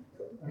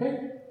 Okay,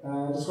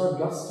 describe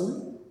Gust to me.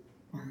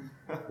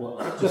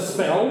 What? The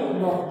spell,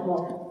 not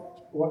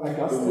what a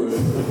gust is.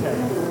 Okay.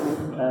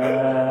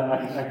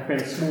 I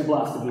create a small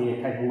blast of air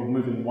capable of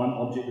moving one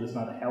object that is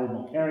neither held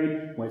nor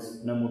carried,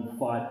 weighs no more than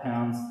 5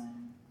 pounds,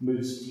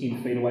 moves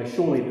 10 feet away.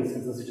 Surely,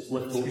 since this is just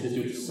lift torches,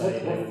 you'll just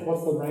say...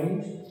 What's the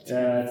range? It's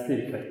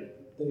 30 feet.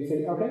 30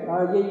 feet, okay.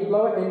 Yeah, you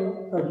blow it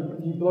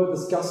and you blow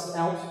this gust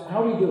out.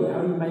 How do you do it?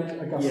 How do you make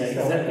a gust Yeah,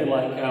 spell? exactly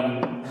like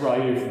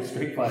Ryu from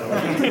Street Fighter.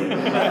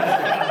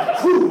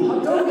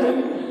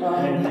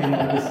 And then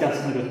this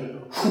gust kind of goes...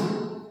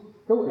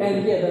 Cool.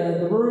 And yeah,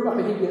 the room up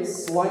ahead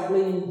gets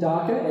slightly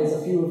darker as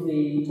a few of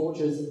the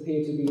torches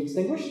appear to be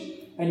extinguished,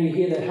 and you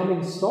hear the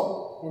humming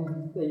stop,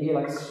 and then you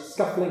hear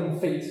scuffling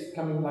feet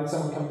coming, like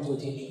someone coming to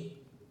attention.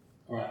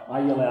 Alright, I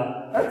yell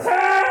out,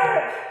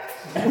 "Attack!"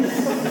 And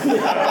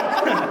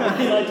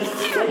then I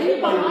just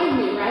You're behind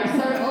me, right?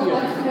 So all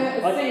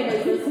I've seen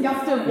is this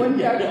gust of wind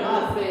go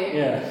past me.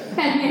 Yeah.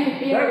 And then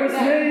here That was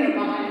from me!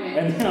 behind me.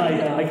 And then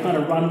I kind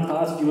of run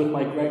past you with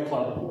my great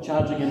club,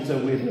 charging into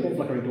where the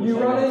flickering torch. You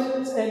run in,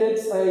 and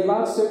it's a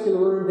large circular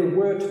room. There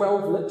were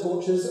 12 lit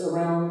torches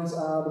around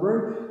the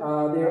room.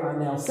 There are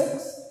now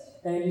 6.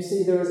 And you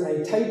see there is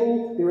a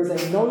table. There is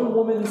a gnome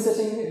woman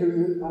sitting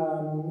who...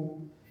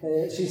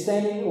 she's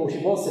standing, or she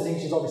was sitting,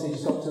 she's obviously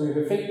just got to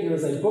her feet. There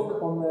is a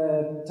book on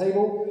the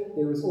table.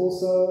 There is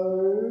also...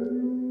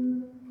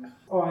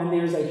 Oh, and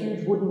there is a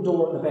huge wooden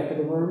door at the back of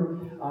the room.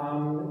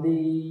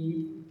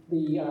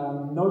 The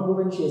gnome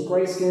woman, she has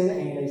grey skin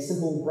and a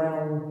simple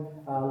brown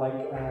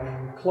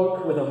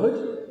cloak with a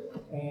hood.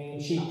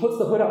 And she puts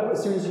the hood up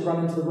as soon as you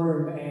run into the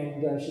room,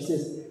 and she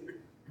says,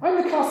 "I'm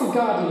the castle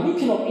guardian, you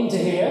cannot enter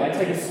here." I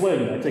take a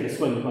swing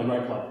with my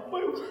great club.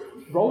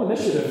 Roll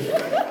initiative.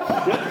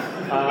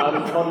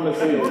 I'm on the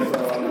field,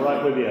 so I'm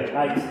right with you.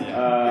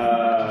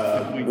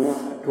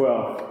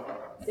 12.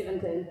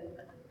 17.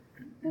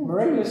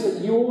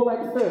 Miraculously, you all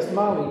act first.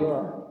 Marley, you're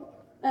up.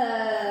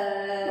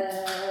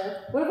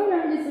 What if I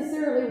don't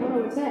necessarily want to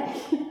attack?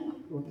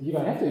 Well, you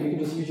don't have to, you can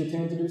just use your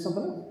turn to do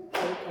something else.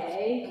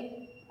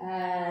 Okay.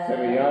 There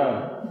we are.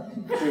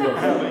 See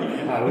what's up.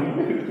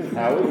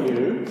 How are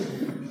you?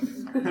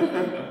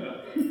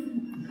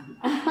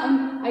 I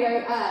go,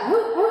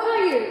 who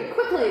are you?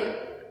 Quickly!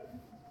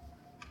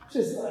 She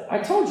says, "I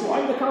told you,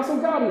 I'm the castle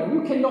guardian.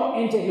 You cannot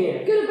enter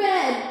here." Go to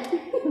bed!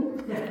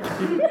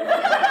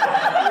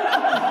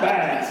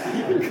 Bad.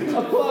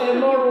 Apply a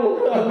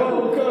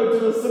moral code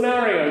to the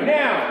scenario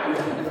now.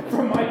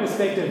 From my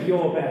perspective,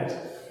 you're bad.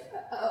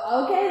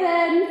 Okay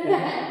then.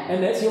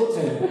 And that's your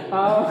turn.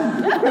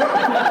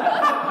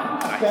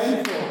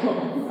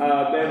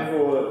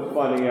 Therefore,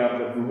 finding out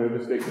that from her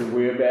perspective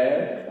we're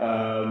bad,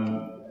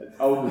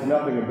 alters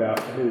nothing about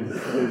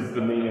his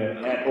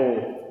demeanour at all.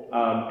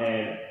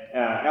 And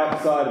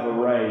outside of a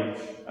rage,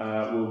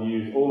 will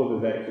use all of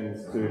his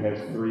actions to have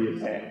 3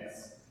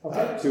 attacks.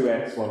 Okay. 2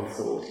 axe, 1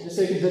 sword. Just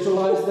so you can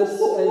visualise this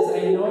as a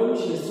gnome,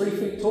 she is 3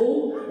 feet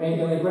tall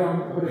and a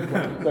brown hooded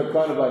cloak. So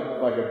kind of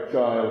like a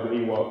child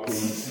Ewok.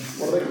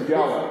 What are they?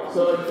 Jawa.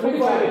 So it's like a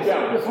Jawa. Yeah, I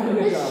was going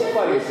to say,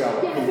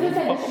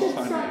 this should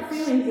strike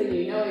feelings in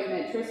you, knowing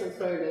that Tristan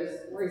Stone has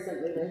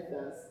recently left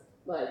us.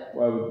 Like,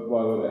 why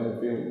would I have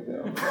feelings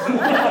now?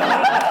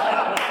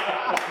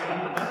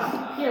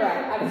 you're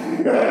right.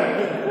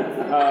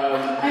 I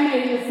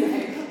made a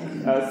mistake.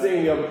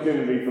 Seeing the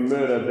opportunity for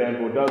murder,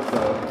 Vanport does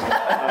so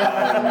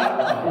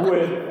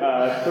with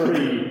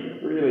 3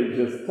 really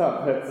just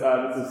tough hits.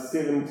 This is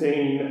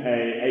 17, a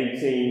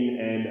 18,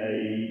 and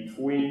a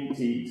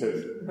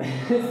 22.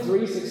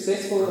 3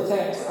 successful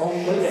attacks on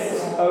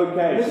this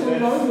Okay, so little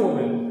gnome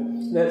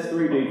woman. that's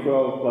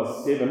 3d12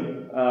 plus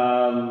 7.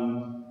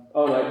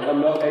 Oh no,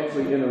 I'm not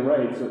actually in a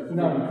rage, so it's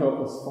 3d12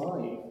 plus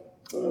 5.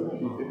 So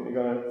she's definitely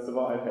going to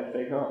survive that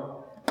take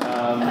on.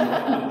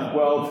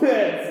 Well,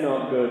 that's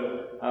not good.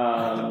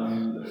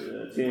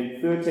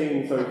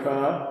 13 so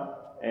far,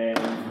 and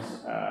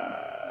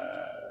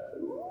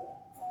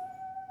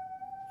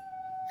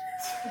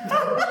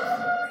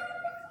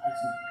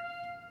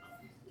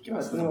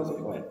Guys, when was it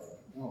playing?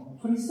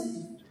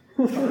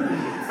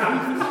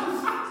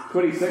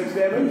 26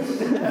 damage,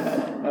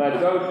 and I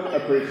don't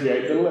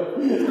appreciate the lip.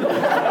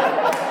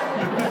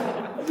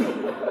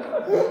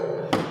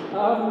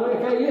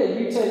 Okay, yeah,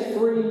 you take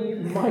 3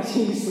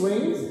 mighty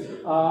swings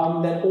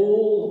that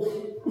all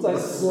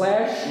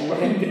slash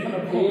and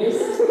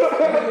pierce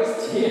and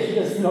just tear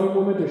this gnome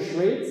woman to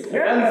shreds.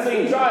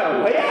 Unseen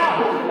child, way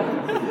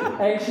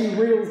out! And she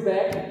reels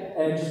back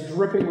and just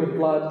dripping with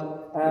blood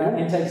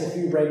and takes a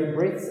few ragged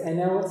breaths. And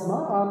now it's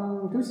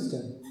Goose's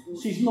turn.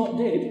 She's not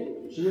dead.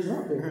 She is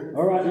not dead.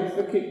 All right. She's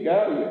the kick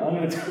guardian. I'm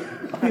going to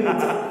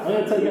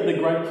take out the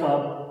great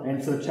club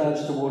and sort of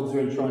charge towards her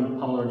and try and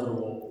pummel her into the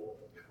wall.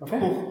 Okay.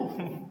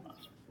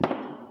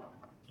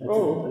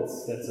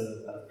 That's a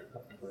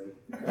 3.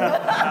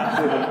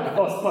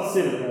 plus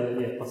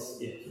 7. Plus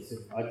 7.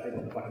 I take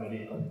on the fucking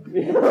idiot.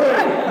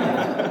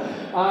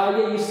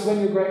 Yeah, you swing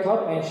your great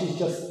club, and she's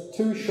just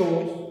too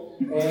short,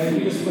 and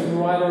you just swing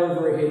right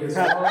over her head.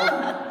 So,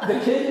 the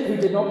kid who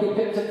did not get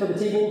picked up for the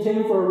T-ball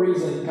team for a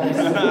reason comes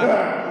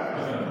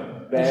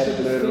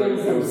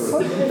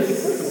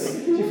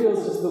she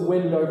feels just the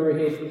wind over her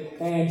head,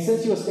 and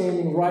since you're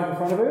standing right in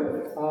front of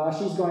her,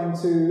 she's going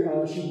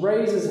to, she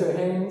raises her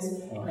hands,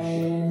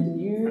 and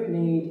you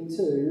need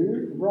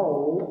to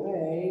roll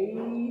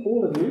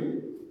all of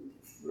you,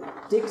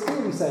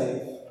 dexterity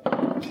save.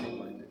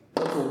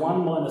 That's a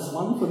 1 minus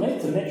 1 for me.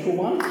 It's a natural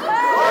 1.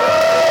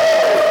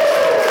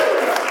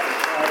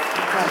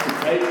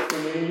 8 for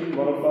me,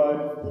 modified.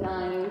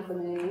 9 for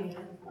me.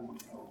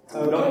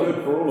 Not good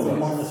for all of us.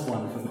 It's a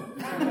 -1 for me.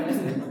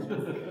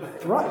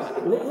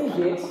 Right, let me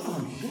get.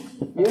 Oh shit.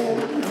 Yeah,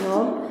 hang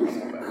on.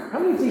 How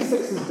many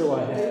d6s do I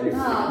have? Hang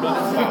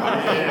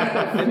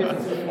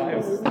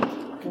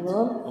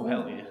on. Oh,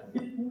 hell yeah.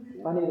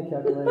 I need a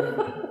calculator.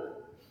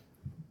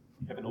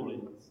 You have an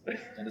audience.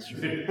 That is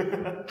true.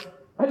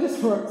 I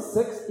just wrote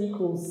 6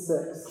 equals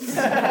 6.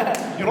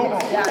 You're not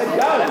wrong. It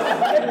does!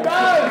 It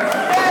does!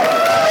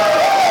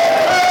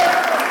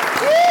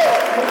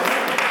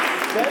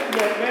 That's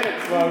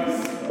mathematics, folks.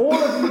 All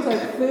of you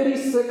take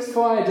 36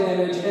 fire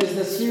damage as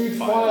this huge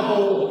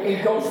fireball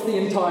engulfs the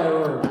entire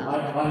room.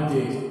 I'm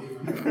dead.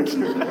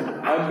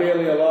 I'm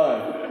barely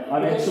alive.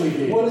 I'm actually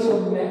dead. What is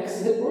your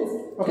max hit points?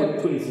 Okay,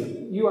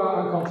 27. you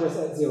are unconscious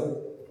at 0.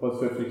 Plus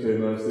 52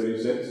 minus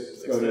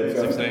 36. Go ahead,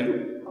 go.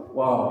 16.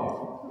 Wow.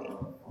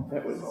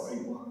 That was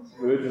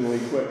virginally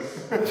quick.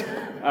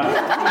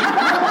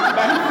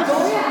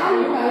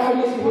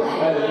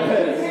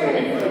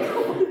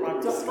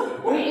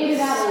 We edited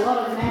out a lot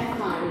of math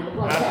time in the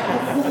podcast.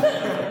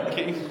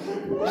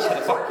 Shut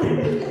us up.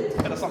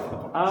 Shut us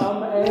up.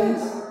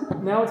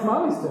 And now it's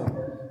Marley's turn.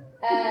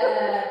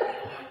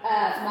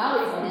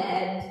 Molly's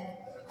mad.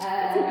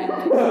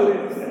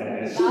 Molly's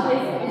mad.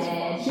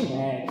 She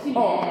mad. I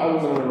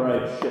wasn't on the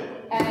right shit.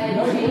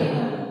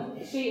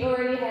 She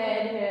already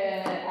had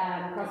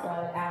her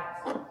crossbow out,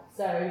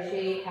 so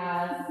she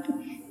has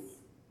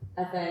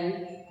a thing.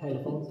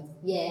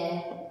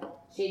 Yeah.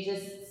 She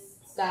just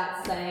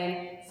starts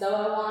saying, "So I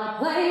wanna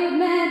play with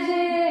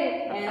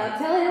magic, and I'll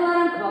tell you what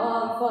I'm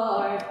calling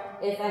for.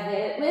 If I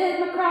hit with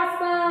my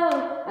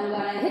crossbow, I'm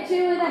gonna hit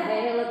you with a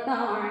hail of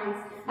thorns.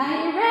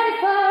 Are you ready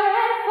for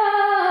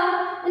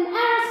an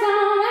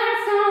arrow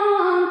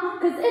storm?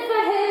 'Cause if I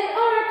hit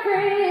or a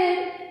crit,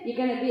 you're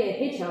gonna be a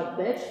hedgehog,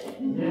 bitch."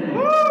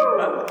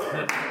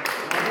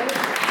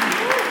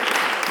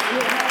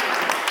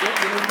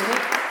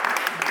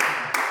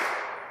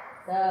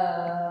 So,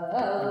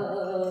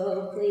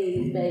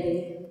 please, baby.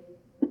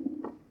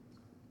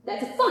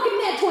 That's a fucking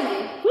net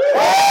 20.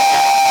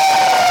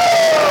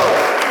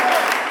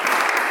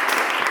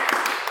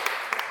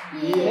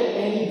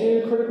 Yeah, and you do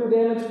critical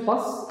damage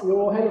plus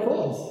your hail of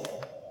thorns.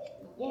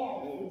 Yeah.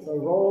 So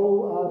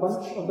roll a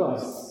bunch of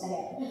dice.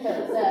 Okay,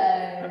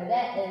 so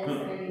that is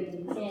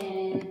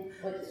 3d10,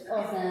 which is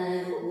awesome,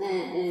 and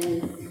that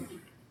is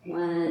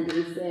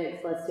 1d6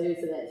 plus 2,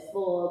 so that's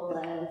 4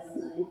 plus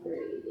my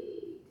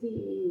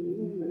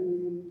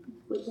 3d10,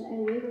 which I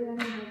really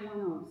only have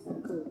one of, so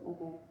cool,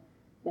 okay.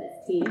 That's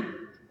 10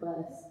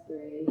 plus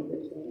 3,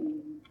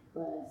 13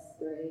 plus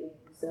 3,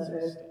 so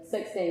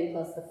 16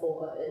 plus the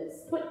 4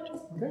 is 20.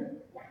 Okay.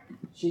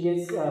 She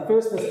gets,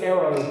 first this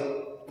arrow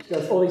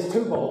does all these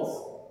 2 bolts.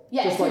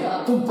 Yeah, Just 2 like,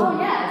 bolts. boom, boom. Oh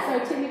yeah, so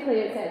technically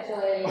it's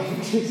actually,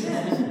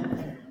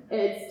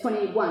 it's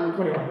 21.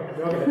 21,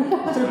 okay.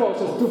 2 bolts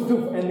just doof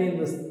doof, and then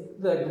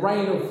the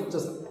rain of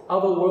just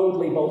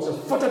otherworldly bolts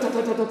just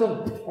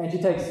and she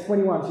takes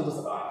 21, she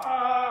just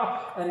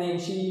and then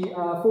she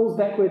falls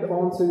backward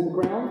onto the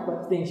ground,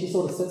 but then she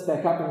sort of sits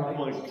back up and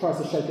like tries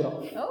to shake it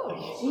off. Oh,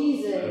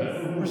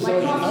 Jesus. My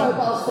crossbow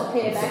bolts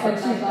appear back in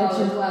my bow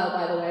as well,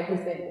 by the way,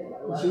 because they're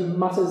low. She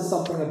mutters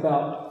something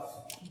about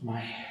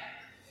my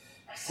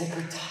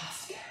sacred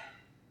task.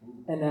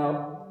 And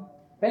now,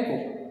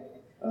 Banful.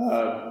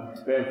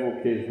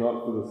 Banful cares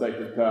not for the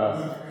sacred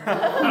task.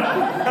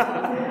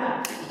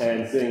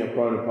 And seeing a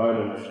prone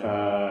opponent,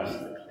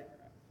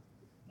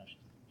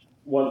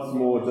 once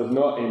more does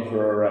not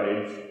enter a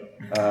rage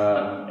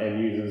and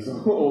uses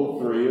all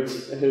 3 of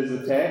his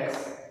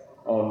attacks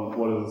on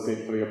what is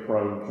essentially a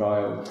prone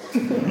child.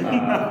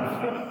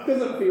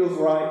 Because it feels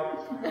right.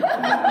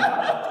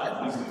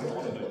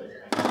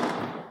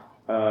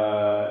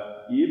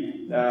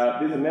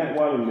 There's a nat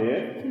 1 in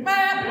there.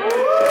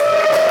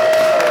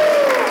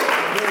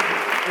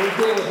 We'll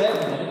deal with that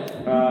then.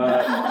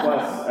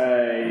 Plus a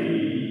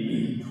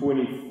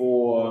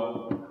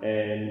 24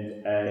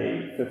 and a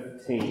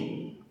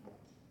 15.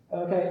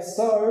 Okay,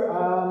 so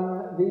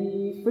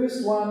the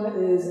first one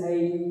is a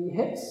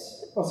hit.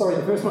 Oh, sorry,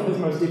 the first one is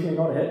most definitely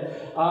not a hit.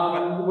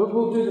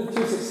 We'll do the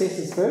 2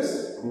 successes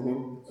first.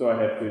 Mm-hmm. So I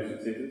have 2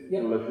 successes.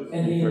 Yep. Delicious.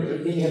 And then you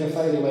have a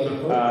failure waiting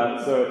for you.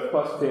 So it's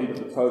plus 10 to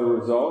the total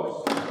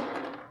result.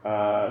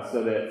 So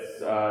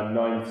that's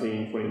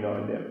 19,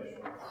 29 damage.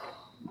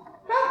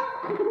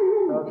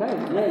 Okay,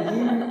 yeah,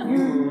 I'm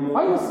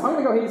going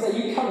to go ahead and say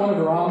you cut one of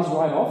her arms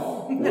right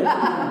off.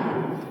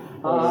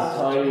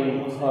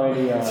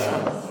 Tiny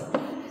arms.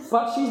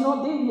 But she's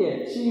not dead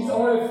yet. She's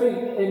on her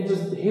feet and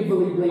just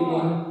heavily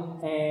bleeding,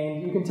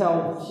 and you can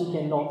tell she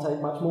cannot take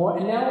much more.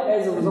 And now,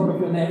 as a result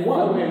of your nat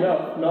 1,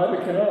 neither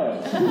can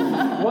I.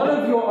 one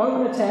of your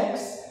own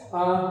attacks,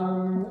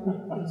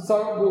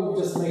 so we'll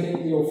just make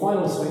it your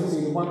final swing, so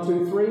you do 1,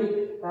 2, 3,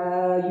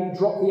 you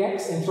drop the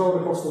axe and throw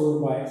it across the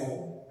room by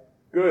accident.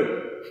 Good.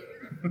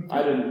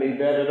 I didn't need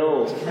that at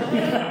all.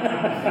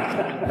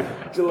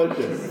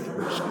 Delicious. I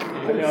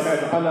now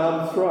have an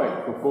unarmed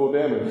strike for 4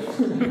 damage.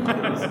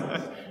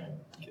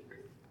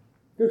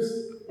 Goose.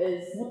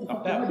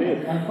 Not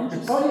dead.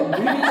 Unconscious. Oh yeah,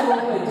 you need to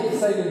roll a dex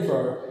saving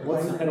throw.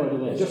 How do I do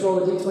that? Just roll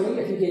a d20.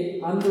 If you get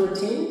under a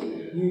 10,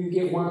 you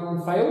get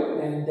 1 fail,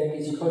 and that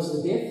gets you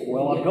closer to death.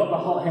 Well, I've got the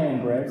hot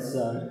hand, Brad,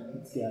 so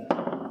let's go.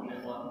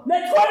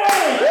 Net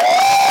 20!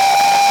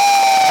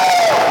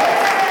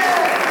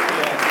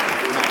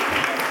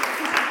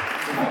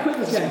 I quit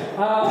this game.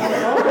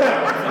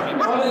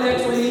 On the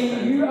next one,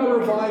 you are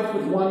revived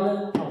with 1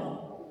 health.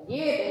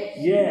 Yeah, bitch.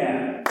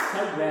 Yeah,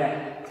 take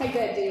that. Take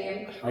that,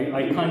 DM.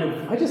 I kind of.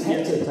 I just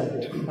had to take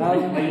it. Are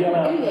you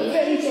gonna?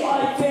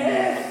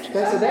 Okay,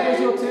 so that was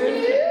your turn.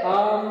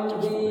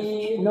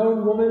 The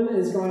gnome woman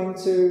is going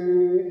to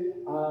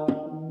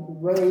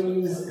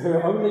raise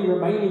her only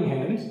remaining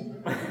hand.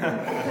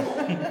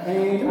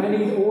 And I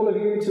need all of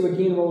you to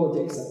again roll a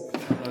dex save.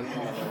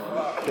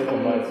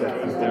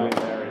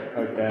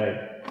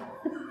 Okay.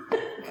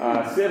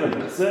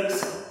 7.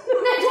 6.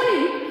 Net 20!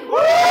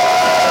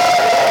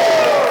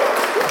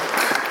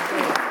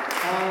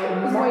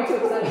 I'm way too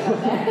excited about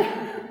that.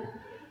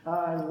 I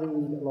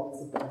need lots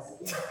of dice.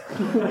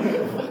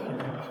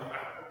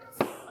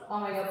 Oh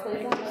my god,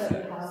 please don't let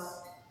it be house.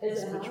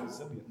 Is it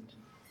house?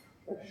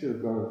 I should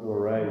have gone into a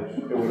range.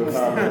 It would have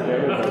half the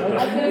damage. I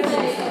was going to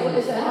say, what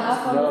is it,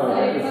 half on No, the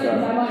same it's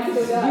one? I might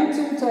still go. You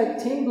two take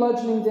 10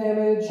 bludgeoning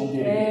damage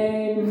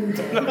and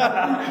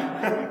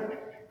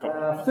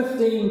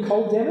 15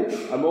 cold damage.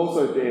 I'm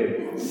also dead.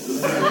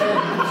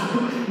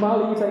 And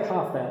Marley, you take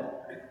half that.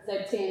 So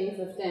 10,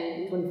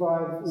 15,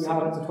 25, you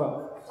halve it to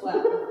 12.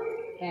 12.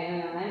 Okay,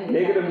 hang on, I need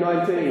Negative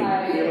that. 19.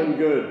 Sorry. Feeling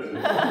good.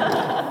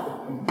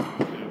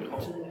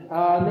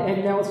 And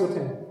now it's your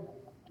turn.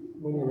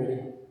 When you're ready.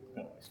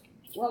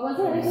 What was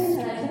it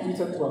again? You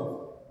took 12.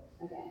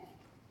 Okay.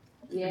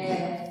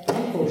 Yeah.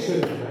 Thankful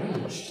should have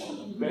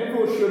raged.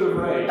 Therefore should have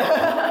raged.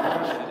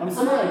 I'm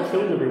sorry I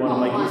killed everyone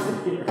and make this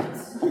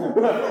appearance. I'm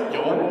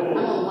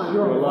on one.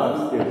 You're Your on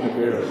last gift of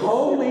beer.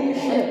 Holy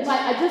shit. But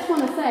I just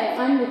want to say,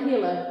 I'm the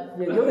healer.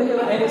 Yeah, you're the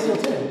healer and it's your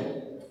turn.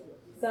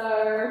 So,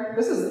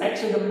 This is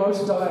actually the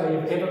most dire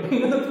you've ever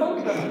been in the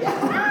podcast.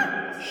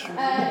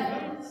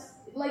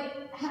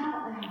 like,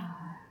 how...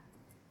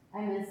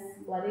 I miss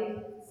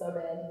Bloody so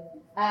bad.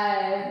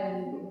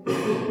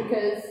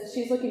 Because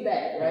she's looking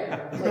bad, right?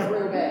 Like,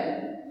 real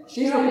bad.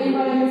 She's You know what I mean by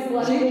I miss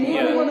Bloody?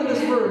 Everyone in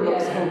this room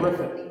looks Yeah.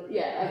 horrific.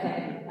 Yeah, okay.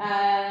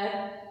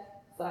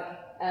 Fuck.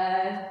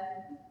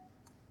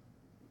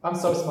 I'm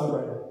so smug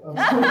right now.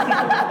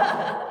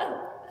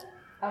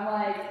 I'm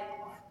like,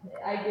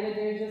 I gotta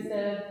do just a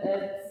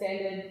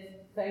standard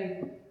thing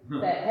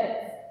that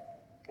hits.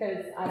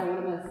 Because I don't want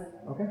to miss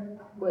Okay.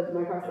 with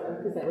my crossbow,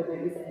 because that would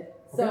make me sad.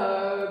 So,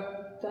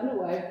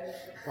 Thunderwave.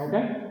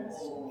 Okay.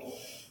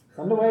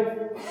 Thunderwave.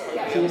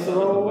 Yeah. She has to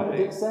roll a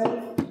dex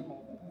save.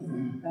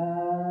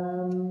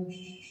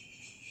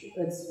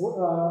 It's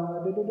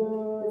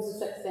It's a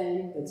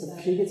 16.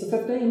 she gets a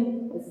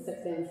 15. It's a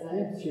 16, so.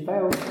 Yeah, she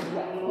fails.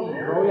 Yeah.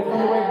 Roll your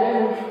Thunderwave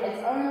damage.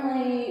 It's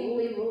only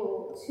level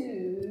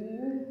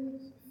 2.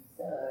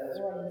 So,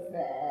 what is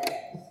that?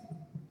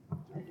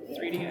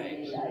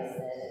 3d8.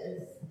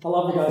 I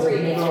love the guys who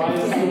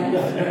memorize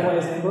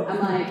memorize them book. I'm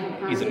like, I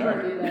can't He's a nerd.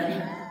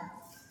 remember.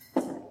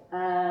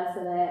 So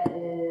that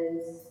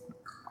is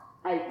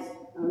 8.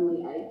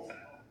 Only 8.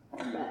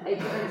 But 8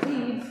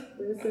 guaranteed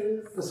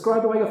versus.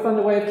 Describe the way your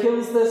Thunderwave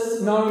kills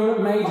this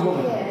gnome mage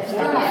woman.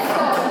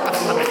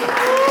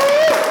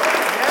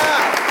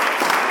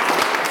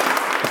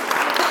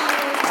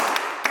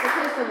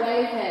 Because the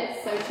wave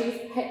hits, so she's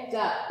picked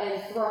up and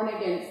thrown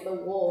against the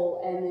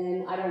wall, and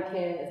then I don't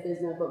care if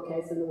there's no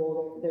bookcase in the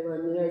wall, the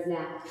room there is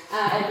now.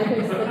 And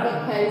because the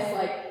bookcase,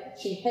 like,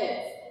 she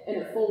hits, and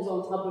it falls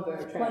on top of her,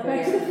 trapping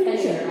Back to the her, pinning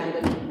Future. her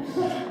underneath. I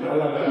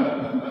love it.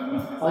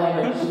 I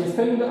love it. She gets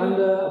pinned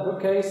under a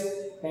bookcase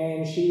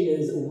and she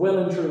is well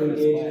and truly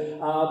dead.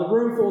 The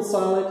room falls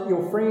silent.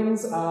 Your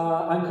friends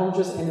are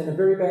unconscious and in a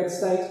very bad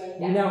state.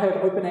 You now have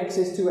open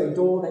access to a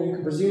door that you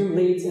can presume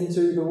leads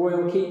into the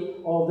royal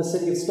keep of the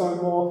city of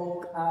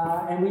Stonemore.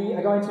 And we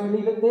are going to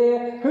leave it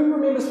there. Who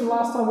remembers from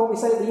last time what we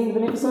say at the end of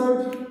an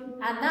episode?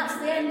 And that's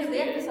the end of the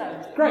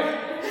episode. Great.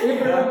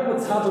 Everyone,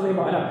 it's hard to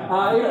remember, I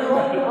know.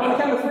 Everyone, on the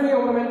count of 3, I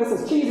want to make this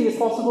as cheesy as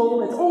possible.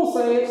 Let's all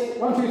say it.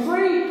 1, 2,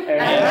 3. And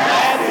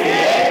that's the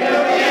end of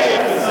the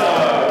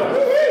episode.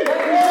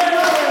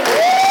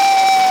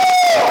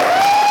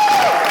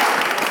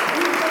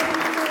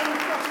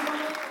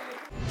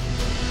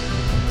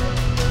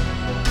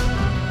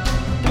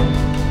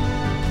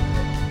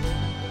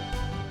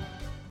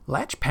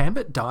 Latch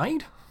Pambit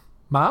died?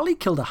 Marley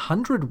killed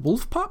 100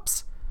 wolf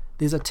pups?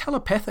 There's a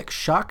telepathic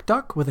shark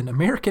duck with an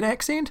American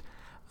accent?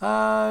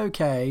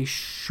 Okay,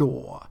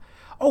 sure.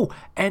 Oh,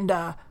 and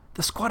the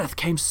Squadeth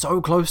came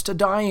so close to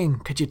dying.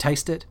 Could you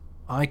taste it?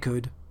 I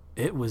could.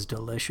 It was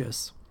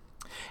delicious.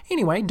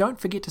 Anyway, don't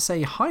forget to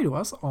say hi to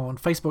us on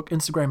Facebook,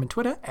 Instagram and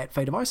Twitter at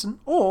Fate of Ison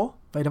or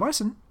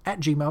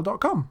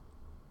fateofison@gmail.com.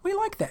 We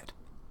like that.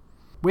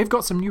 We've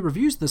got some new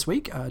reviews this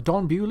week.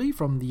 Don Bewley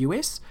from the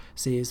US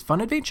says, "Fun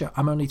adventure.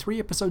 I'm only 3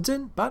 episodes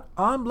in, but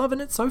I'm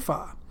loving it so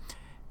far."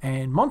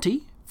 And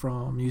Monty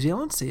from New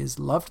Zealand says,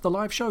 "Loved the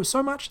live show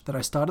so much that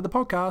I started the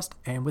podcast,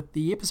 and with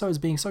the episodes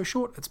being so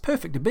short, it's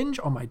perfect to binge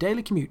on my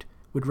daily commute.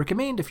 Would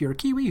recommend if you're a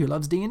Kiwi who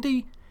loves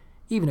D&D,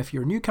 even if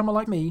you're a newcomer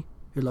like me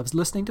who loves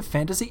listening to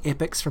fantasy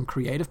epics from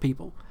creative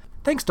people."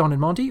 Thanks, Don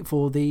and Monty,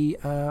 for the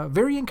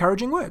very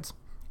encouraging words.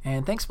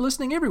 And thanks for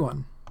listening,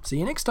 everyone. See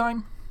you next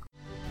time.